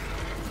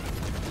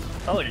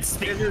 Oh, and it's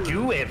spitting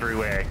goo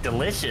everywhere.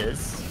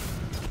 Delicious.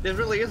 This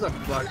really is a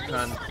bug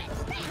ton.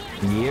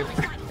 Yep.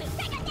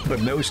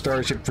 But no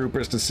Starship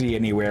Troopers to see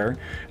anywhere,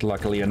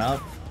 luckily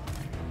enough.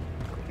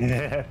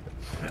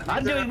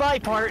 I'm doing my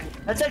part.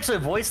 That's actually a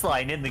voice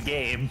line in the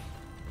game.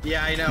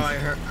 Yeah, I know. I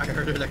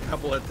heard it a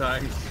couple of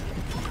times.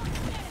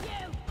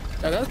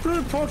 That's probably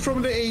apart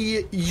from the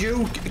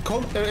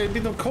a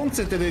bit of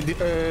content that they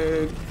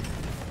did,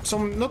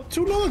 some not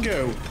too long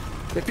ago.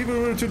 The people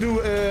were to do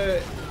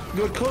a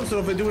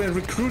concept of doing a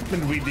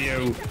recruitment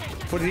video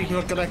for the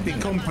Galactic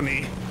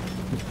company.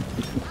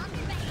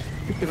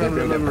 If I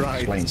remember right.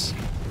 Explains.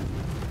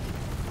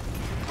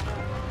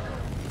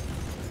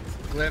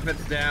 Cliff,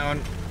 it's down.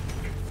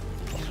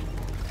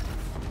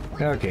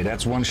 Okay,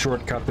 that's one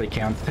shortcut they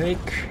can't take.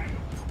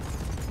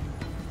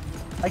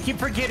 I keep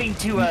forgetting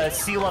to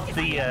seal up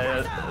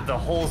the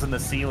holes in the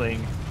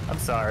ceiling. I'm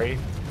sorry.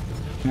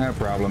 No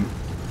problem.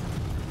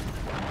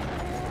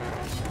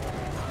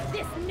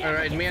 All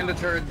right, me and the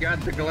turret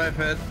got the glyph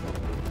hit.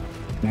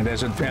 And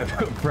there's a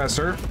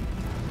oppressor.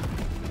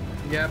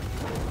 Yep.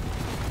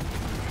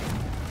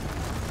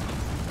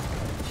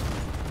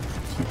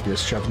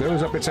 Just shove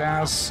those up its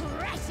ass.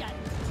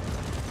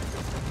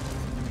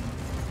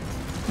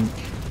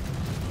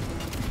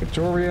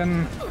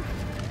 Victorian.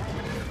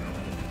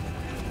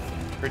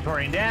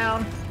 Praetorian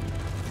down.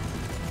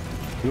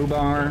 Blue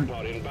bar.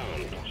 Pod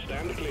inbound.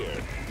 Stand clear.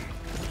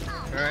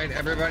 Alright,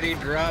 everybody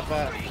drop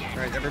off.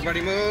 Alright,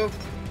 everybody move.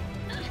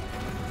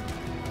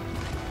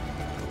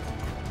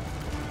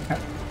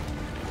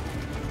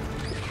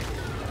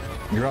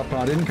 Drop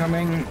pod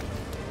incoming.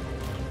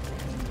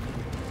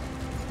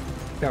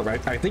 Oh,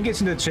 right. I think it's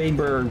in the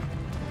chamber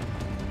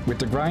with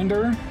the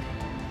grinder.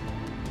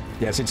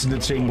 Yes, it's in the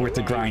chamber with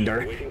the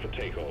grinder. Waiting for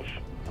takeoff.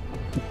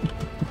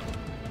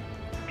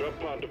 Drop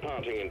pod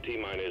departing in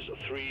T-minus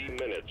 3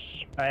 minutes.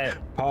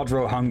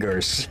 Podro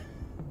hungers.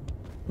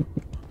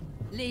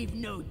 Leave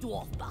no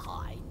dwarf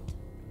behind.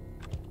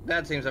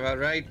 That seems about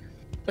right.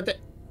 But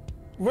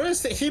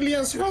where's the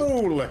Hillyan's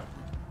hole? Look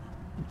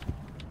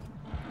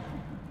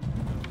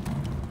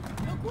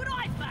what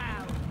I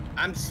found!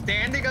 I'm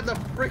standing on the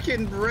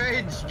freaking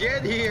bridge.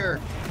 Get here.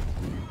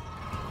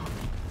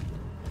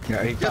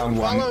 Yeah, he Just found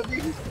follow one.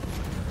 me.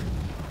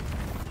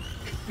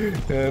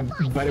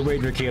 By the way,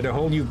 Drakir, the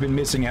hole you've been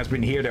missing has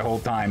been here the whole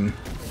time.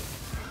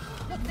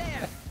 Look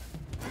there!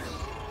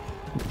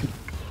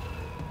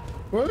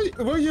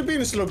 Where you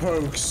been,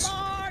 Slowpokes?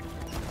 Mark!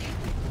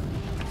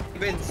 I've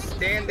been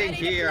standing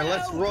here.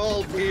 Let's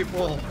roll,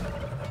 people.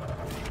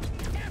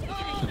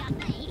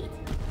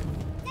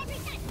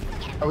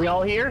 Are we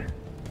all here?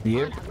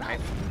 Yep.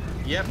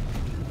 Yep.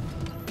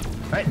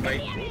 Right.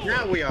 Right.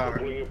 Now we are.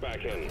 Pulling you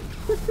back in.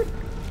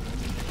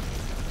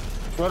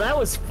 Well, that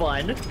was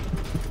fun.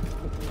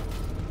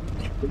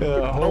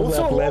 Hold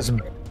Also- up less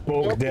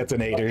bulk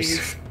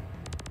detonators.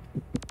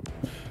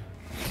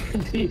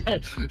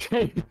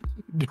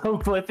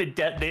 No weapon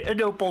detonator,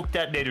 no bulk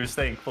detonators,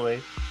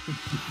 thankfully.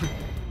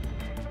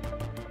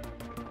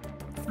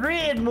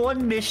 3 in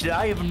 1 mission.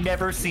 I have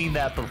never seen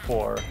that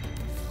before.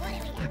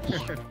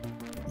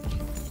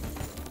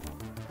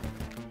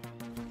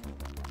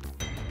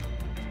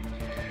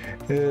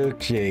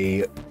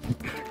 Okay.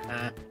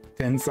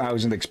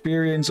 10,000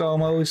 experience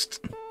almost.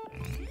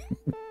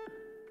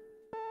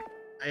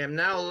 I am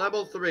now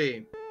level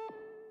 3.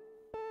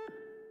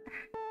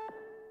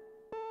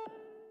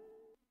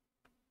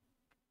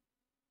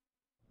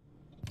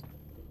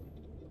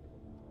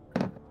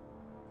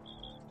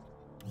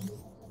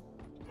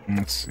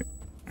 Let's see.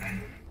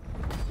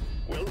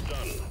 Well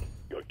done.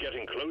 You're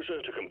getting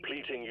closer to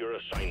completing your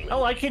assignment.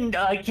 Oh, I can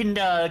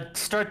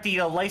start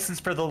the license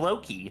for the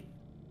Loki.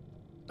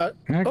 Oh,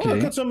 I Okay.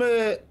 got some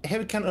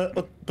heavy can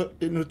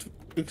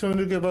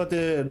something about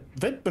the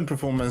weapon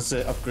performance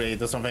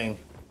upgrade or something.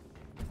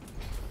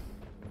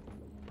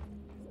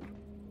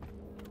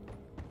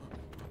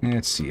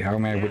 Let's see, how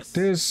am I with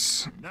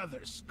this?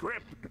 Another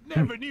script.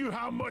 Never knew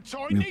how much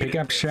I The needed.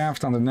 pickup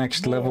shaft on the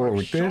next level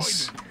with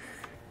this.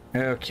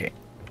 Okay.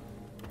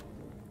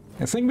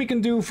 I think we can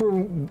do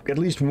for at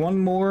least one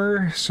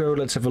more, so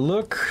let's have a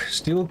look.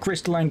 Steel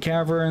crystalline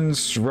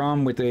caverns,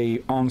 ROM with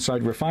a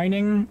on-site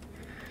refining.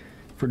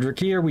 For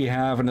Drakir, we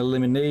have an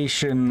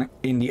elimination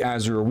in the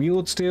Azure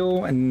Weald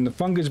still, and the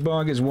fungus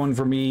bug is one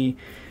for me.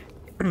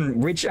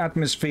 Rich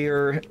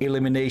atmosphere,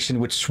 elimination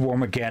with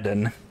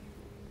Swarmageddon.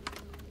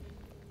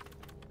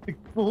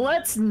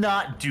 Let's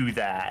not do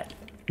that.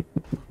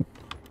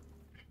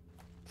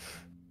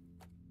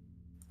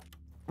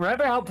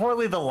 Remember how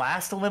poorly the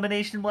last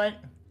elimination went?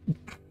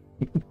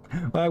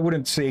 I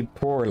wouldn't say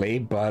poorly,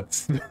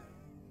 but...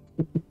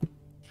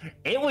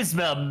 It was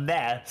a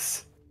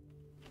mess.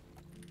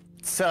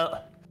 So,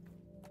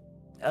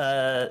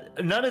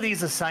 none of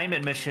these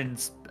assignment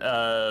missions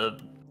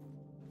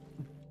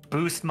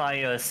boost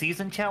my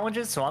season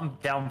challenges, so I'm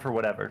down for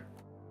whatever.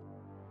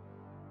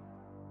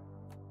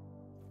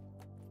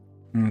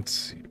 Let's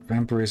see,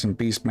 Vampirism,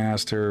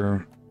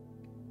 Beastmaster.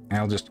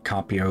 I'll just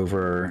copy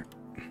over.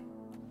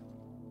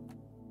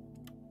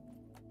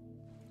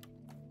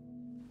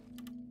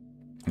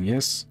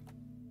 Yes.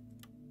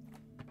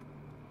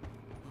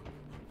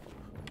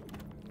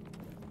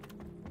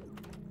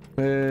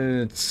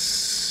 Let's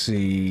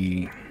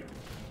see.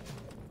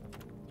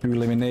 2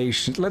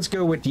 eliminations. Let's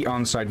go with the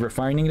on-site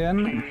refining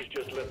then. Please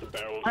just let the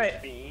barrels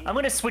Alright, be. I'm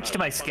gonna switch to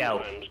my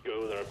scout. Sometimes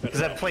go, there are better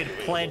Because I've played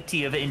options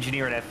plenty of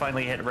engineer and I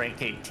finally hit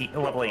rank 18,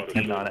 level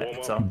 18 on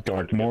it, so.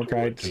 Dark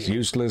Morkite is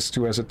useless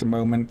to us at the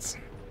moment.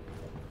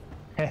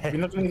 You're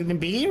not drinking the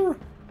beer?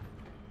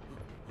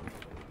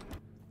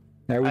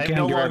 Yeah, we I'm can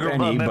no grab longer a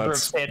any, member of but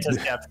Santa's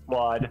Death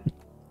Squad.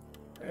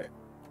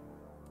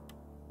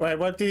 Wait,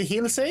 what did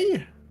Hill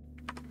say?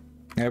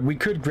 we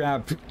could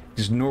grab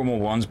these normal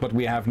ones, but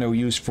we have no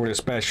use for the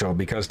special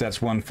because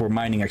that's one for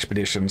mining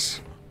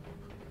expeditions.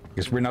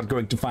 Because we're not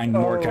going to find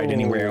Morkite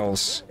anywhere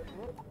else.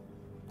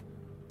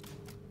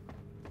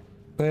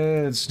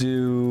 Let's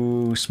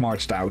do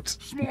Smart Stout.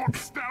 Smart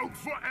stout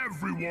for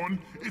everyone.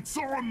 It's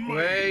on me.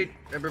 Wait,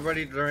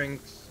 everybody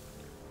drinks.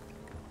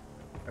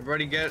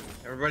 Everybody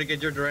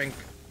get your drink.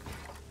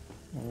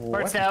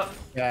 First out.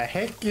 The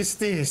heck is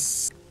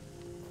this?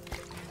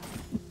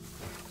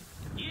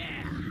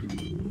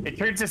 It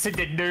turns us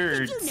into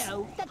nerds. Did you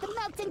know that the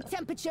melting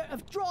temperature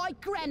of dry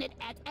granite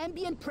at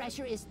ambient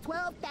pressure is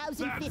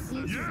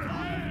 12,050 to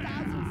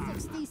 12,600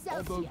 60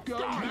 Although Celsius.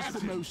 gold is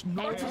the most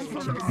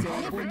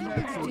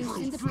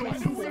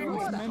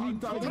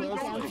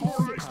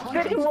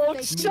They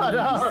won't shut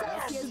up.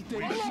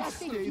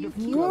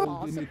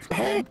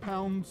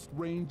 compounds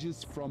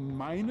ranges from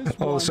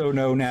 -1 Also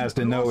known as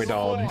the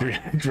know-it-all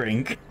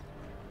drink.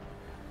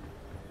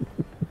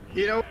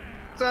 You know,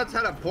 that's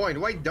had a point.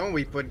 Why don't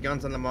we put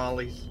guns on the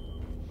mollies?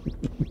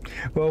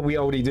 Well, we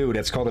already do.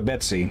 That's called a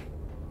Betsy.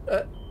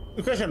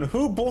 Question: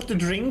 who bought the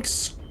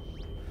drinks?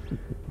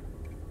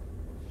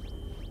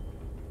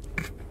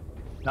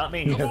 Not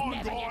me. Come on,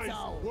 guys,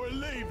 we're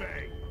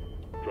leaving.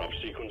 Drop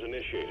sequence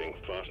initiating.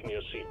 Fasten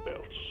your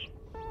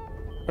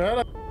seatbelts. Well,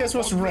 I guess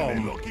what's I'm really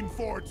wrong. looking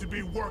forward to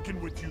be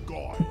working with you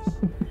guys.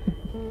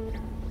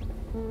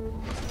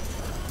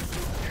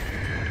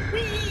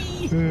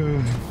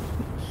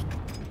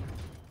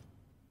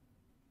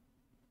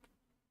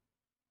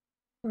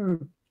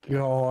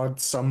 God,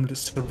 some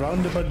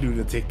surrounded by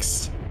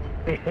lunatics.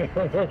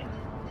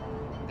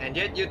 And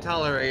yet you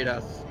tolerate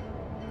us.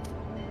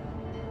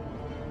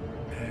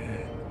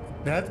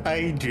 That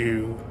I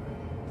do.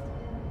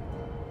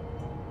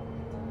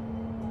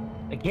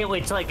 I can't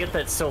wait till I get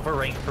that silver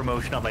rank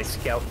promotion on my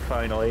scout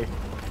finally.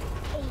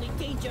 Only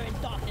danger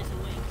and darkness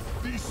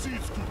awaits. These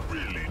seats could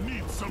really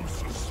need some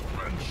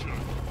suspension.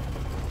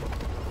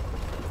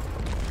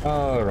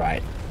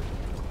 Alright.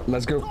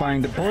 Let's go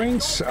find the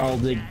points. I'll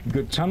dig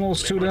good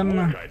tunnels to them.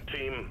 Right,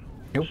 team.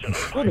 Nope.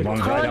 One right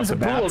off Tons the of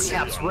bat. bullet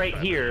caps right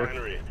here.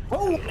 Refinery.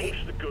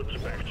 Launch the goods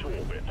back to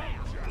orbit.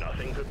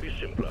 Nothing could be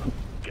simpler.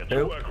 Get to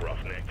Nope. work,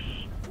 Roughnecks.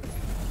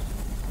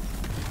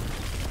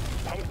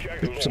 Pump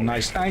jack launch. Some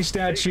nice ice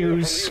Take over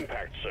statues. from the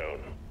impact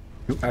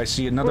zone. I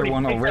see another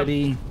one Already picked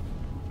already.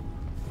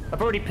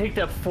 I've already picked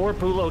up 4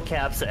 bulo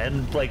caps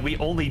and like we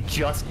only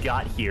just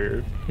got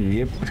here.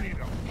 Yep. Need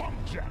a pump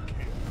jack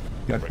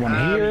here. Got one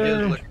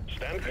here.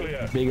 Stand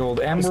clear. Big old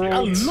A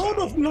emeralds. lot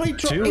of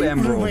nitro 2 everywhere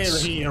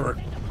emeralds. here.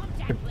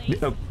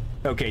 Oh,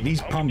 okay,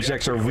 these pump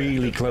jacks are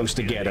really close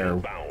together.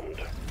 Bound.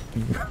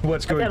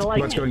 What's going kinda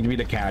like it. to be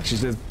the catch?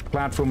 Is the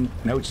platform?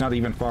 No, it's not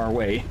even far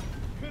away.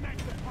 Connect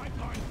the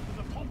pipeline to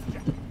the pump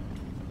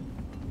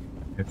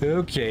jack.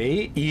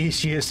 Okay,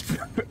 easiest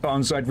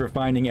on-site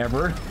refining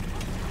ever.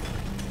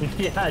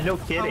 Yeah, no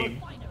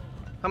kidding.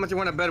 How much you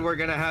want to bet we're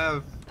gonna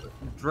have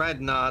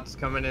dreadnoughts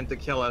coming in to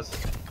kill us?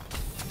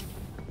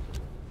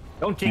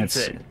 Don't jinx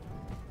That's- it.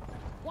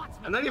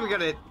 I'm not even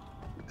gonna.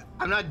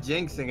 I'm not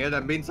jinxing it.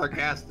 I'm being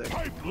sarcastic.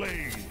 Pipe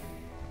lead.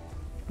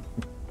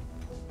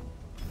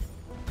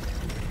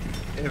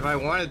 If I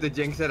wanted to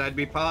jinx it, I'd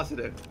be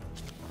positive.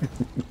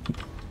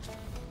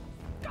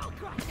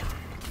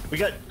 We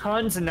got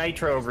tons of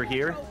nitro over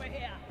here. Over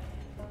here.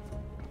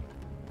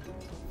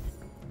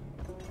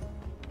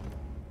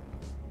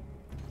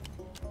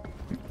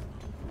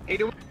 Hey,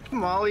 do we have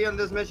Molly on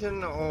this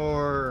mission,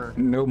 or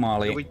No do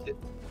Molly. we?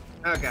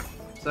 Okay,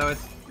 so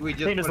it's we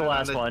just Same as put the it on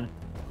last one.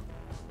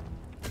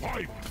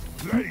 Pipe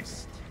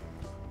placed.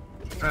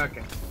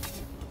 Okay.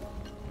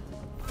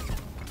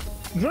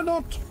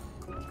 Dreadnought.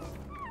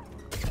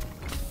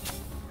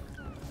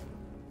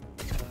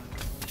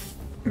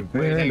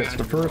 There, hang that's on.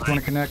 the first one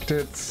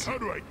connected. How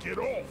do I get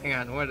off? Hang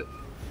on. What?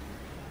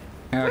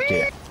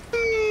 Okay.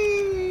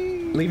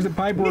 Leave the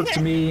pipe work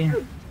to me.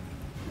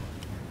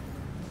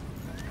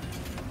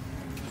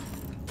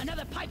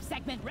 Another pipe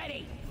segment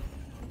ready.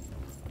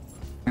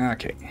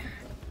 Okay.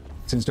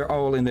 Since they're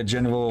all in the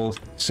general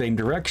same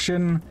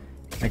direction,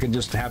 I can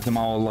just have them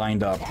all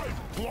lined up. Pipe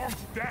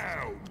plunked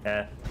down.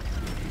 Yeah.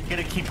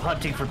 Gonna keep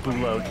hunting for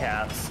bulo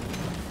caps.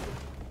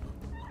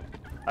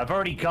 I've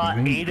already got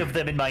 8 of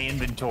them in my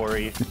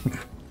inventory.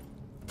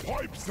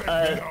 Pipe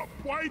setting up.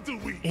 Why do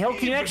we? Hill,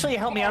 can you actually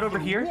help me out over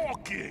bother here?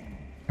 Walking.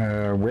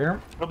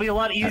 Where? It'll be a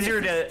lot easier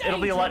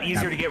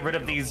to get rid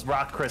of these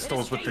rock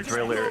crystals with the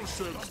driller.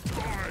 Explosives,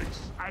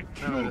 guys. I No,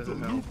 killed it the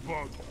isn't. loot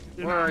bug.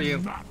 And Where are I'm you?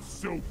 Not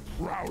so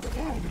proud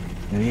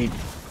of it. Hey,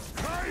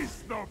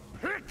 Taste the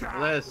pickaxe.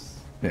 Liz.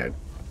 yeah.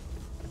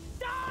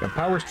 The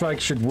power strike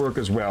should work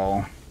as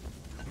well.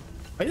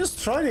 I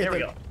just tried it. There we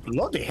go.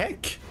 Bloody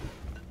heck.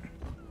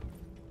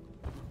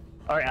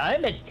 Alright,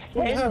 I'm at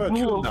We have a 10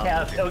 bulo cooldown.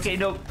 caps. Okay,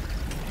 no.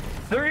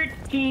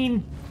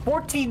 14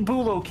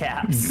 bulo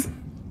caps.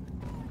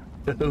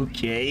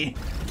 Okay.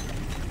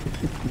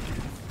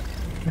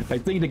 I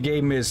think the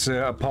game is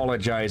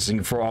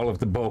apologizing for all of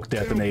the bulk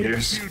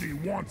detonators. Beauty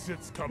once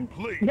it's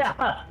complete.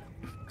 Yeah.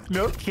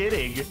 No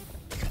kidding.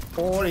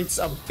 Or it's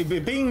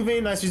being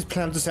very nice. We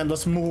plan to send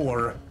us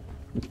more.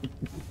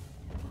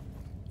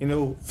 You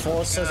know,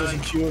 for sensor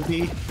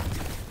security.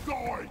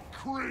 Die,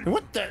 creep.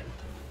 What the?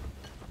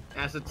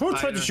 Acid Who tried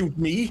spider. to shoot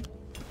me?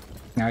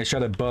 I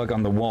shot a bug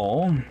on the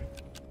wall.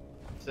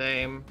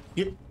 Same.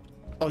 You,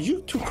 are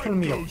you two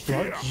calling me a goes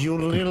bug? here. You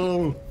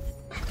little.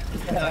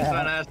 I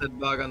saw an acid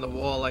bug on the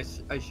wall. I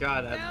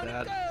shot at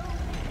that.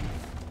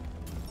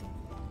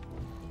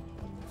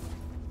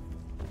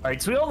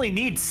 Alright, so we only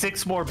need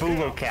 6 more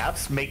bulo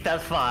caps. Make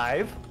that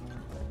 5.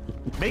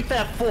 Make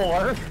that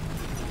 4.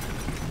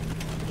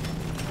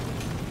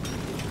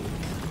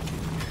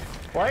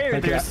 Why are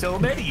Okay. there so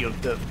many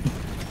of them?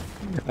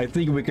 I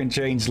think we can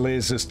change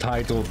Liz's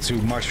title to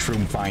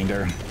Mushroom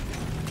Finder.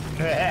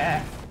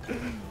 I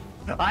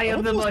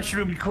am the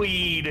Mushroom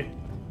Queen.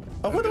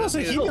 Oh, what was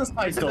a Hillyan's It's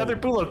title? another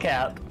Bulo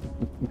cap.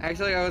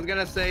 Actually, I was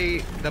gonna say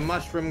the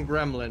Mushroom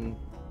Gremlin.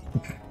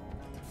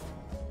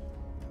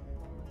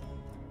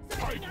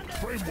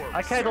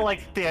 I kind of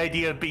like the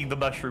idea of being the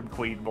Mushroom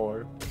Queen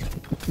more.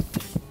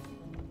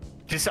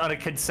 Just on a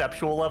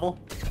conceptual level.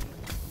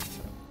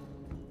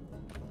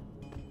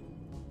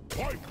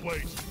 Pipe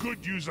place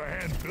could use a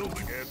hand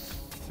building it.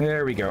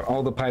 There we go.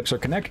 All the pipes are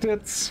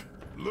connected.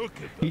 Look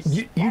at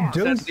the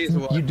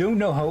You don't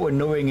know how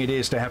annoying it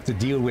is to have to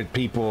deal with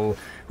people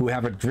who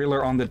have a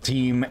driller on the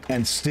team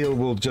and still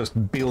will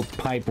just build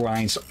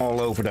pipelines all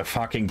over the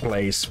fucking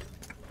place.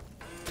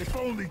 If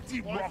only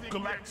Deep Rock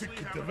Galactic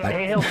could develop.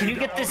 Hey, Hill, can you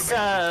get this,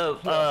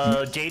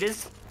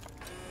 Jadis?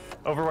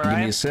 Over where Give I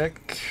me am? a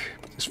sec.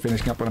 Just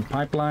finishing up on a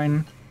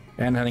pipeline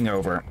and heading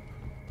over.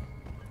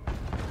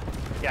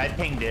 Yeah, I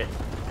pinged it.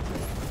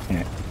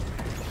 Yeah.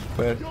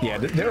 But yeah,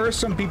 there are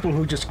some people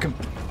who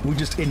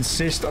just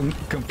insist on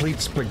complete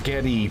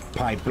spaghetti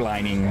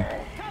pipelining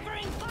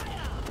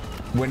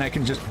when I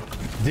can just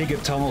dig a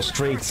tunnel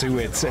straight through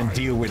it and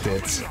deal with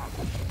it.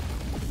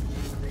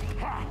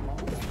 Ha!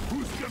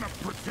 Who's gonna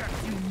protect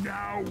you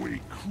now,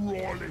 we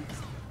crawling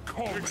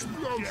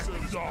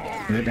explosives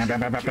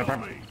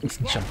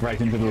Jump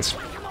right into this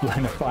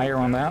line of fire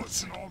on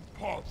that. on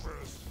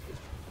purpose.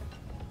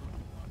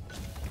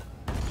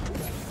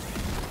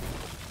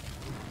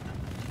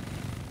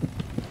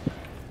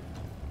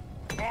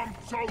 I'm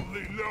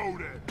totally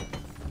loaded.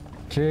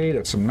 Okay,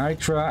 that's some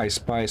nitra. I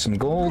spy some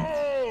gold.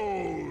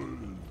 Gold!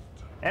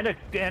 And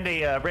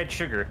a red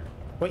sugar.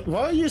 Wait,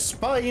 why are you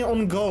spying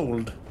on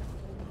gold?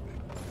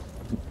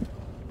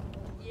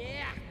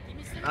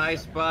 I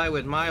spy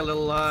with my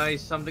little eye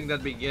something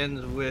that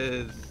begins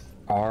with...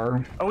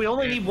 R. Oh, we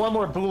only need one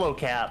more Bulo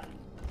cap.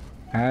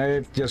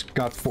 I've just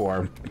got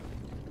 4.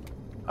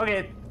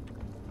 Okay.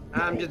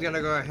 I'm just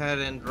gonna go ahead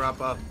and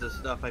drop off the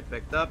stuff I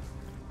picked up.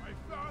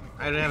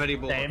 I don't have any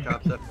bullet Same.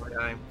 chops,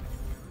 FYI.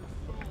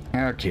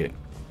 Okay.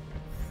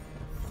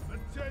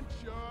 Attention!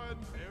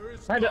 There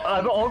is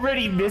I'm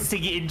already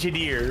missing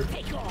engineer.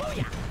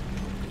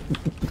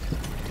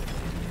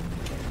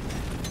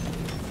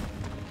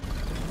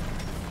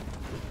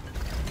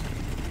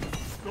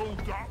 still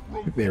got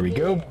room. There we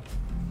go.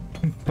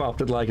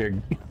 Popped it like a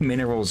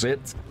mineral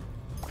zit.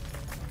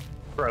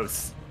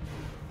 Gross.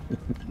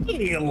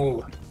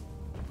 Ew.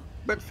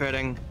 But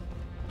fitting.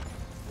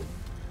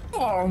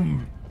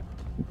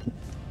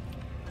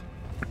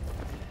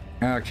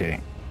 Okay.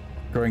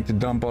 Going to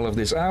dump all of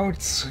this out,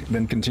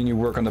 then continue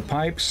work on the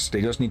pipes.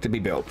 They just need to be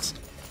built.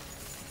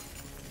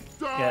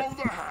 Down Yeah.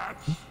 the hatch.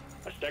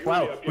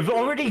 Wow, we've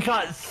already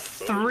got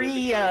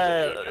 3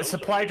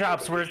 supply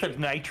drops worth of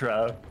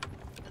nitra.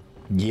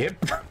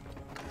 Yep.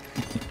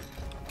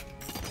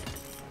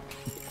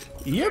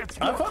 Yep,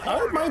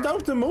 I mined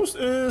out the most,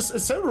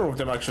 several of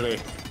them actually.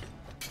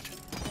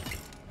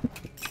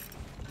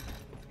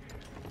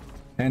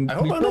 And I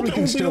hope we I'm probably not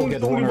can still only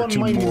get 1 or one 2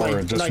 mining more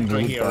like just from the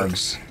right loot here.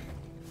 bugs.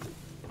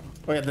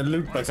 Oh yeah, the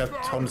loot bugs have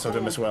tons of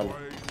them as well.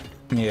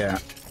 Yeah.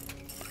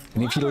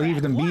 And if you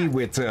leave them be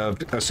with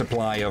a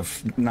supply of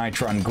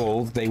nitron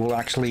gold, they will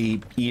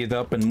actually eat it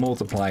up and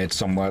multiply it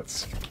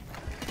somewhat.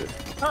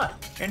 Huh,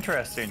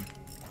 interesting.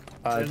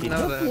 I Didn't did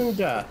know not that. know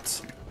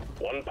that.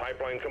 One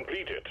pipeline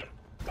completed.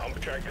 Pump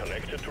jack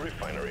connected to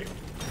refinery.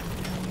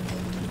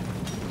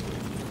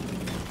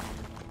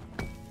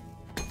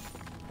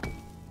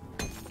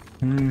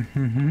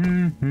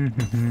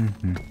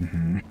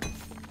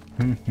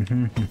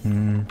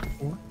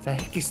 What the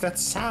heck is that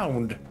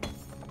sound?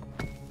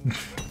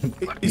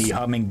 Me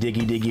humming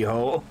diggy diggy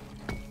hole.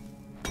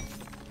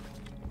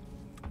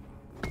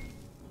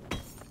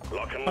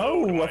 Lock and Oh,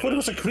 load, I thought it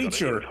was a miners.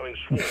 creature. Got an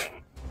incoming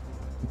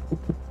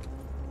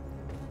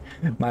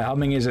swarm. My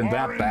humming isn't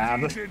that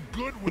bad. R&D did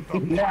good with the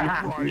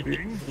pipe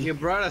riding. You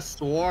brought a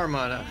swarm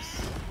on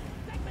us.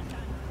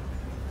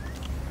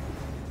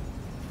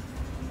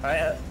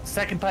 Alright,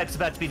 second pipe's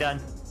about to be done.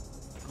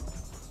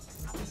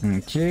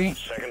 Okay.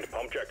 Second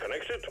pump jack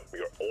connected.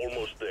 You're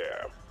almost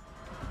there.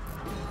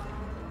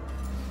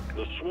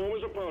 The swarm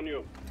is upon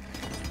you.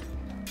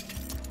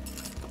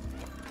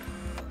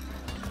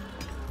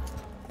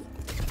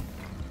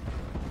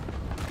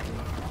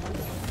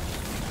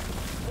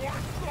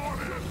 What's on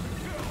it?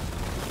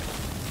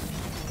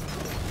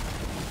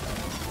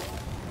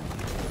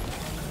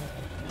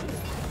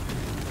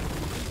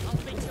 I'll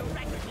fix your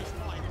record this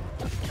time.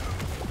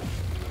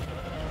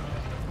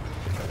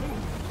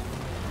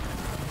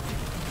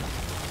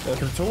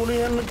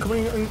 Plutonium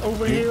coming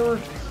over here.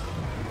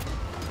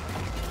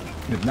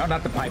 No,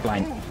 not the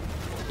pipeline.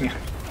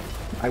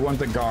 I want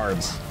the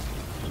guards.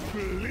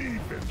 Believe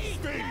in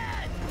state.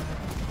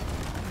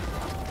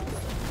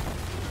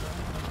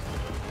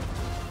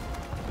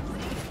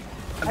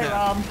 Hey,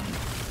 Rom.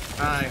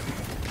 Hi.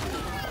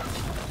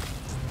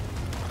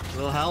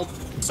 Will help?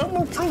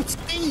 Someone throw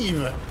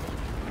Steve.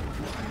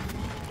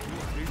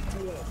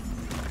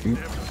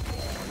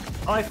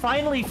 Oh, I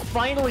finally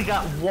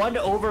got one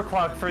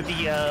overclock for the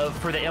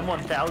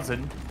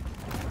M1000.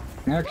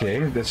 Okay,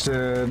 that's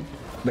the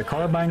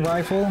carbine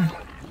rifle.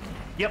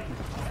 Yep.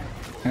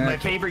 My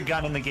favorite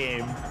gun in the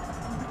game.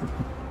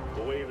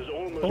 The wave is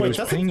almost... Oh, It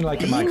was pinging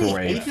like a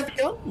microwave.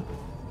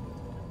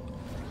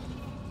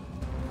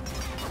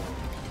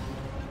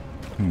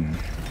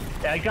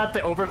 I got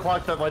the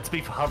overclock that lets me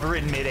hover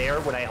in midair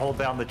when I hold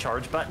down the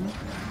charge button.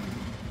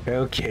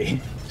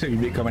 Okay, so you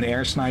become an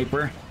air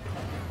sniper.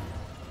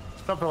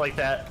 Something like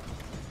that.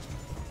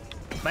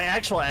 My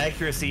actual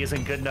accuracy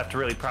isn't good enough to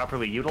really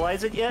properly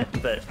utilize it yet,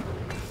 but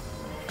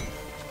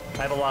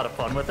I have a lot of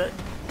fun with it.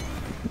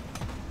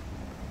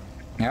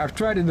 Yeah, I've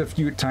tried it a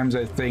few times,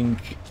 I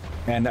think,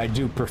 and I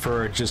do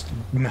prefer just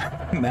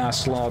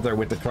mass slaughter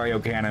with the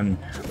cryo cannon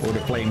or the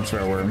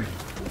flamethrower.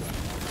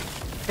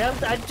 Yeah,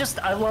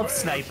 I love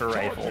sniper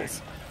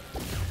rifles.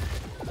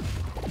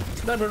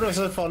 Sniper rifles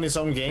are fun in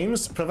some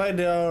games, provided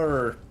they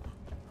are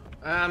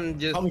I'm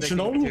just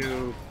functional. sticking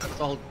to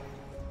assault.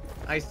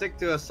 I stick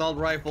to assault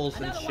rifles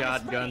and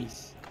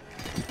shotguns.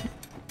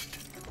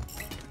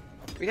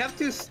 We have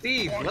 2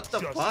 Steves. What the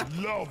fuck?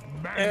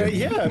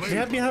 Yeah, we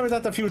have been having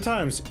that a few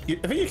times. I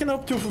think you can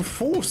up to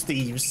 4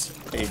 Steves.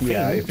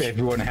 Yeah, if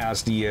everyone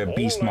has the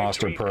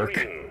Beastmaster perk.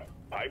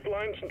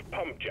 Pipelines and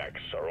pump jacks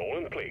are all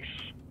in place,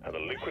 and the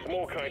liquid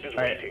morkite is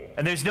Right. waiting.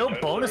 And there's no Turn the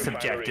bonus refinery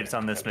objectives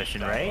on this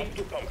mission, right?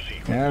 to pump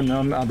sequence. Yeah,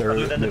 none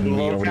other than the than we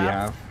below already cap?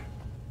 have.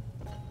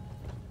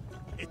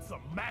 It's a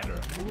matter.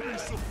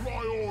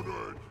 Resupply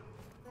ordered.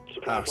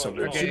 Ah, so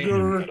Supply okay.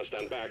 sugar. Gotta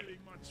stand back.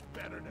 Much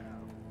better now.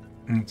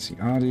 Let's see,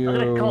 I'm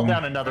gonna call audio.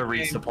 down another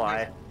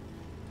resupply.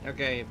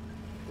 Okay,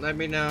 let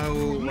me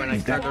know when I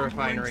start the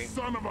refinery.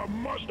 Son of a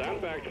must.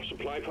 Stand back.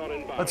 Supply pod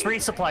inbound. Let's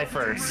resupply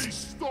first.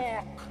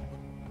 Restock.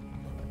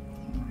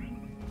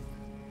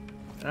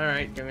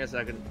 Alright, give me a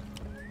second.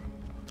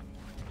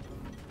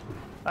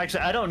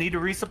 Actually, I don't need to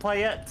resupply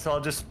yet, so I'll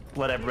just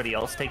let everybody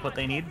else take what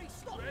they need.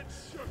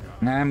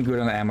 I'm good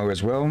on ammo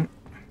as well.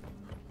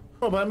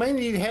 Oh, but I might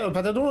need help,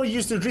 but I don't want to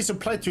use the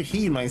resupply to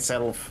heal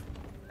myself.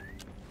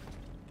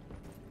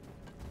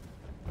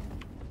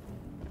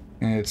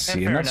 Let's see, I'm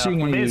fair not enough. seeing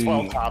We may any as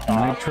well top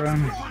off.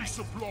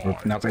 nitra. Or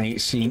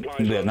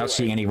not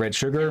seeing any red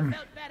sugar.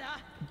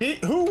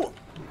 Who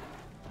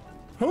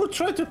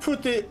tried to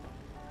put the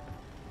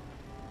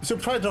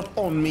supply drop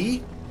on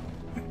me?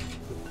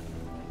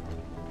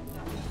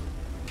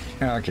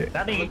 Okay,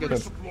 That ain't good.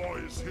 Supply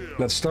is here.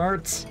 let's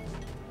start.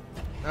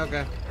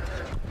 Okay.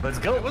 Let's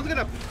I go. was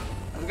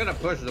gonna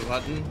push the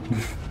button.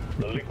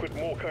 The liquid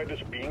morkite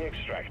is being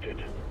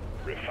extracted.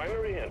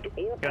 Refinery and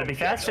all Gotta be pump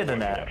jacks faster are than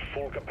working that. at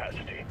full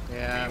capacity.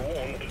 Yeah. Be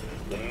warned,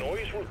 the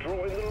noise will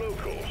draw in the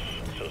locals,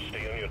 so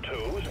stay on your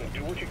toes and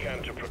do what you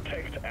can to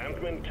protect and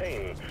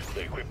maintain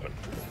the equipment.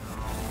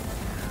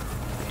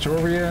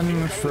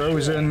 Torian,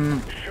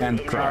 frozen,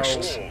 and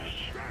crushed.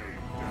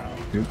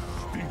 Yep.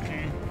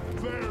 Stinky.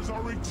 Flares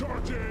are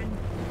recharging.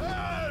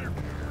 Hey!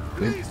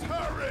 Please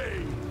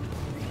hurry.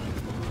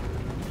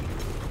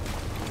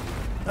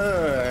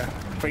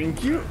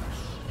 Thank you.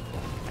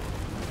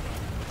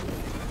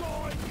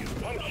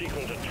 Pump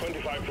sequence at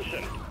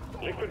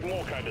 25%. Liquid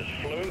morkite is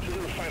flowing to the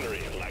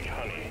refinery like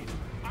honey.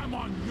 I'm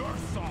on your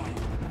side.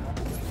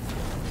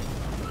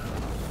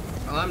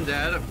 Well, I'm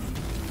dead.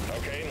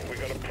 Okay, we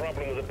got a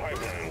problem with the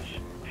pipelines.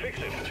 Fix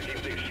it to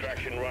keep the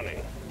extraction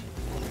running.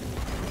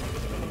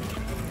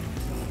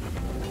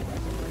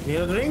 Need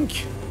a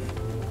drink?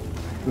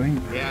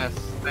 Yes,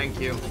 thank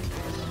you.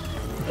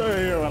 Oh,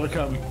 you're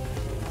welcome.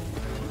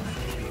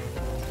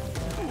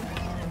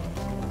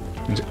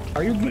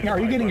 Are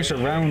you getting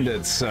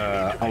surrounded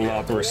a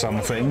lot or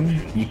something?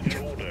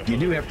 You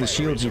do have the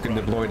shields you can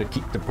deploy to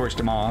push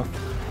them off.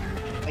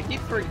 I keep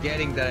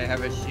forgetting that I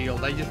have a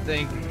shield. I just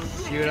think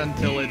shoot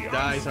until it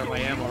dies or my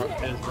ammo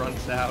just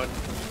runs out.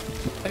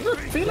 I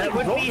feel That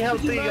would be how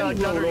the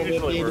gunner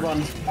usually works.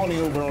 one's falling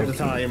over all the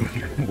time.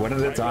 One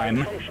at a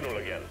time. Functional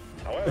again.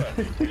 However,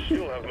 we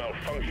still have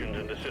malfunctions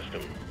in the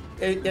system.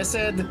 I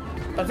said,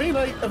 I feel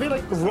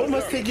like Rome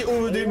has taken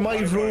over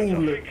my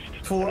role.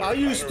 For I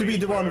used to be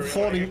the one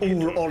falling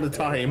over all the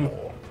time.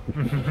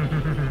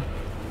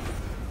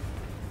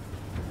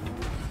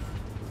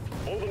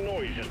 All the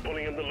noise is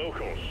pulling in the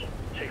locals.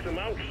 Take them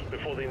out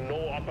before they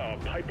gnaw up our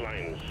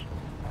pipelines.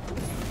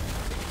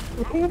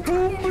 Boom,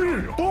 boom,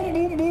 boom, boom,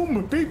 boom,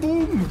 boom, big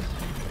boom.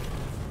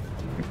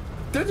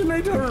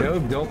 Detonator.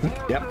 Don't.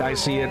 Yep, I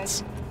see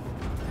it.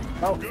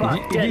 Oh, fuck.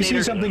 If you see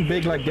Detonator. something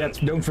big like that,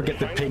 don't forget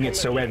to ping it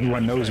so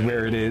everyone knows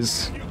where it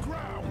is.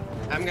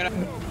 I'm gonna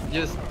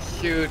just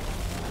shoot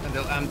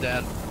until I'm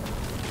dead.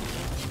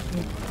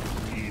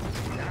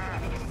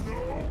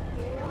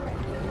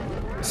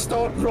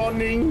 Start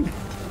running.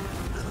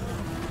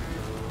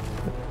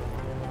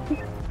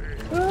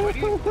 Why do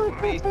you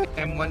face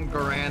M1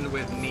 Garand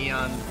with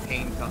neon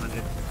paint on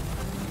it?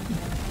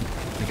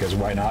 Because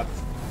why not?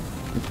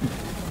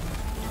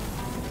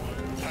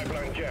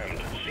 Pipeline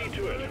jammed. See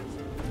to it.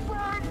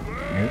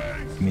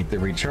 Yep. Need to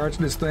recharge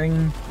this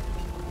thing.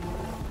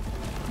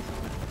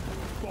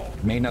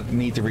 May not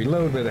need to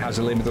reload, but it has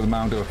a limited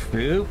amount of...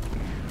 Oop.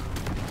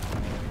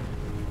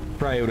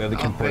 cryo that they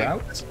can put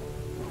out.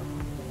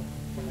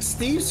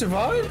 Steve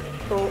survived?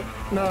 Oh,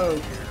 no.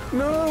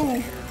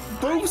 No!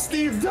 Both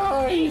Steve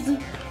died!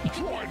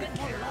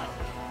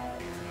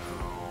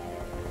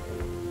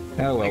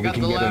 Oh well, we can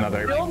get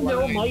another. Still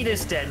no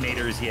Midas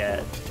detonators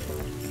yet.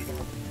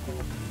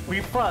 We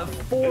fought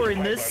 4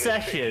 in this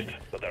session,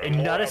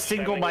 and not a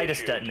single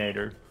Midas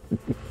detonator.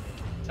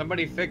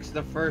 Somebody fix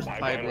the first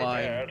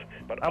pipeline.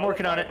 I'm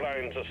working on it.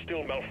 Pipelines are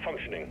still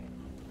malfunctioning.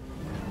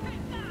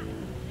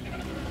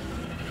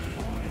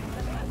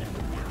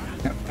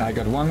 Yep, I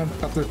got one of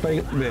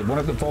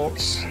the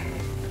faults.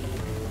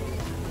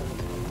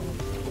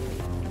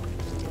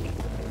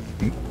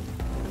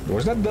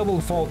 Was that double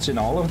faults in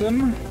all of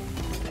them?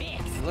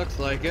 Looks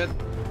like it.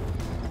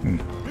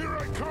 Here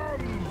I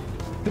come!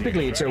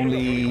 Typically, it's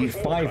only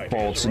 5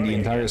 faults in the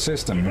entire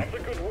system. The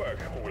good work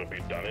will be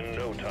done in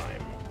no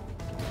time.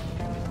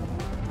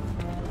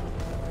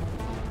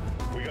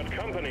 We got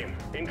company.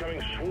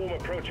 Incoming swarm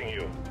approaching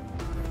you.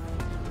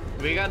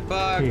 We got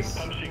bugs.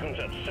 Pump sequence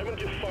at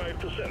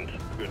 75%.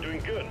 You're doing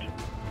good.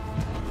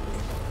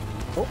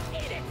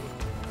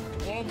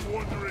 I'm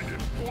wondering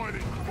if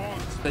fighting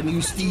bugs The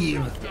new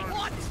Steve. is the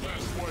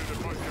best way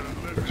to make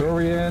a living.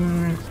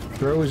 Victorian,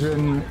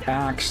 frozen,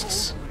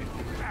 axed,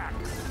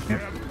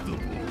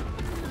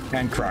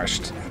 and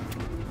crushed.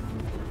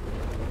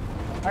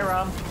 Hi,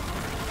 Rom.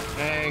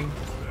 Hey.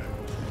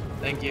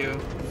 Thank you.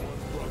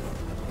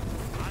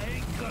 I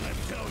ain't gonna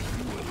tell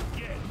you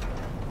again.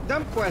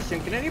 Dumb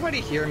question. Can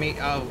anybody hear me?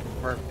 Oh,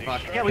 for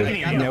fuck. Yeah, we can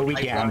hear you. No, we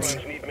Pipeline.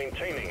 can't. Need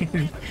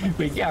maintaining.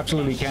 We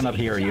absolutely cannot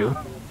hear you.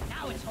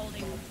 Now it's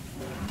holding.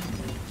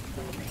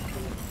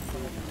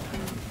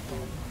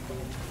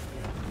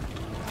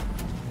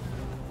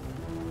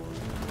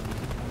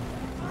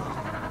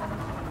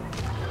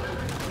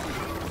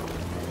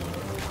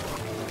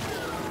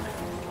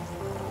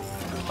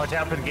 Watch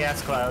out for the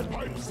gas cloud.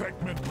 Pipe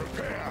segment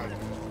prepared.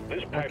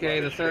 This pipeline Okay,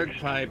 the is third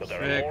fixed, pipe's but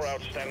there are more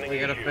fixed. outstanding We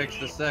gotta issues. fix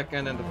the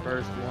second and the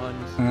first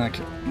ones.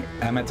 Okay,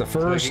 I'm at the So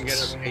we first. can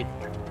get a page.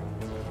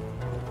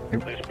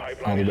 This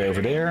pipeline All the is way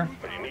over fixed, there.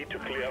 but you need to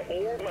clear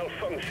all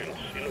malfunctions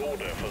in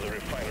order for the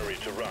refinery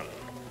to run.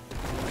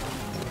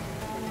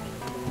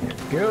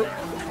 Go.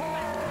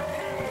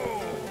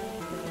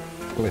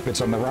 If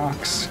it's on the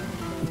rocks.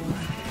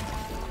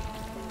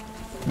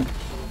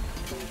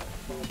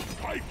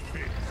 Pipe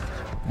fix.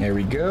 There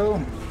we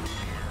go.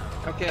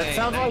 Okay. That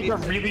sounds like a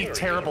 90 really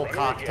terrible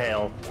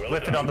cocktail.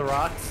 Whip it on the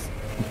rocks.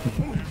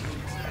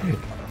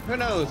 Who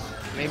knows?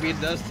 Maybe it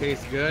does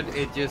taste good.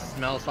 It just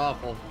smells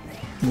awful.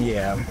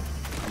 Yeah.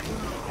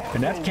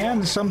 And that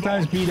can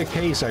sometimes be the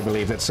case, I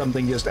believe, that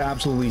something just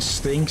absolutely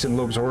stinks and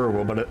looks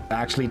horrible, but it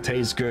actually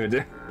tastes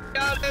good.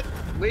 Got it.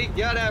 We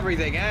got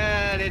everything,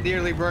 and it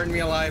nearly burned me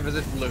alive as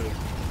it flew.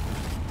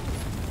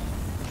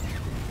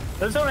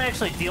 Those don't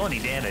actually deal any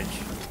damage.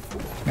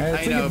 I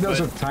think know, it does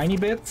but- a tiny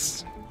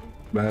bit,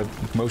 but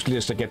mostly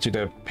just to get you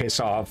to piss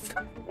off.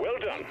 Well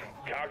done.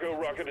 Cargo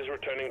rocket is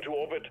returning to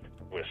orbit.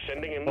 We're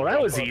sending in the Well,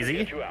 that was transport to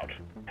easy. get you out.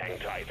 Hang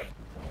tight.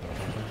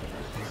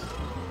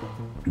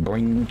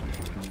 Boing.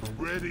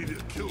 Ready to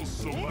kill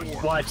some more.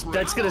 Watch,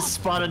 that's gonna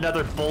spawn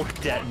another bulk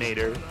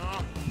detonator.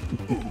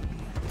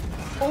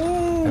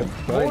 Oh!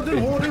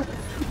 Right. Water!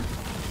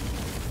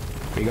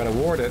 We got a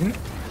warden.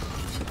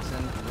 6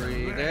 and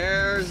 3.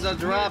 There's the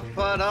drop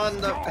pod on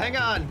the. Hang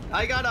on.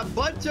 I got a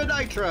bunch of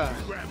nitra.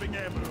 Grabbing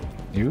ammo.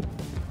 You.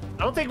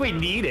 I don't think we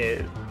need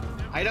it.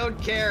 I don't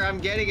care. I'm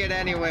getting it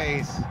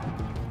anyways.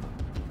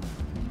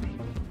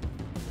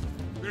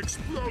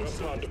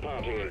 Explosive. Pod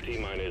departing in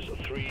T-minus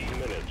 3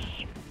 minutes.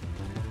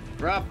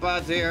 Drop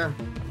pods here.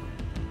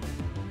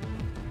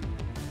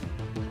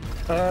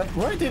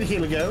 Where did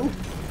Hill go?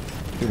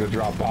 To the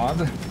drop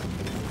pod.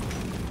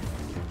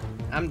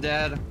 I'm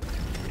dead.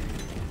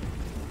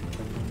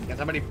 Can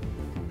somebody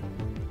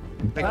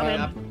pick I'm me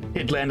in. up?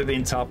 It landed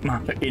in top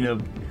in a.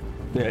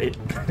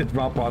 The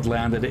drop pod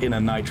landed in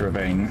a nitro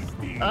vein.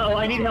 Uh oh,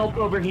 I need help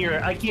over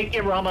here. I can't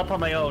get Rom up on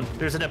my own.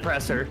 There's an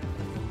oppressor.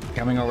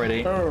 Coming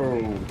already.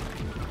 Oh.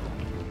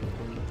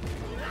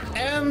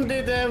 And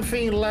the damn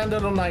thing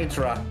landed on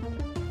Nitra.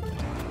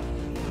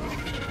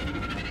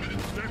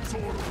 That's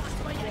orders.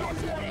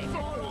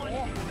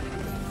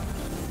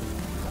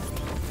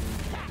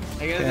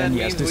 I guess that And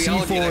yes, means the we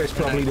all get C4 is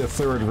probably expedite. the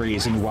third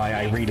reason why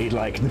I really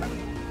like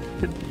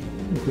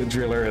the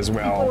driller as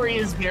well. Corey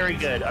is very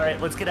good. All right,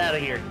 let's get out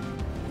of here.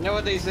 You know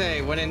what they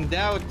say? When in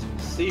doubt,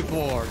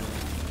 C4.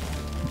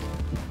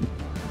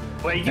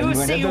 When you And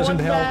when see it doesn't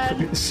one help,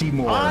 man, see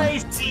more. I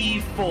see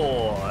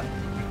 4.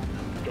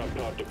 Drop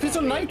pod There's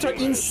a departing in Nitra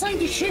T-minus inside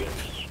the ship.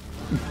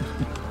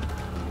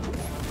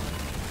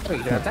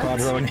 Wait,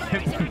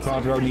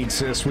 Quadro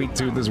needs a sweet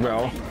tooth as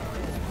well.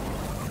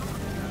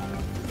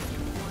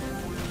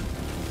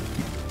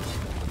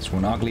 This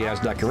one ugly ass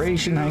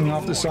decoration hanging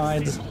off the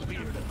side. Is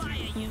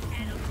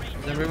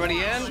everybody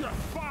in?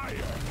 Fire.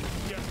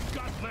 You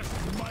gutless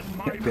mud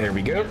miner. There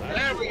we go.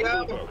 There we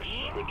go. folks.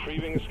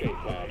 Retrieving escape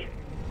pod.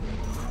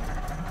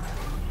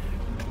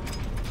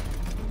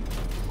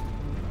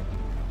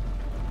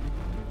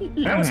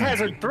 That was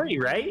hazard 3,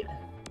 right?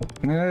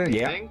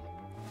 Yeah. Think?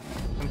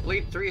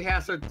 Complete 3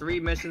 hazard 3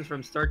 missions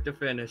from start to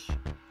finish.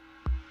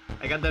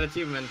 I got that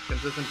achievement,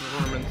 consistent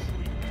performance.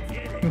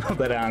 Well,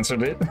 that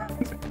answered it.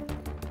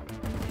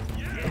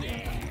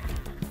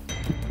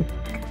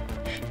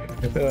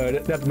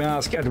 That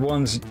mask at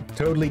once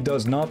totally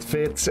does not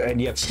fit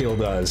and yet still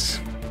does.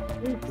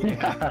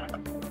 Yeah.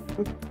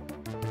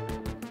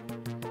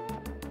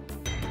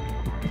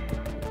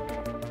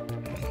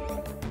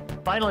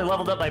 Finally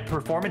leveled up my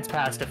performance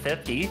pass to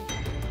 50.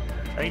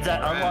 That means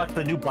I unlocked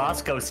the new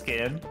Bosco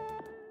skin.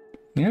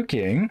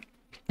 Okay.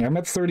 I'm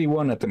at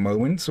 31 at the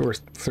moment, or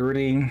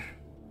 30.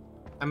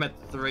 I'm at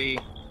 3.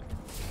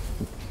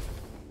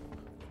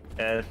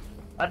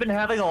 I've been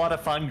having a lot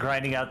of fun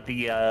grinding out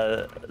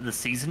the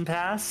season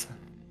pass.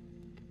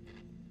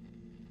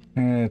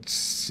 Let's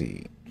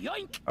see.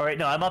 Yoink! All right,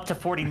 no, I'm up to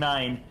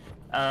 49.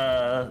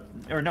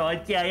 Or no,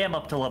 yeah, I am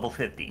up to level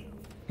 50.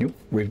 Yep,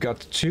 we've got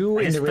 2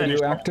 I in just the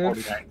finished level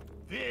radioactive. 49.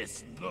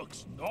 This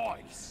looks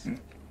nice.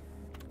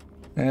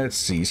 Let's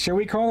see. Shall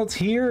we call it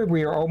here?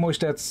 We are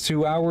almost at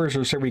 2 hours,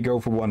 or shall we go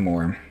for one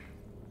more?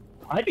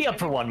 I'd be up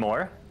for one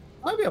more.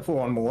 I'll be up for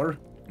one more.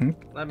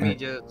 Let me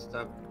just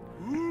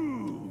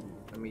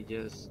let me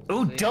just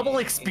Ooh, see. double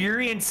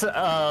experience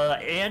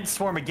and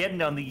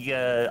Swarmageddon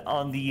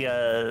on the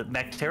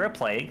Mactera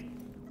Plague.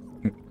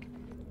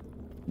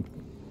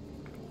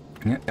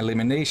 Yeah,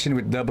 elimination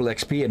with double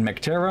XP and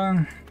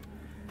Mactera.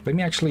 Let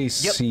me actually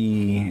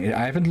see.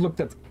 I haven't looked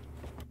at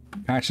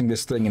patching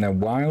this thing in a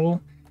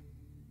while.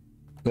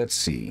 Let's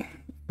see.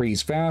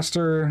 Freeze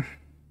faster.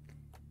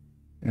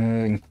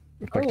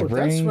 Effective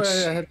range. That's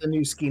where I had the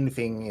new skin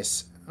thing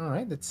is.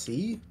 Alright, let's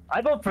see.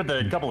 I vote for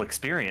the double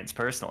experience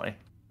personally.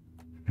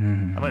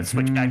 I'm gonna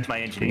switch back to my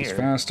Freeze engineer.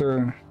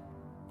 faster.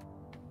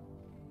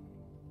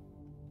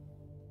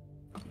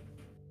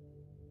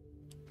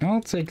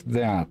 I'll take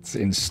that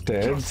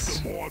instead.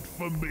 Just a mod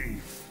for me.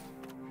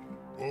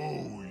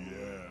 Oh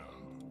yeah.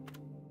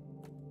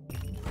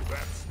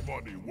 That's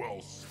money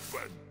well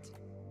spent.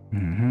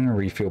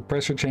 Refill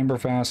pressure chamber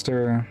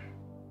faster.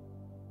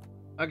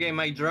 Okay,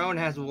 my drone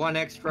has 1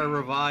 extra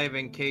revive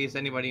in case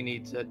anybody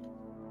needs it.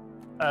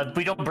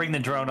 We don't bring the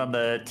drone on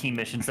the team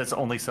missions. That's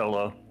only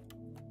solo.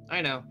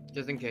 I know,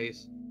 just in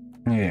case.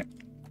 Yeah.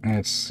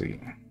 Let's see.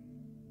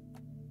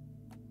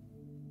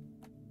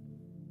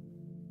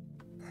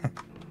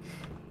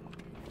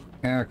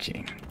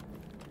 Okay.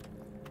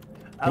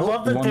 I Oh,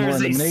 love that one more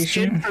there's a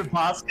elimination. skin for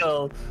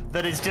Bosco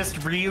that is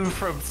just Ryu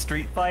from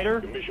Street Fighter.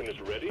 The mission is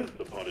ready.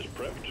 The pod is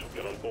prepped.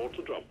 Get on board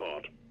the drop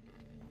pod.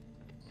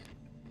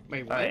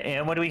 Wait, what? Alright,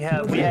 and what do we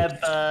have? We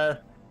have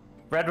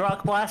Red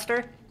Rock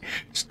Blaster.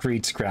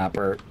 Street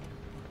Scrapper.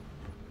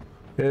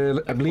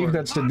 I believe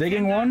that's the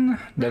digging one.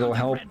 That'll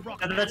help.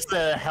 And that's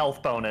the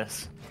health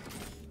bonus.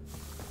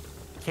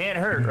 Can't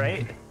hurt,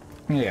 right?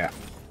 Yeah.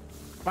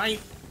 Bye.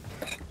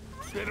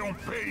 They don't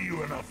pay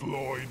you enough,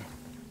 Lloyd.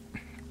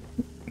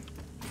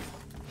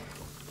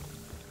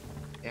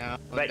 Yeah.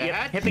 Right, that-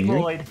 yep. Tipping Yeah.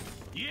 Lloyd.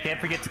 Can't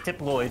forget to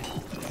tip Lloyd.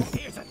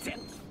 Here's a tip.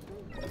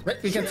 Wait,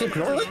 we can tip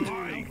Lloyd?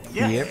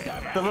 Yeah,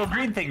 Yep. the little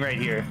green thing right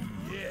here.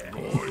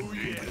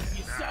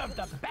 You serve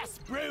the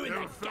best brew in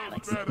the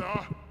galaxy.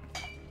 Better.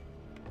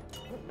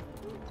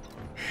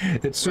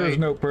 It serves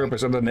no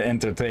purpose other than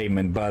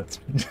entertainment, but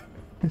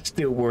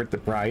still worth the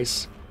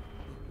price.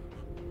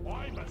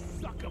 I'm a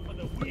sucker for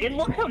the And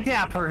look how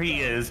dapper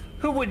he is.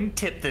 Who wouldn't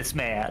tip this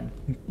man?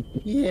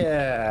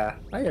 Yeah,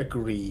 I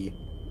agree.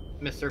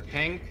 Mr.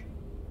 Pink.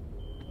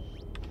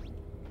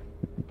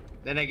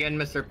 Then again,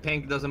 Mr.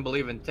 Pink doesn't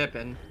believe in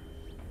tipping.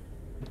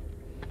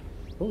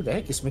 Who the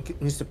heck is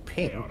Mr.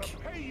 Pink?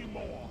 pay you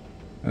more.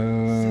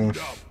 Uh,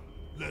 Up.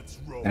 Let's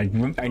roll.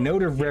 I know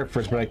the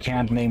reference, but I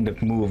can't name the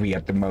movie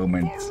at the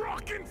moment.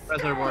 Rockin'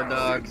 Reservoir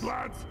Dogs.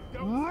 lads.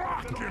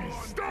 Rockin'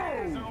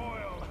 stone.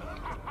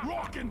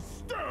 Rockin'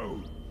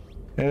 stone.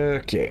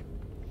 Okay.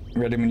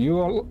 Ready when you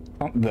all?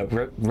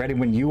 Ready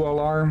when you all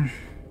are?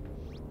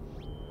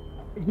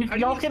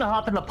 Y'all can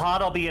hop in the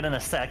pod. I'll be in a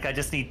sec. I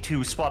just need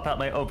to swap out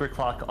my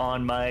overclock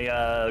on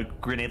my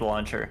grenade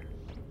launcher.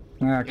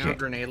 Okay.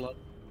 Grenade launcher.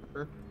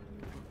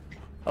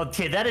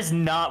 Okay, that is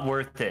not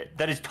worth it.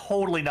 That is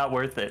totally not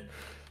worth it.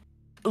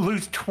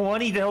 Lose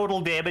 20 total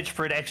damage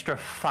for an extra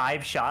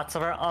 5 shots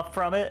up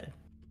from it.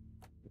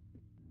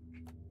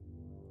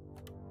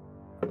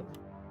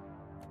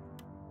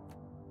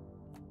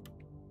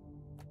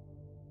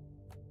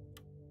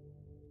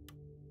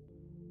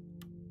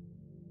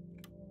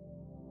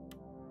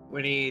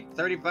 We need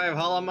 35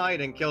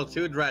 Holomite and kill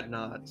 2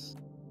 Dreadnoughts.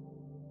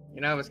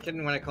 You know, I was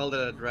kidding when I called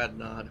it a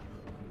Dreadnought.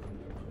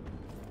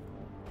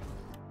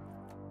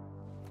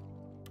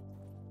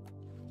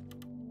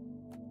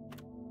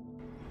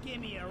 Give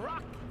me a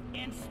rock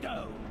and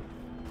stone.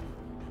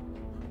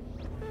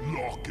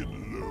 Lock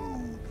and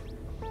load.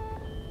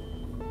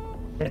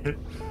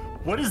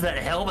 What is that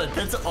helmet?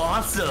 That's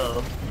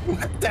awesome.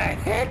 What the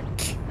heck?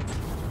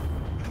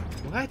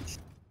 What?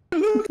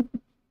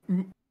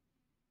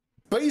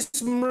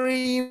 Space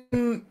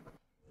Marine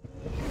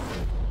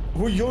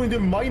who joined the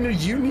minor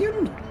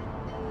union?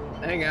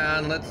 Hang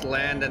on, let's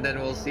land and then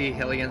we'll see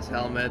Hillyan's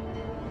helmet.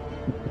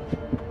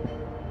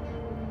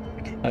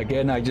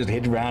 Again, I just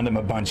hit random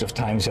a bunch of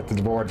times at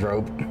the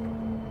wardrobe.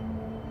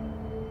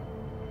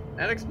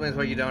 That explains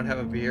why you don't have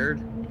a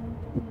beard.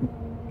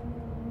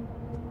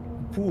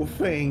 Poor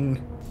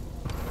thing.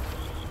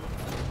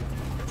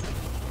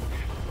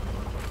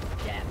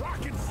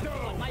 Rock and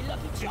stone. My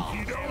lucky If charm.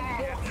 you don't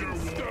rock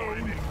and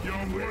stone,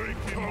 you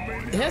ain't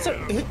coming.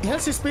 He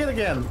has his speed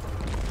again.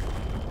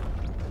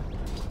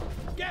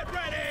 Get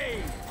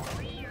ready.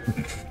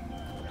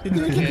 He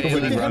didn't Okay. get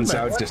When he the runs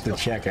helmet. out just to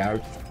check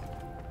out.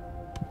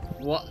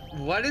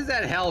 What is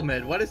that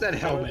helmet? What is that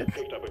helmet?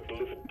 Picked up a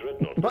glyph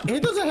dreadnought. But he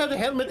doesn't have the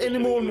helmet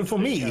anymore for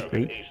me.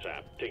 ASAP.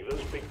 Take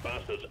those big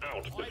bastards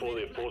out before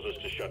they force us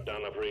to shut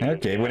down operations.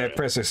 Okay, when I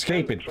press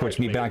escape, it puts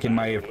me back in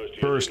my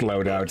first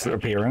loadout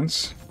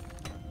appearance.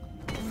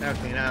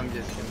 Okay, now I'm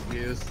just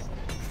confused.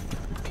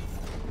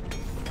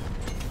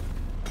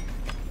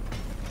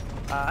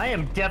 I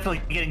am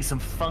definitely getting some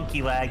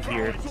funky lag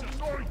here.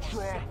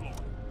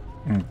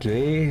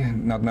 Okay,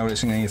 not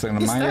noticing anything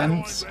on Is my that-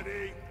 end.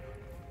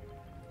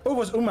 Oh, it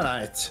was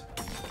Umanite.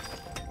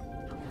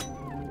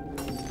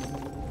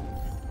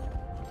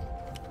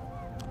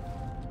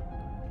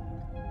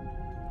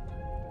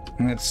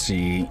 Let's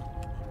see.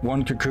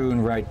 One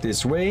cocoon right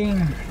this way.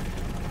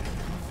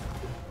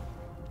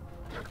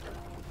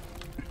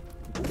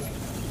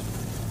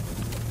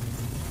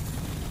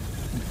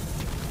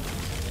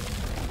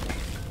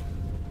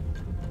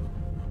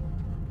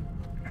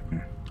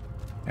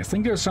 I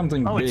think there's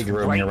something Oh, it's big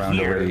roaming right around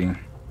here. already.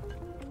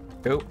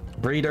 Oh,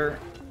 breeder.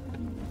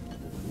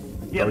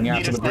 Yep, Going you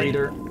after the just said-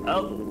 breeder.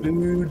 Oh,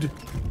 Dude.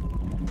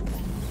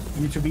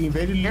 You should be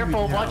very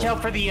careful! now. Watch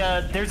out for the.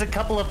 There's a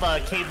couple of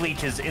cave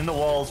leeches in the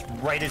walls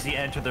right as you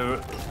enter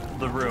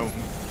the room.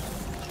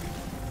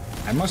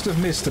 I must have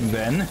missed him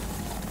then.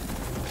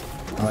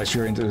 Unless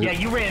you're into... Yeah,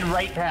 you ran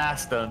right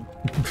past them.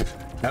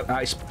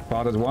 I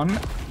spotted one.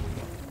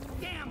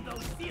 Damn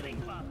those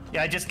ceiling bugs.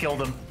 Yeah, I just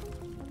killed him.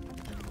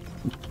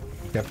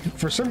 Yeah,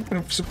 for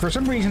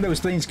some reason those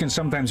things can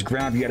sometimes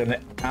grab you at an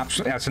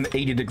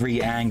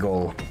 80-degree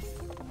angle.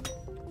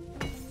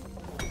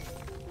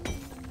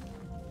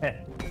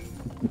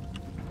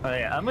 Oh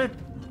yeah, I'm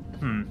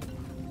gonna.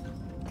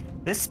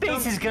 This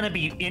space is gonna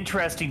be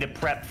interesting to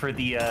prep for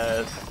the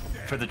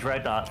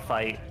dreadnought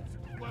fight.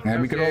 And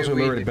we could Okay, also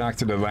we lure it did- back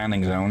to the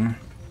landing zone.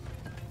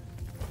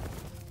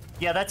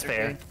 Yeah, that's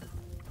fair. Okay.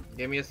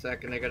 Give me a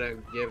second, I gotta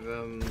give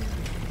him...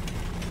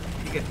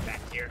 You get back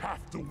here.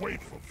 Have to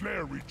wait for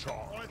flare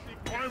recharge.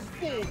 I'm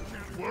full.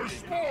 We're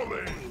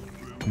stalling.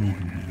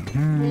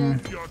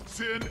 Move your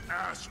tin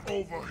ass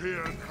over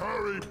here and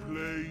hurry,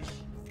 please.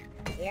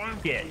 I'm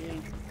Yeah,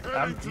 full.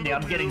 I'm Heading to yeah,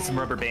 the I'm getting some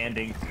mill. rubber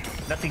banding.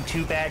 Nothing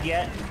too bad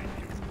yet.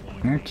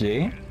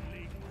 Okay.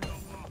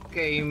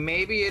 Okay,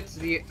 maybe it's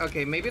the...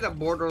 Okay, maybe the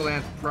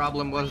Borderlands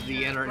problem was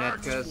the internet,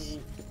 because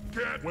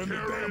Can't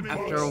carry any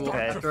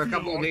after a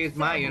couple of days,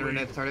 my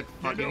internet started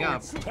fucking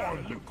up. It's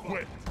time to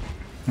quit.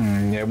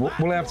 Yeah,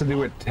 we'll have to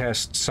do a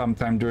test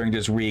sometime during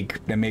this week.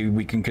 Then maybe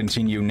we can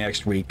continue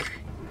next week.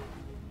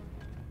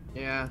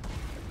 Yeah.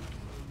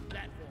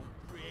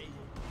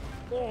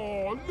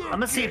 Oh, look I'm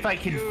gonna see if I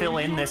at can you. fill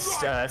in You this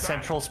like that.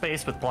 central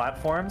space with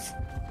platforms.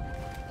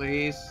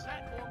 Please.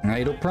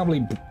 It'll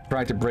probably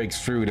try to break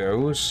through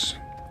those.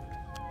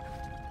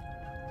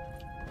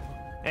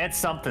 It's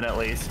something at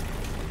least.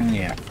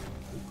 Yeah.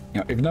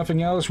 If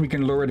nothing else, we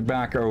can lure it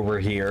back over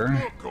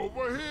here. Look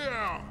over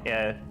here.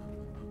 Yeah.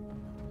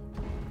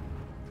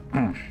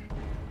 I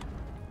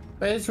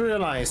just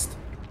realized.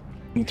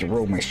 Need to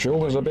roll my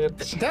shoulders a bit.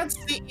 That's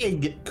the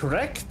egg,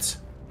 correct?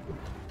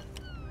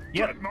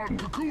 Yep. Dreadnought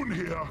cocoon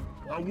here.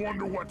 I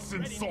wonder what's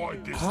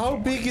inside this. How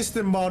big is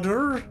the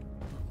mother?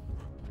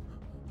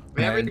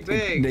 Very Uh,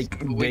 big. They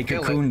but we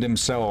kill cocoon it.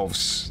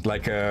 themselves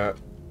like a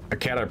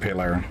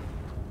caterpillar.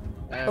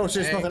 Oh, so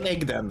it's not an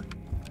egg then.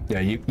 Yeah,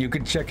 you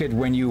could check it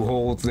when you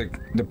hold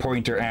the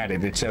pointer at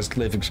it. It says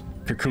live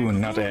cocoon,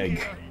 not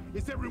egg.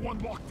 Is everyone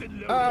locked and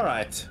loaded?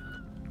 Alright.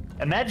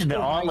 Imagine the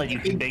Oh, omelet my you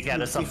can make out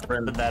of eggs is something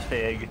different. that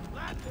big.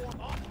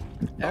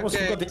 I almost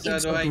Okay, forgot the so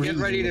eggs do are I get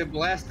ready green. to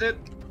blast it?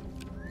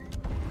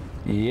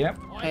 Yep.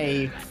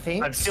 I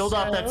think I've sealed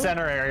off that so.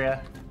 center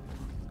area.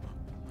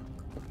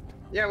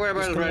 Yeah, wherever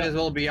Just it's ready as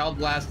well be, I'll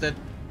blast it.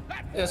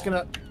 Just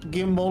gonna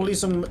give Molly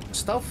some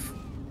stuff.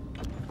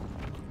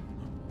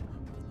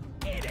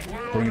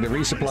 Bring the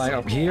resupply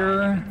up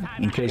here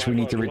in case we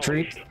need to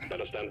retreat.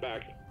 Better stand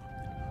back.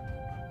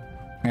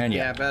 And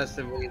Yeah, yeah, best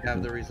if we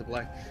have the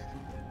resupply.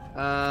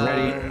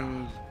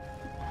 Ready.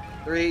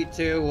 3,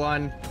 2,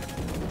 1.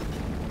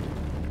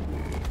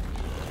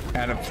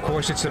 and of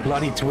course it's the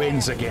bloody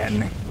twins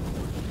again.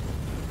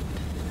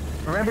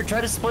 Remember, try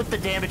to split the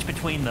damage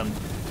between them.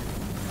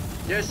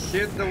 Just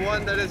shoot the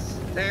one that is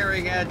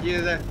staring at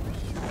you there.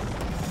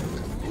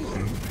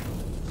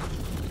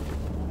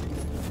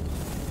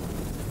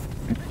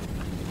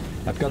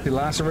 I've got the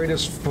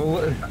lacerators full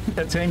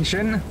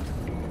attention.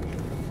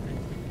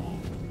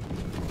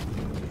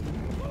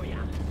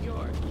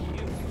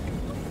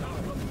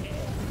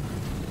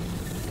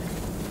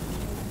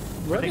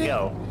 Where'd it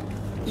go?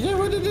 Yeah,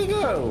 where did he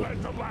go?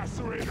 Let the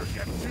lacerator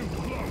get too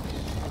close.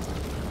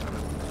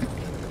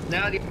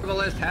 Now the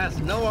Obelisk has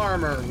no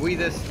armor. We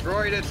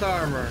destroyed its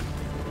armor.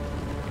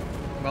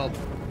 Well,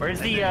 Where's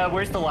the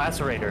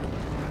lacerator?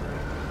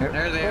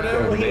 there they are.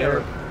 Over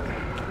here.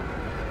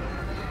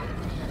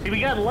 See, we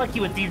got lucky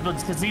with these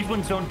ones because these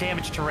ones don't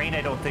damage terrain,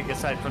 I don't think,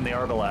 aside from the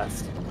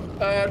Arbalest.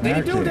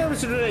 They do Okay. damage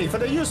to the raid,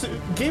 but they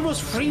gave us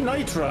free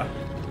Nitra.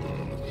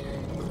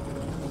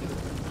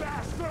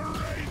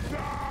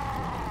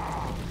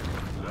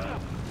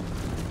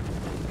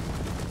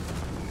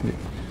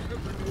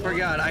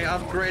 Forgot, I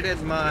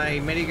upgraded my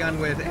minigun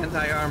with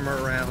anti-armor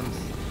rounds.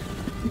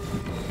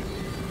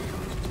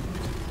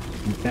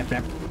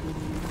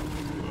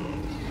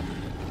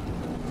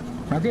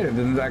 Okay, it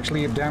didn't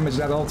actually damage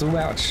that all too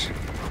much.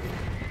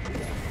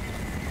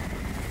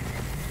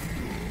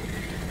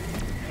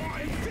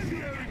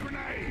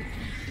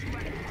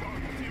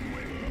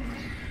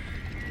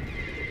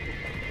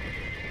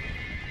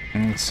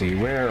 Let's see,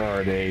 where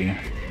are they?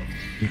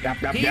 Yep,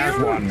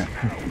 there's one.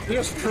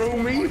 Just throw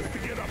me.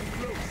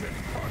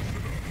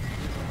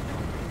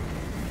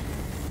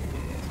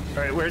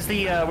 Alright, where's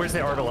the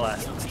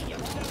Arbalest?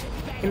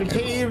 In the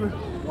cave.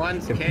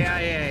 One's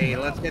KIA.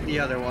 Let's get the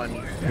other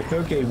one.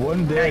 Okay,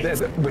 one dead,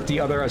 with the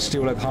other are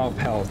still at half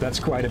health. That's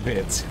quite a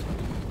bit.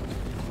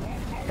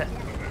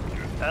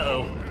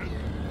 Uh-oh.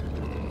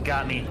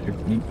 Got me.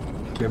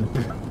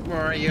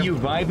 Where are you? You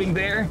vibing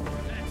there?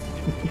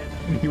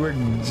 You were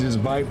just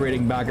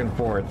vibrating back and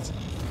forth.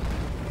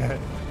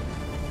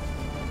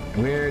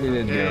 Where did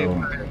it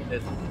go?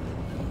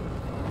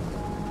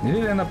 Did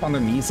it end up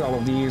underneath all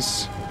of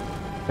these?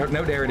 No,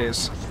 no, there it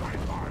is.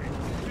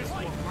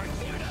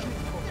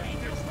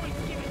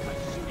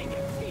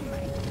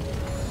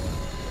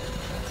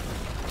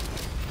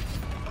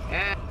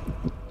 And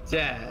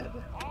dead.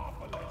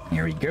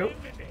 Here we go.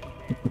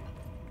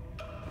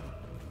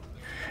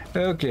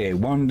 Okay,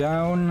 one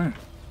down.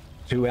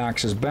 2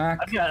 axes back.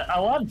 I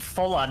want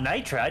full-on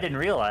Nitra, I didn't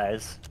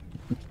realize.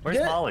 Where's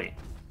Yeah. Molly?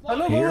 I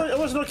know, Here. I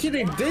was not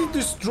kidding. They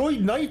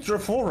destroyed Nitra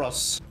for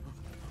us.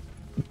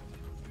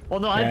 Well,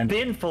 no, I've And-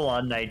 been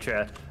full-on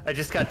Nitra. I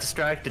just got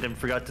distracted and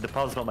forgot to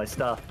deposit all my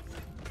stuff.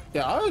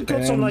 Yeah, I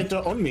got some And-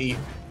 Nitra on me.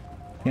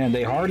 Yeah,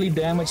 they hardly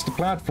damage the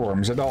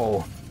platforms at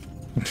all.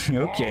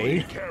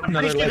 Okay,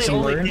 another Pretty sure lesson the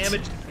only learned.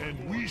 damage,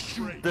 And we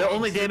shoot the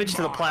only damage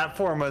to the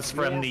platform was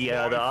from the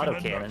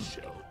autocannon.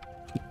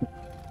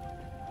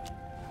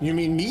 You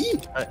mean me?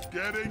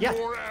 Getting Yeah.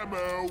 more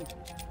ammo.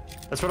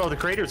 That's what all the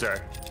craters are.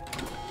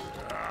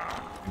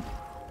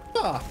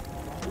 Ah,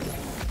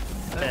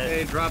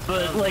 Okay, drop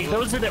But down. like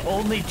those are the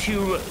only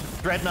 2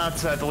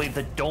 dreadnoughts I believe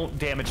that don't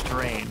damage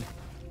terrain.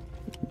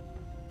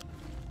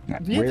 yeah,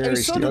 Where I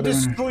is saw the to other one?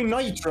 destroy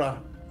Nitra.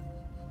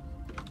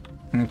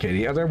 Okay,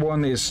 the other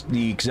one is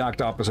the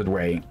exact opposite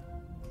way.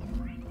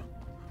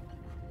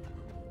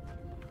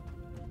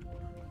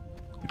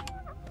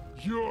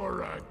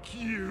 You're a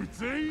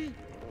cutie.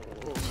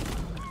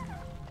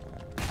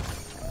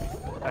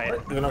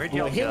 Alright, gonna where'd you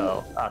fly him?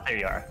 go? Ah, there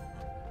you are.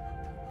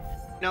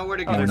 Now where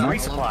to Oh, go? there's a not.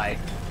 resupply.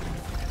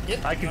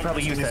 Yep. I could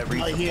probably use that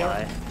Resupply here.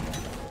 resupply.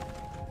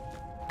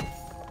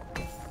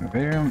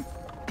 There.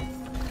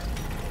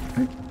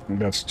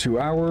 That's 2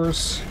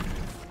 hours.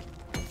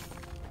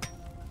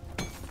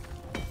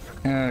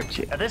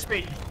 Okay, At this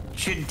rate,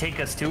 shouldn't take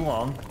us too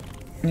long.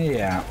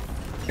 yeah.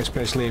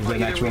 Especially if the Well,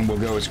 next either one way-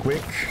 will go as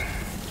quick.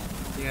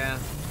 Yeah.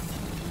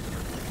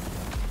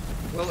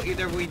 Well,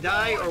 either we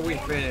die or we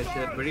finish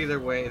it, but either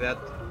way,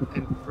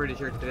 I'm pretty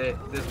sure today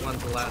this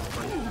one's the last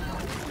one.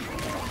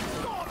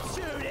 Stop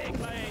shooting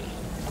me!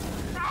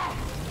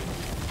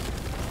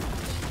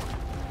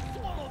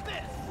 Swallow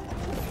this!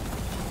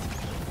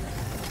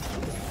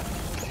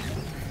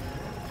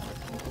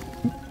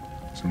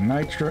 Some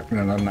nitra,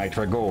 no, not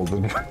nitra, gold.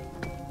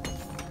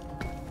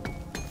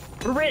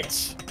 We're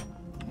rich!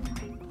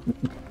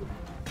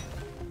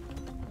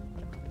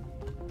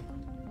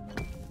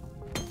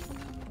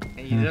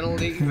 And you didn't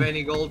leave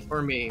any gold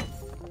for me.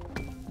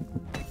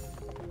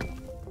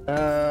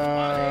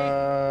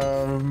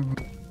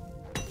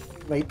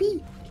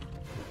 Maybe?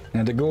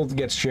 And the gold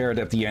gets shared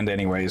at the end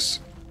anyways.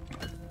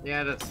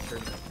 Yeah, that's true.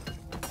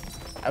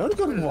 I only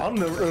got one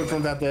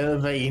from that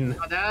vein.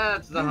 Oh,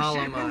 that's the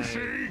hollow mine.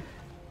 Bushy.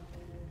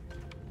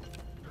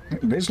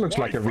 This looks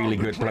like a really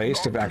good place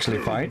to actually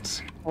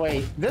fight.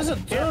 Wait, there's a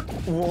dirt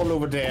wall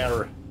over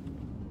there.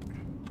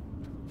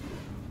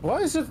 Why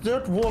is the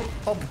dirt wall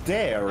up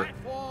there?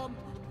 Platform!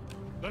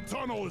 The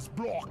tunnel is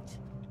blocked.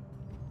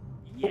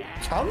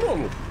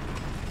 Tunnel?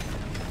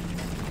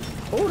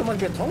 Oh, there might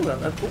be a tunnel there.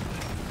 Oh.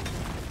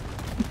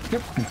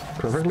 Yep,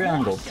 perfectly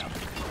angled.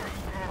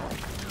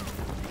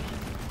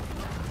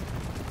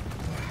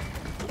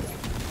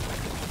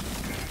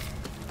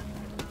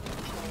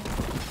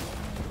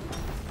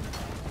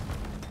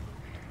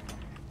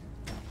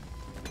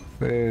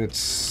 Let's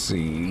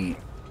see.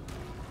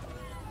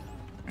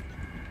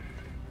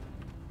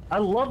 I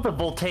love the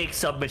voltaic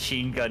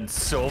submachine gun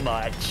so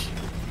much.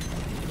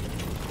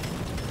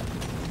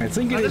 I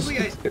think it is.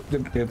 Honestly,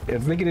 I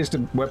think it is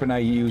the weapon I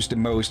use the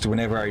most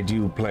whenever I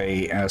do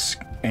play as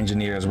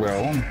engineer as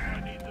well. I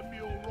need the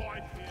mule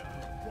right here,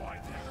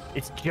 right now.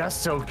 It's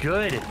just so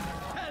good.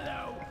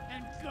 Hello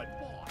and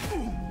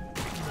goodbye.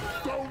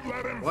 Don't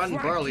let him One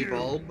flank barley you.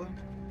 bulb.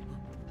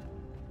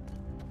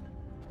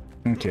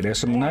 Okay, there's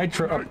some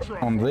nitro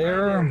up on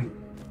there,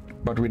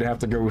 but we'd have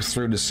to go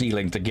through the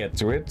ceiling to get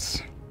to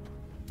it.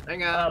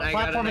 Hang on, I got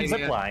Platform an and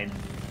idea. zipline.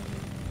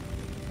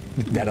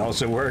 That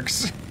also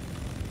works.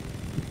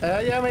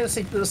 Yeah, I made a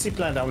zip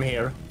line down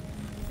here.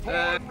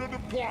 Find the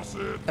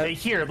deposit.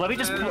 Here, let me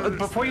just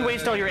before you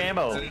waste all your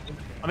ammo.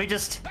 Let me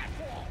just.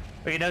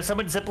 You know,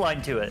 someone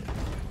zipline to it.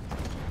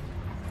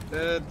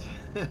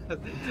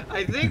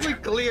 I think we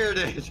cleared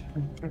it.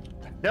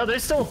 No,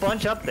 there's still a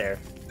bunch up there.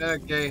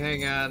 Okay,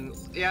 hang on.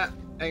 Yeah,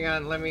 hang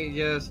on. Let me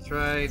just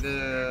try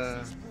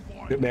to.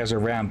 There's a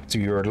ramp to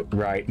your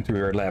right, to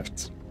your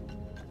left.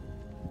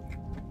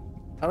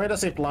 I made a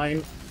zip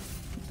line.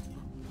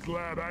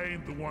 Glad I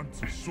ain't the one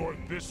to sort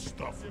this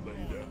stuff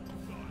later.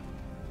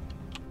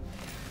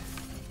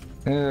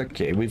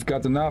 Okay, we've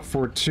got enough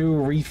for 2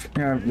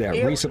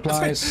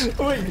 resupplies.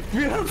 Wait,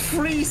 we have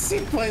 3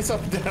 zip lines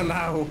up there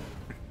now.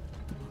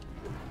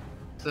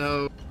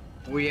 So,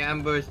 we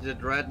ambush the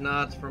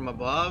dreadnoughts from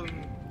above.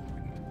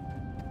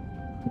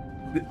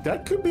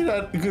 That could be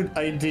a good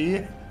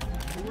idea.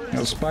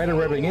 Now, spider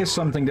webbing is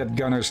something that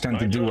gunners tend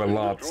to do a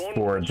lot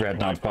for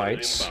dreadnought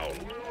fights.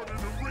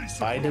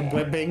 Spider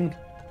webbing.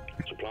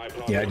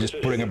 Yeah, just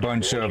putting a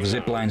bunch of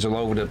zip lines all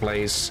over the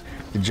place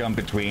to jump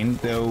between,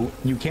 though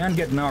you can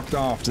get knocked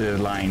off the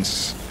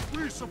lines.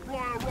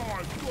 Resupply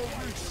arrived. Go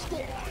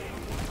restock.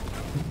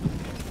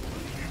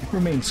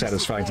 Remain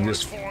satisfied to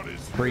just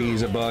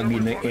freeze a bug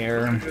in the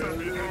air.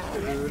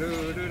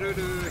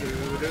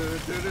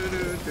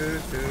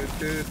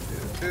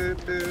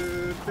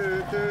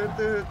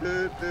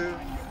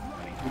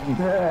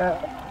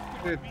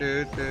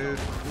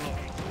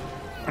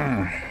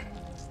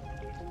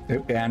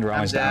 And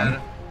rise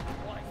down.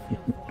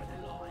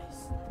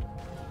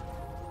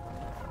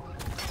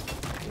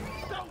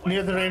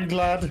 Near the rain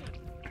glad.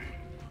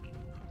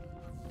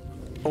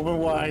 Open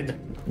wide.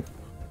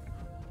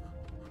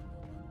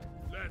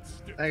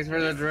 Thanks for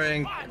the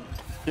drink.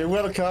 You're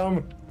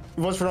welcome.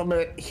 It was from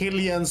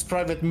Hillyan's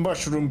private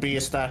mushroom bee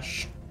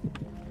stash.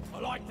 I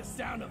like the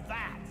sound of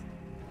that.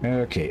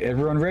 Okay,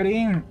 everyone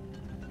ready?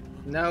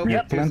 No, We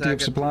yep, have plenty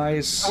of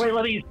supplies. Oh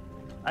wait,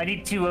 I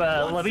need to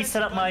let me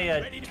set up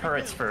my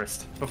turrets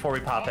first before we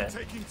pop it.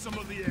 Taking some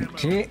of the ammo.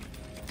 Okay.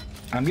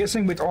 I'm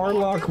guessing with our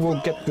luck we'll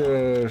get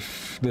the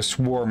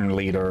swarm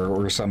leader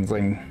or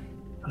something.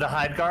 The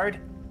hive guard.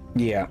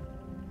 Yeah.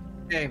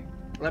 Okay,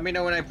 let me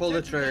know when I pull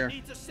the trigger.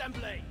 Needs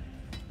assembly.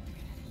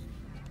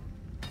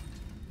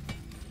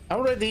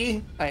 I'm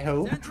ready, I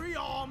hope. Sentry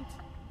armed.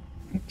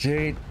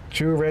 Okay,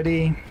 2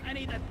 ready. I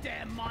need a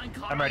damn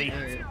minecart. I'm ready.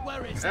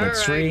 Where is it?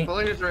 That's 3. Alright,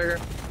 pulling the trigger.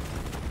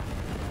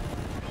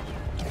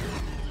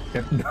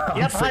 Yep,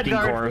 hive freaking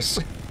guard. course.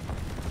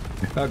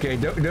 Okay,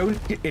 don't.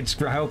 Its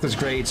health is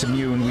great. It's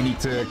immune. We need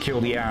to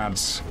kill the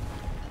ads.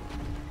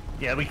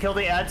 Yeah, we kill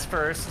the ads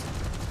first.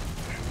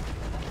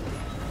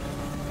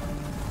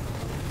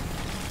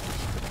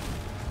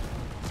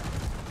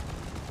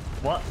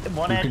 One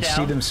You ad can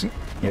down. see them.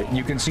 Yeah,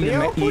 you can see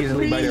them help with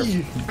easily by their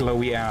me.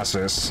 glowy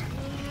asses.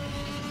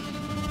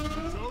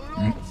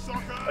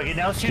 Okay,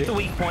 now shoot the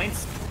weak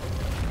points.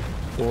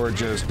 Or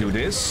just do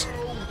this.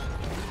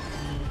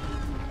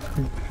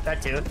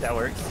 That too. That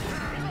works.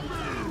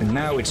 And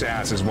now its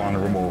ass is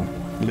vulnerable,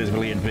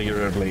 literally and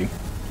figuratively.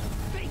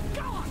 Be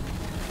gone.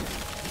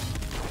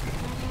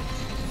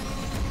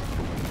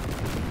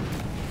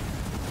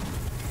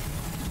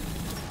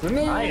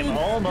 I am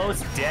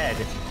almost dead.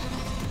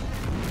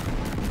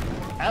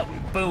 Oh,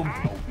 boom.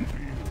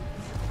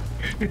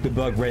 The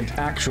bug went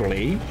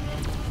actually.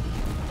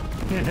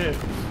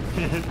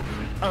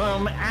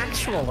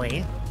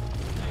 Actually.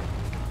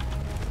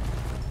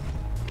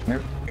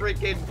 Yep,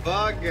 Freaking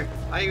bug!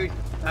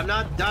 I'm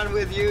not done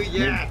with you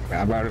yet.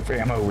 I'm out of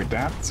ammo with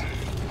that.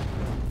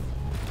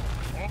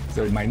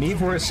 So it might need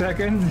for a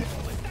second.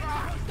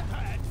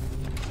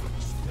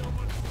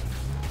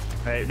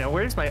 Alright, now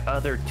where's my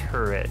other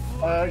turret?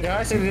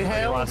 Guys, if you I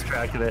help, lost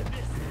track of it.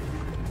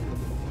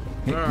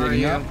 Where are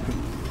Digging you? up.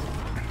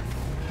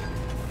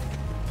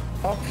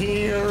 up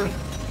here.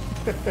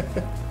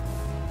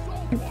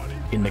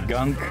 In the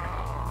gunk.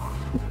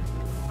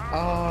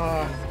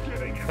 Ah,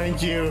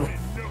 thank you.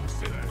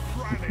 Nooks and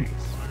crannies.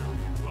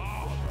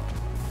 Oh,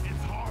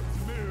 it's hard to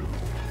move.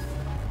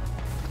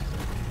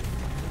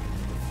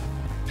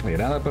 Clear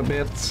that up a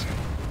bit.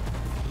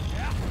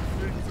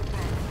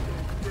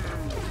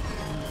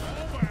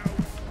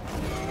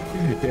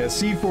 Yeah,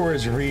 C4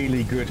 is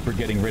really good for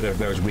getting rid of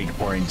those weak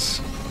points.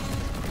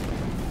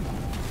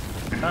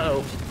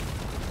 Uh-oh.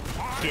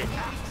 Shit.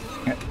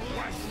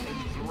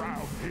 Questions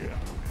around here.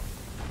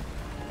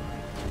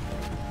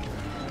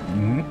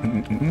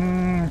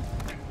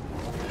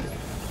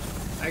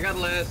 I got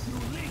Liz.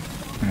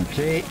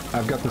 Okay,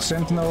 I've got the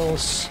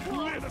sentinels.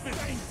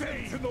 Living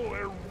sentinel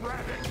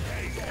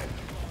eradicated.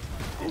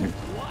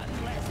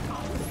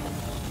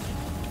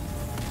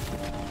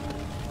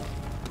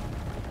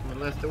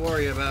 less to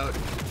worry about.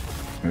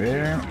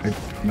 There,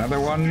 another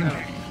one.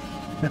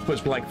 That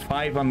was like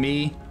 5 on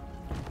me.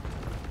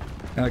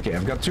 Okay,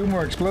 I've got 2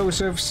 more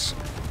explosives.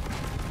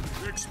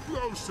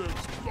 Explosives,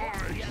 fly!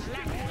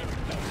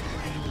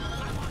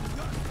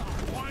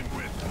 I'm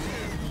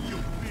with you,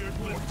 you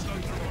beardless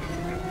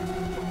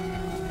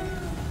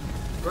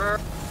Burn!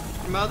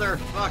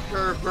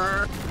 Motherfucker,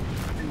 burn!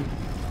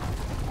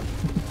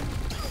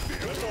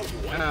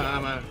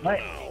 I'm a...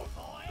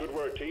 Good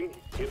work, team.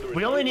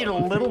 We only need a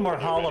little more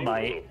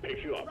holomite.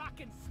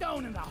 Rockin'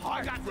 stone in the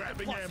heart.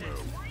 grabbing ammo.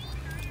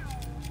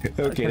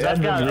 Okay, Because that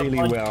I've got went a really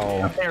bunch-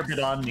 well. a fair bit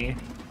on me.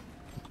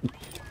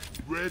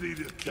 Ready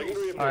to kill.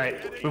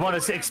 Alright, we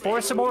want to explore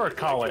some more or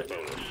call it?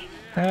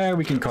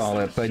 We can call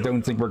it. I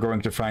don't think we're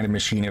going to find a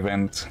machine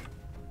event.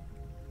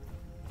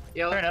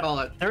 Yeah, Fair let's enough. call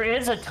it. There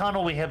is a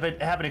tunnel we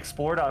haven't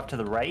explored off to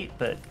the right,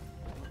 but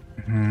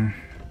You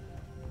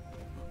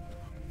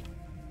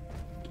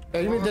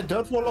mean the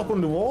dirt wall up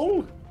on the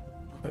wall?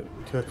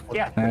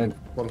 yeah.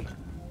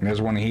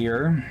 There's one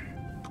here.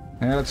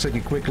 Let's take a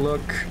quick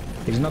look.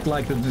 It's not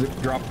like the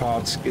drop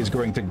pod is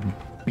going to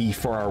be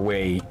far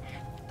away.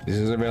 This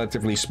is a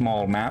relatively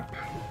small map.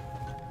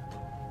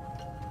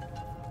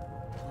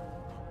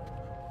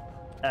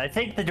 I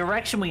think the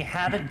direction we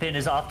haven't been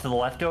is off to the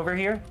left over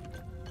here.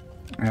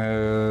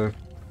 On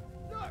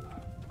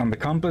the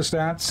compass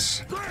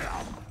stats.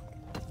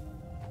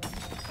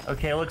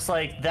 Okay, looks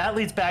like that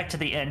leads back to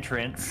the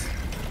entrance.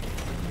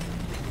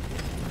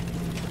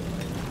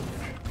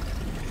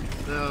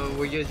 So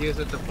we just use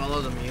it to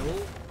follow the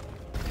mule?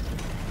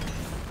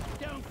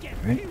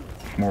 Okay,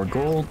 more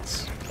gold.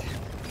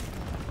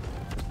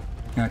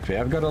 Okay,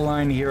 I've got a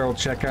line here. I'll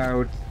check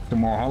out some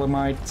more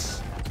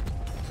holomites.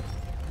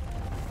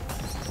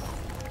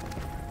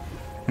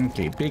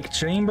 Okay, big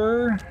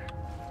chamber.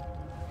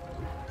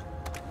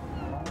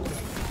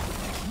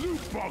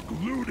 Loot bug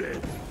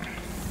looted.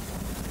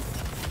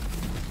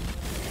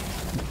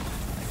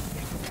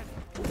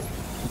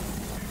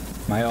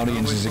 My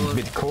audience is a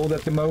bit cold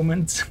at the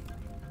moment.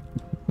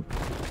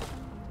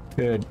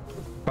 Good.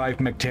 5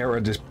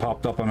 Mactera just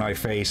popped up on my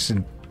face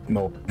and,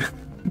 well,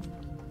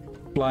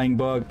 flying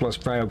bug plus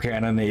cryo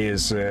cannon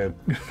is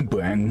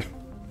bang.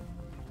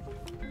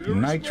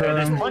 Nitro.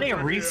 There's plenty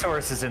of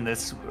resources in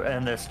this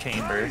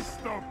chamber.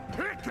 The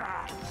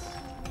pickaxe.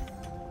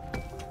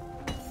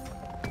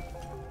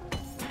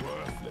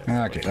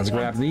 Okay, let's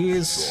grab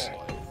these.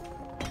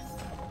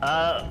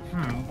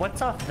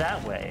 What's off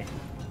that way?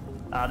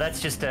 That's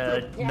just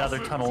another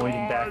tunnel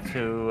leading back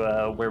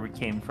to where we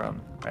came from,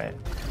 right?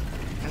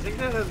 I think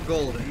that has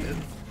gold in it.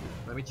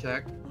 Let me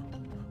check.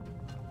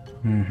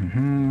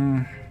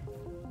 Mm-hmm.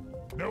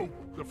 No,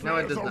 the No,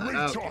 it flares does are not.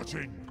 Oh.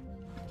 recharging.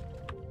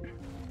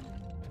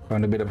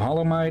 Found a bit of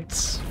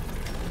holomites.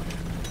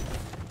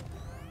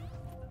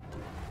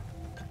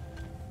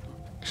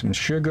 Some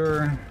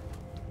sugar.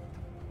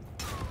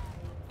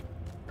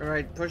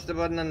 Alright, push the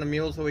button on the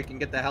mule so we can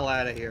get the hell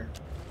out of here.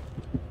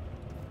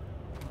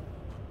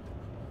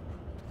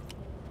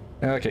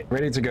 Okay,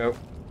 ready to go.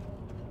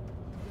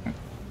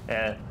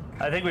 Yeah,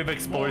 I think we've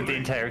explored the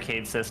entire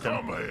cave system.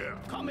 Come here.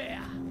 Come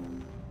here.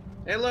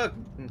 Hey, look!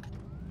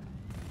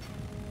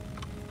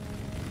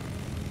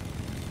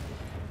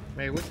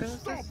 Wait, which one is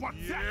Stop this?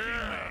 attacking me.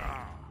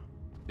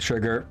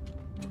 Sugar.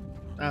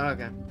 Oh,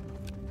 okay.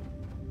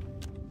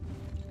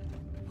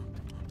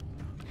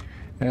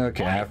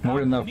 Okay, I have more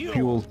than enough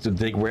fuel to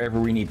dig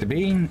wherever we need to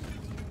be.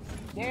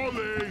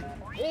 Molly,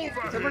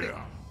 over here.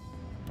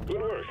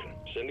 Good work.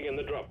 Sending in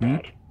the drop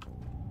pod.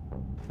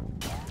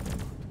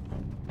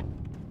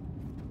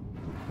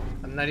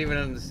 I'm not even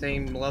on the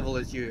same level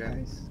as you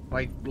guys.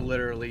 Like,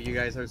 literally, you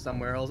guys are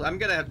somewhere else. I'm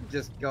gonna have to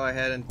just go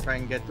ahead and try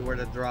and get to where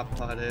the drop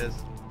pod is.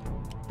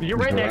 You're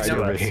right next to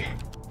over us. here.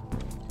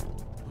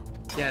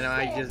 Yeah, no,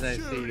 I see you.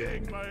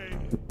 Shooting me.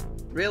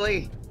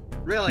 Really?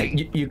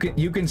 Really?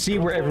 You can see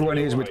where everyone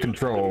is with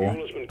control. The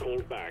mule has been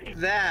called back.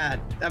 That?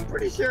 I'm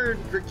pretty sure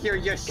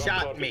Drakir just Drop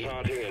shot pod me.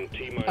 departing in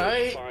T-minus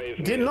I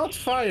 5 did not minutes.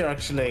 fire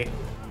actually.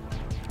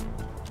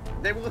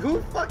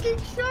 Who fucking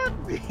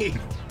shot me?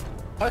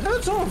 I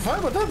heard someone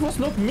fire, but that was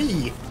not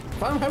me.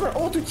 I have an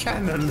auto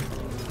cannon.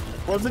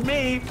 Wasn't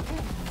me.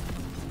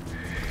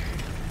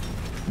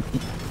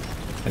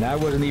 And I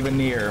wasn't even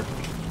near.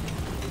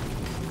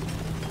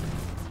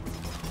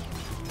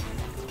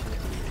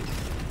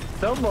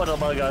 Someone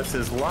among us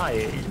is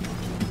lying.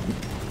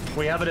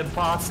 We have an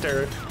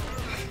imposter.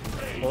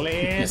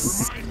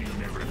 Please.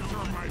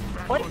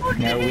 What are you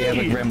looking Now at we me? have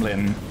a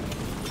gremlin.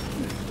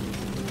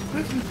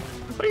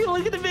 What are you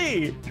looking at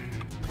me?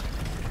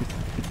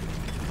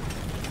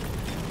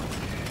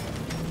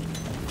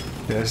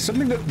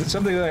 Something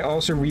that I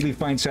also really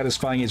find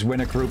satisfying is when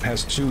a group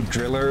has 2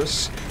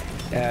 drillers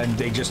and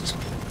they just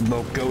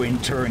go in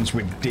turns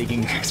with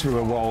digging through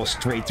a wall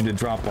straight to the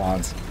drop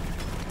pods.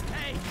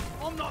 Hey,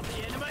 I'm not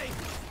the enemy.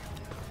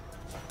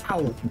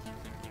 Ow.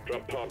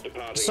 Drop pod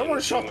departing Someone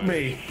in shot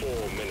me. T-minus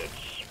 4 minutes.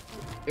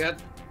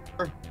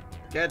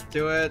 Get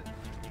to it.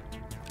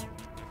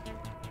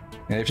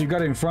 And if you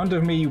got in front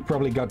of me, you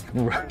probably got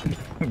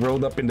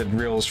rolled up in the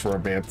drills for a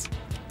bit.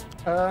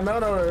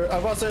 No. I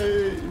was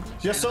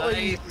just saw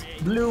a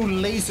blue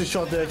laser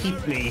shot that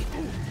hit me.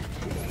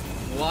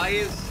 Why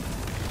is...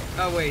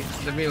 Oh wait,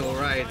 the mule,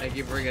 right. I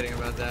keep forgetting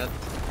about that.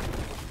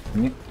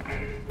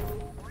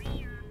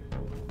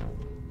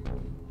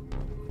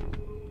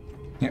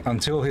 Yeah,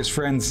 until his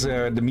friends,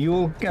 the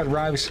mule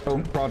arrives,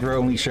 Prodro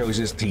only shows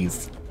his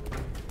teeth.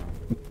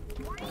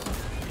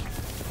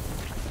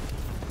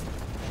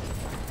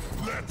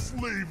 Let's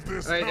leave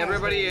this. Alright,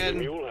 everybody The in.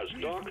 mule has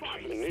docked.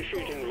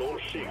 Initiating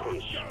launch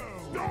sequence.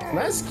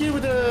 Let's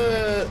give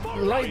the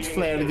light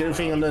flare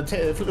thing on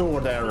the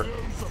floor there. Did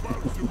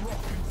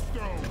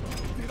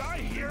I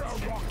hear a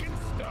rockin'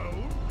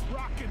 stone?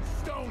 Rockin'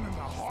 stone in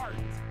the heart.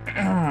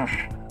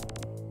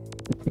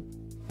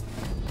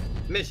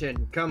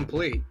 Mission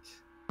complete.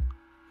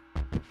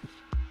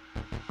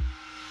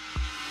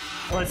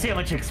 Well, let's see how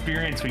much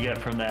experience we get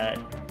from that.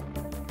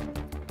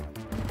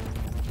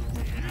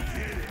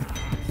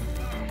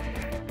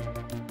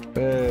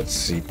 Let's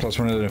see, plus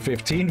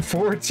 115,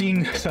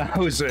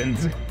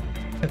 14,000.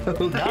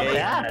 Okay. Not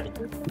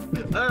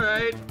bad.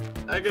 Alright.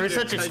 For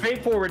such a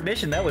straightforward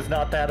mission, that was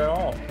not bad at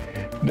all.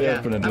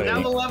 Definitely. I'm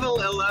down to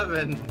level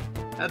 11.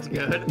 That's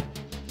good.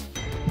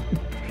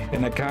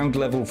 And account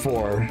level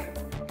 4.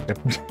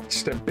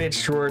 Just a bit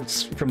short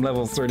from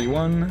level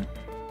 31.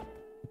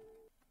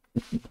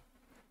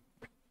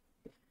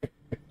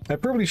 I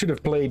probably should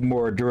have played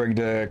more during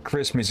the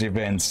Christmas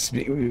events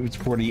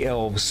for the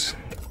elves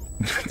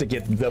to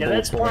get double Yeah,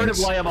 that's points. part of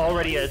why I'm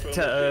already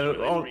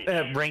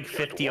at rank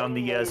 50 on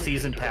the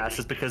season pass,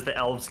 is because the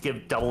elves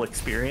give double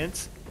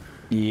experience.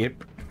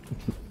 Yep.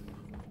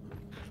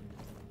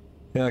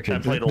 Okay. I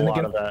played a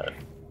lot of that.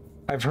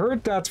 I've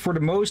heard that for the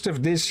most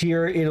of this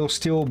year, it'll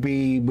still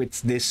be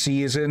with this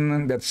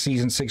season. That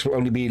season 6 will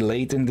only be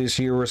late in this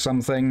year or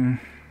something.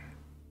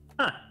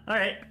 Huh,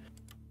 alright.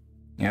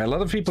 Yeah, a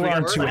lot of people So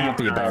aren't we're too like-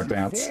 happy about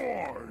that.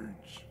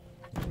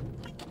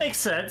 Makes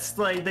sense.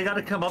 Like, they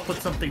gotta come up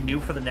with something new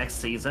for the next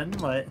season.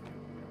 Like,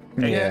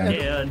 Yeah.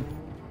 and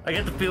I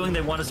get the feeling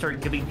they want to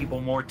start giving people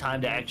more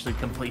time to actually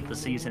complete the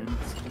seasons.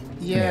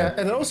 Yeah,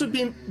 and also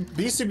been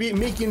busy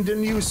making the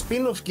new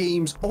spin-off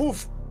games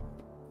of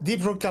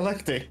Deep Rock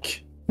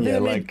Galactic. Yeah, They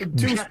like- made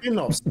 2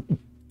 spin-offs.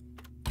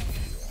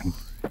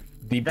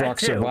 Deep That Rock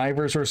too.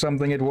 Survivors or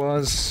something it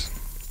was.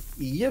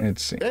 Yep.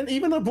 Let's see. And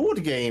even a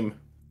board game.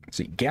 Let's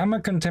see. Gamma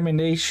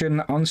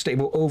contamination,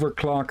 unstable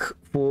overclock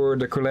for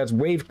the Colette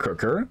wave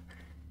cooker.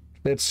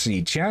 Let's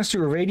see. Chance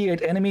to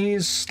irradiate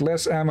enemies,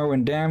 less ammo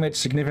and damage,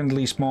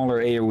 significantly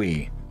smaller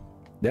AoE.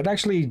 That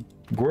actually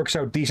works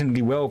out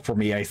decently well for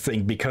me, I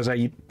think, because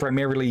I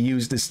primarily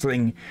use this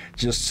thing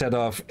just set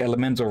off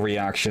elemental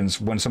reactions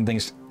when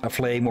something's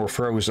aflame or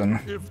frozen.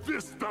 If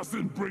this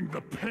doesn't bring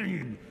the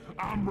pain,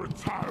 I'm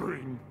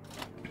retiring.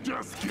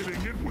 Just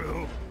kidding, it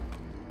will.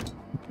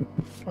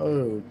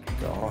 Oh,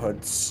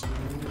 God.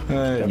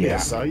 That'd be Yeah. a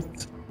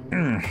sight.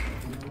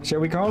 Shall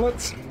we call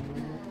it?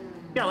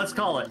 Yeah, let's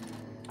call it.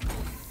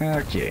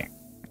 Okay.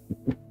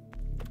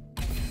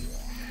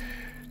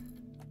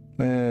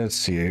 Let's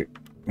see.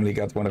 Only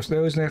got one of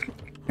those left.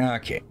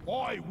 Okay.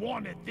 I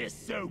wanted this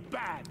so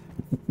bad.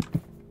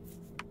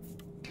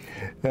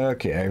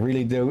 Okay, I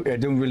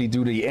don't really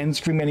do the end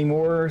stream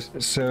anymore,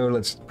 so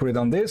let's put it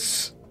on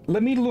this.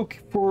 Let me look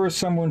for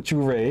someone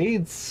to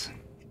raid.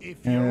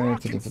 If you're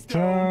rocking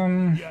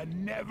stone, you're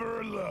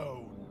never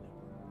alone.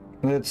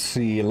 Let's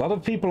see, a lot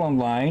of people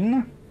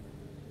online.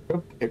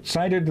 Oh,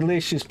 Cider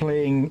Delish is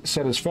playing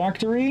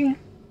Satisfactory.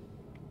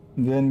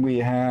 Then we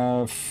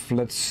have,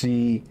 let's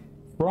see,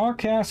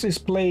 Broadcast is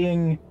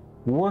playing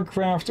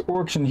Warcraft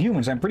Orcs and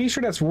Humans. I'm pretty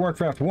sure that's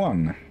Warcraft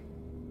 1.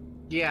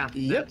 Yeah,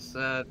 Yep.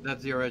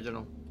 that's the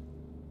original.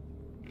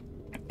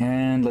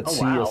 And let's Oh,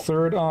 see, wow. a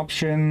third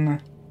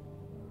option.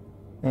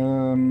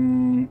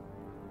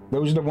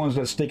 Those are the ones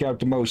that stick out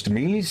the most to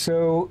me.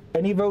 So,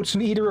 any votes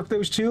on either of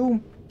those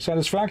two?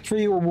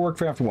 Satisfactory or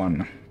Warcraft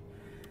 1?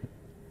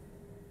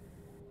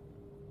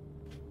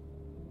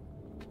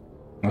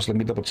 Also, let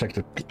me double check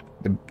that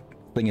the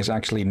thing is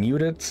actually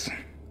muted.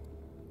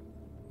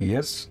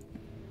 Yes.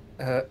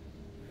 No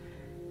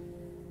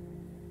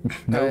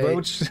I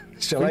votes?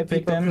 Shall I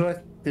pick them?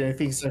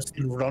 Things are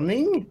still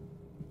running?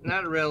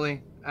 Not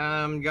really.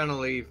 I'm gonna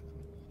leave.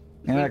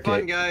 It's been Okay.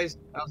 fun, guys.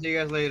 I'll see you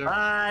guys later.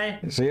 Bye.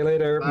 See you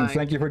later, and Bye.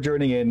 thank you for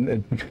joining in.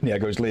 And yeah,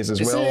 goes Liz as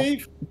Be well.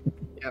 safe.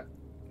 Yep.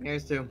 You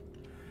guys too.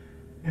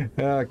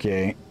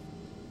 Okay.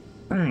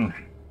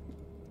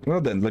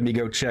 Well then, let me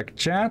go check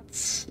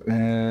chats.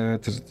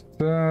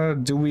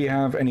 Do we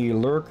have any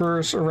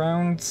lurkers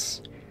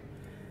around?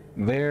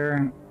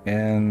 There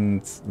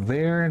and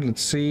there.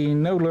 Let's see.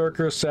 No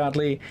lurkers,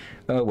 sadly.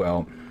 Oh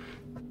well.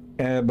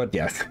 But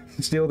yeah,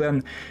 still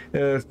then.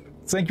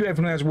 Thank you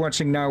everyone who's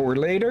watching now or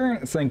later.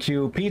 Thank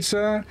you,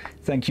 Pizza.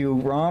 Thank you,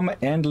 Rom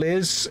and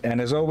Liz. And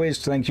as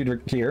always, thank you,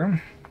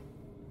 Drakir.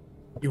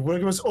 Your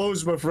work was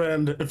awesome, my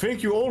friend.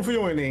 Thank you all for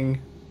joining.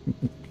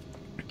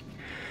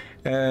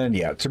 And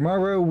yeah,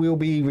 tomorrow we'll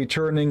be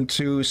returning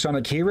to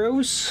Sonic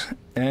Heroes,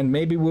 and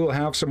maybe we'll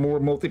have some more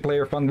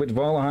multiplayer fun with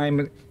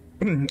Valheim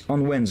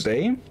on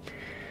Wednesday.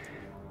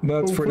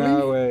 But for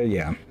now,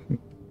 yeah.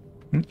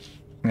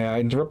 Yeah, I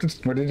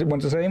interrupted. What did you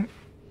want to say?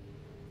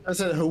 I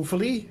said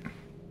hopefully.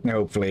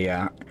 Hopefully,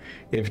 yeah.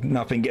 If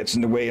nothing gets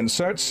in the way and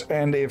such,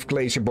 and if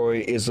Glacier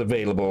Boy is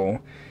available.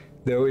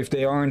 Though if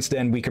they aren't,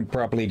 then we can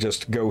probably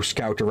just go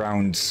scout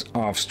around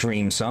off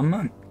stream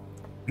some.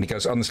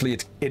 Because honestly,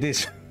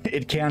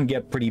 it can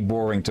get pretty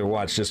boring to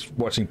watch, just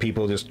watching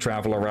people just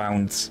travel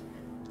around.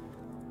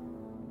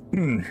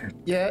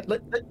 Yeah,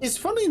 like, it's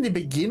funny in the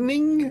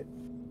beginning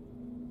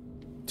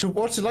to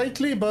watch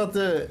lightly, but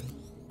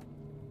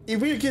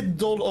it will get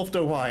dull after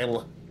a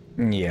while.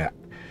 Yeah.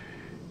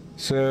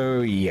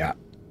 So, yeah.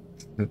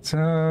 Let's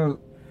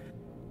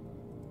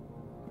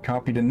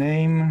copy the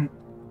name.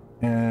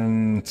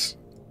 And...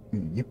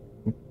 Yep.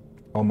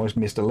 Almost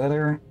missed a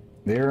letter.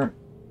 There.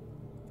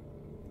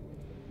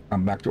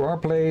 I'm back to our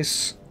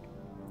place.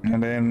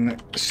 And then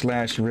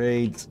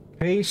 /raid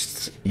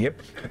paste.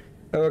 Yep.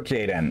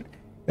 Okay then.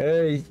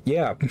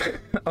 Yeah.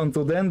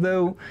 Until then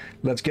though,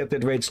 let's get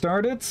that raid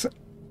started.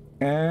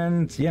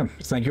 And yeah,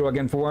 thank you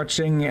again for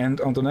watching, and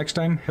until next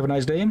time, have a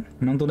nice day, and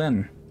until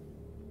then.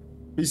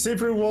 Be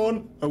safe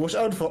everyone, and watch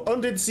out for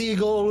undead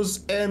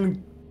seagulls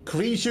and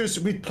creatures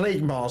with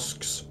plague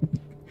masks.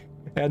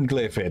 And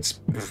glyphids.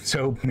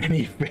 So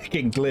many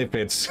freaking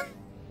glyphids.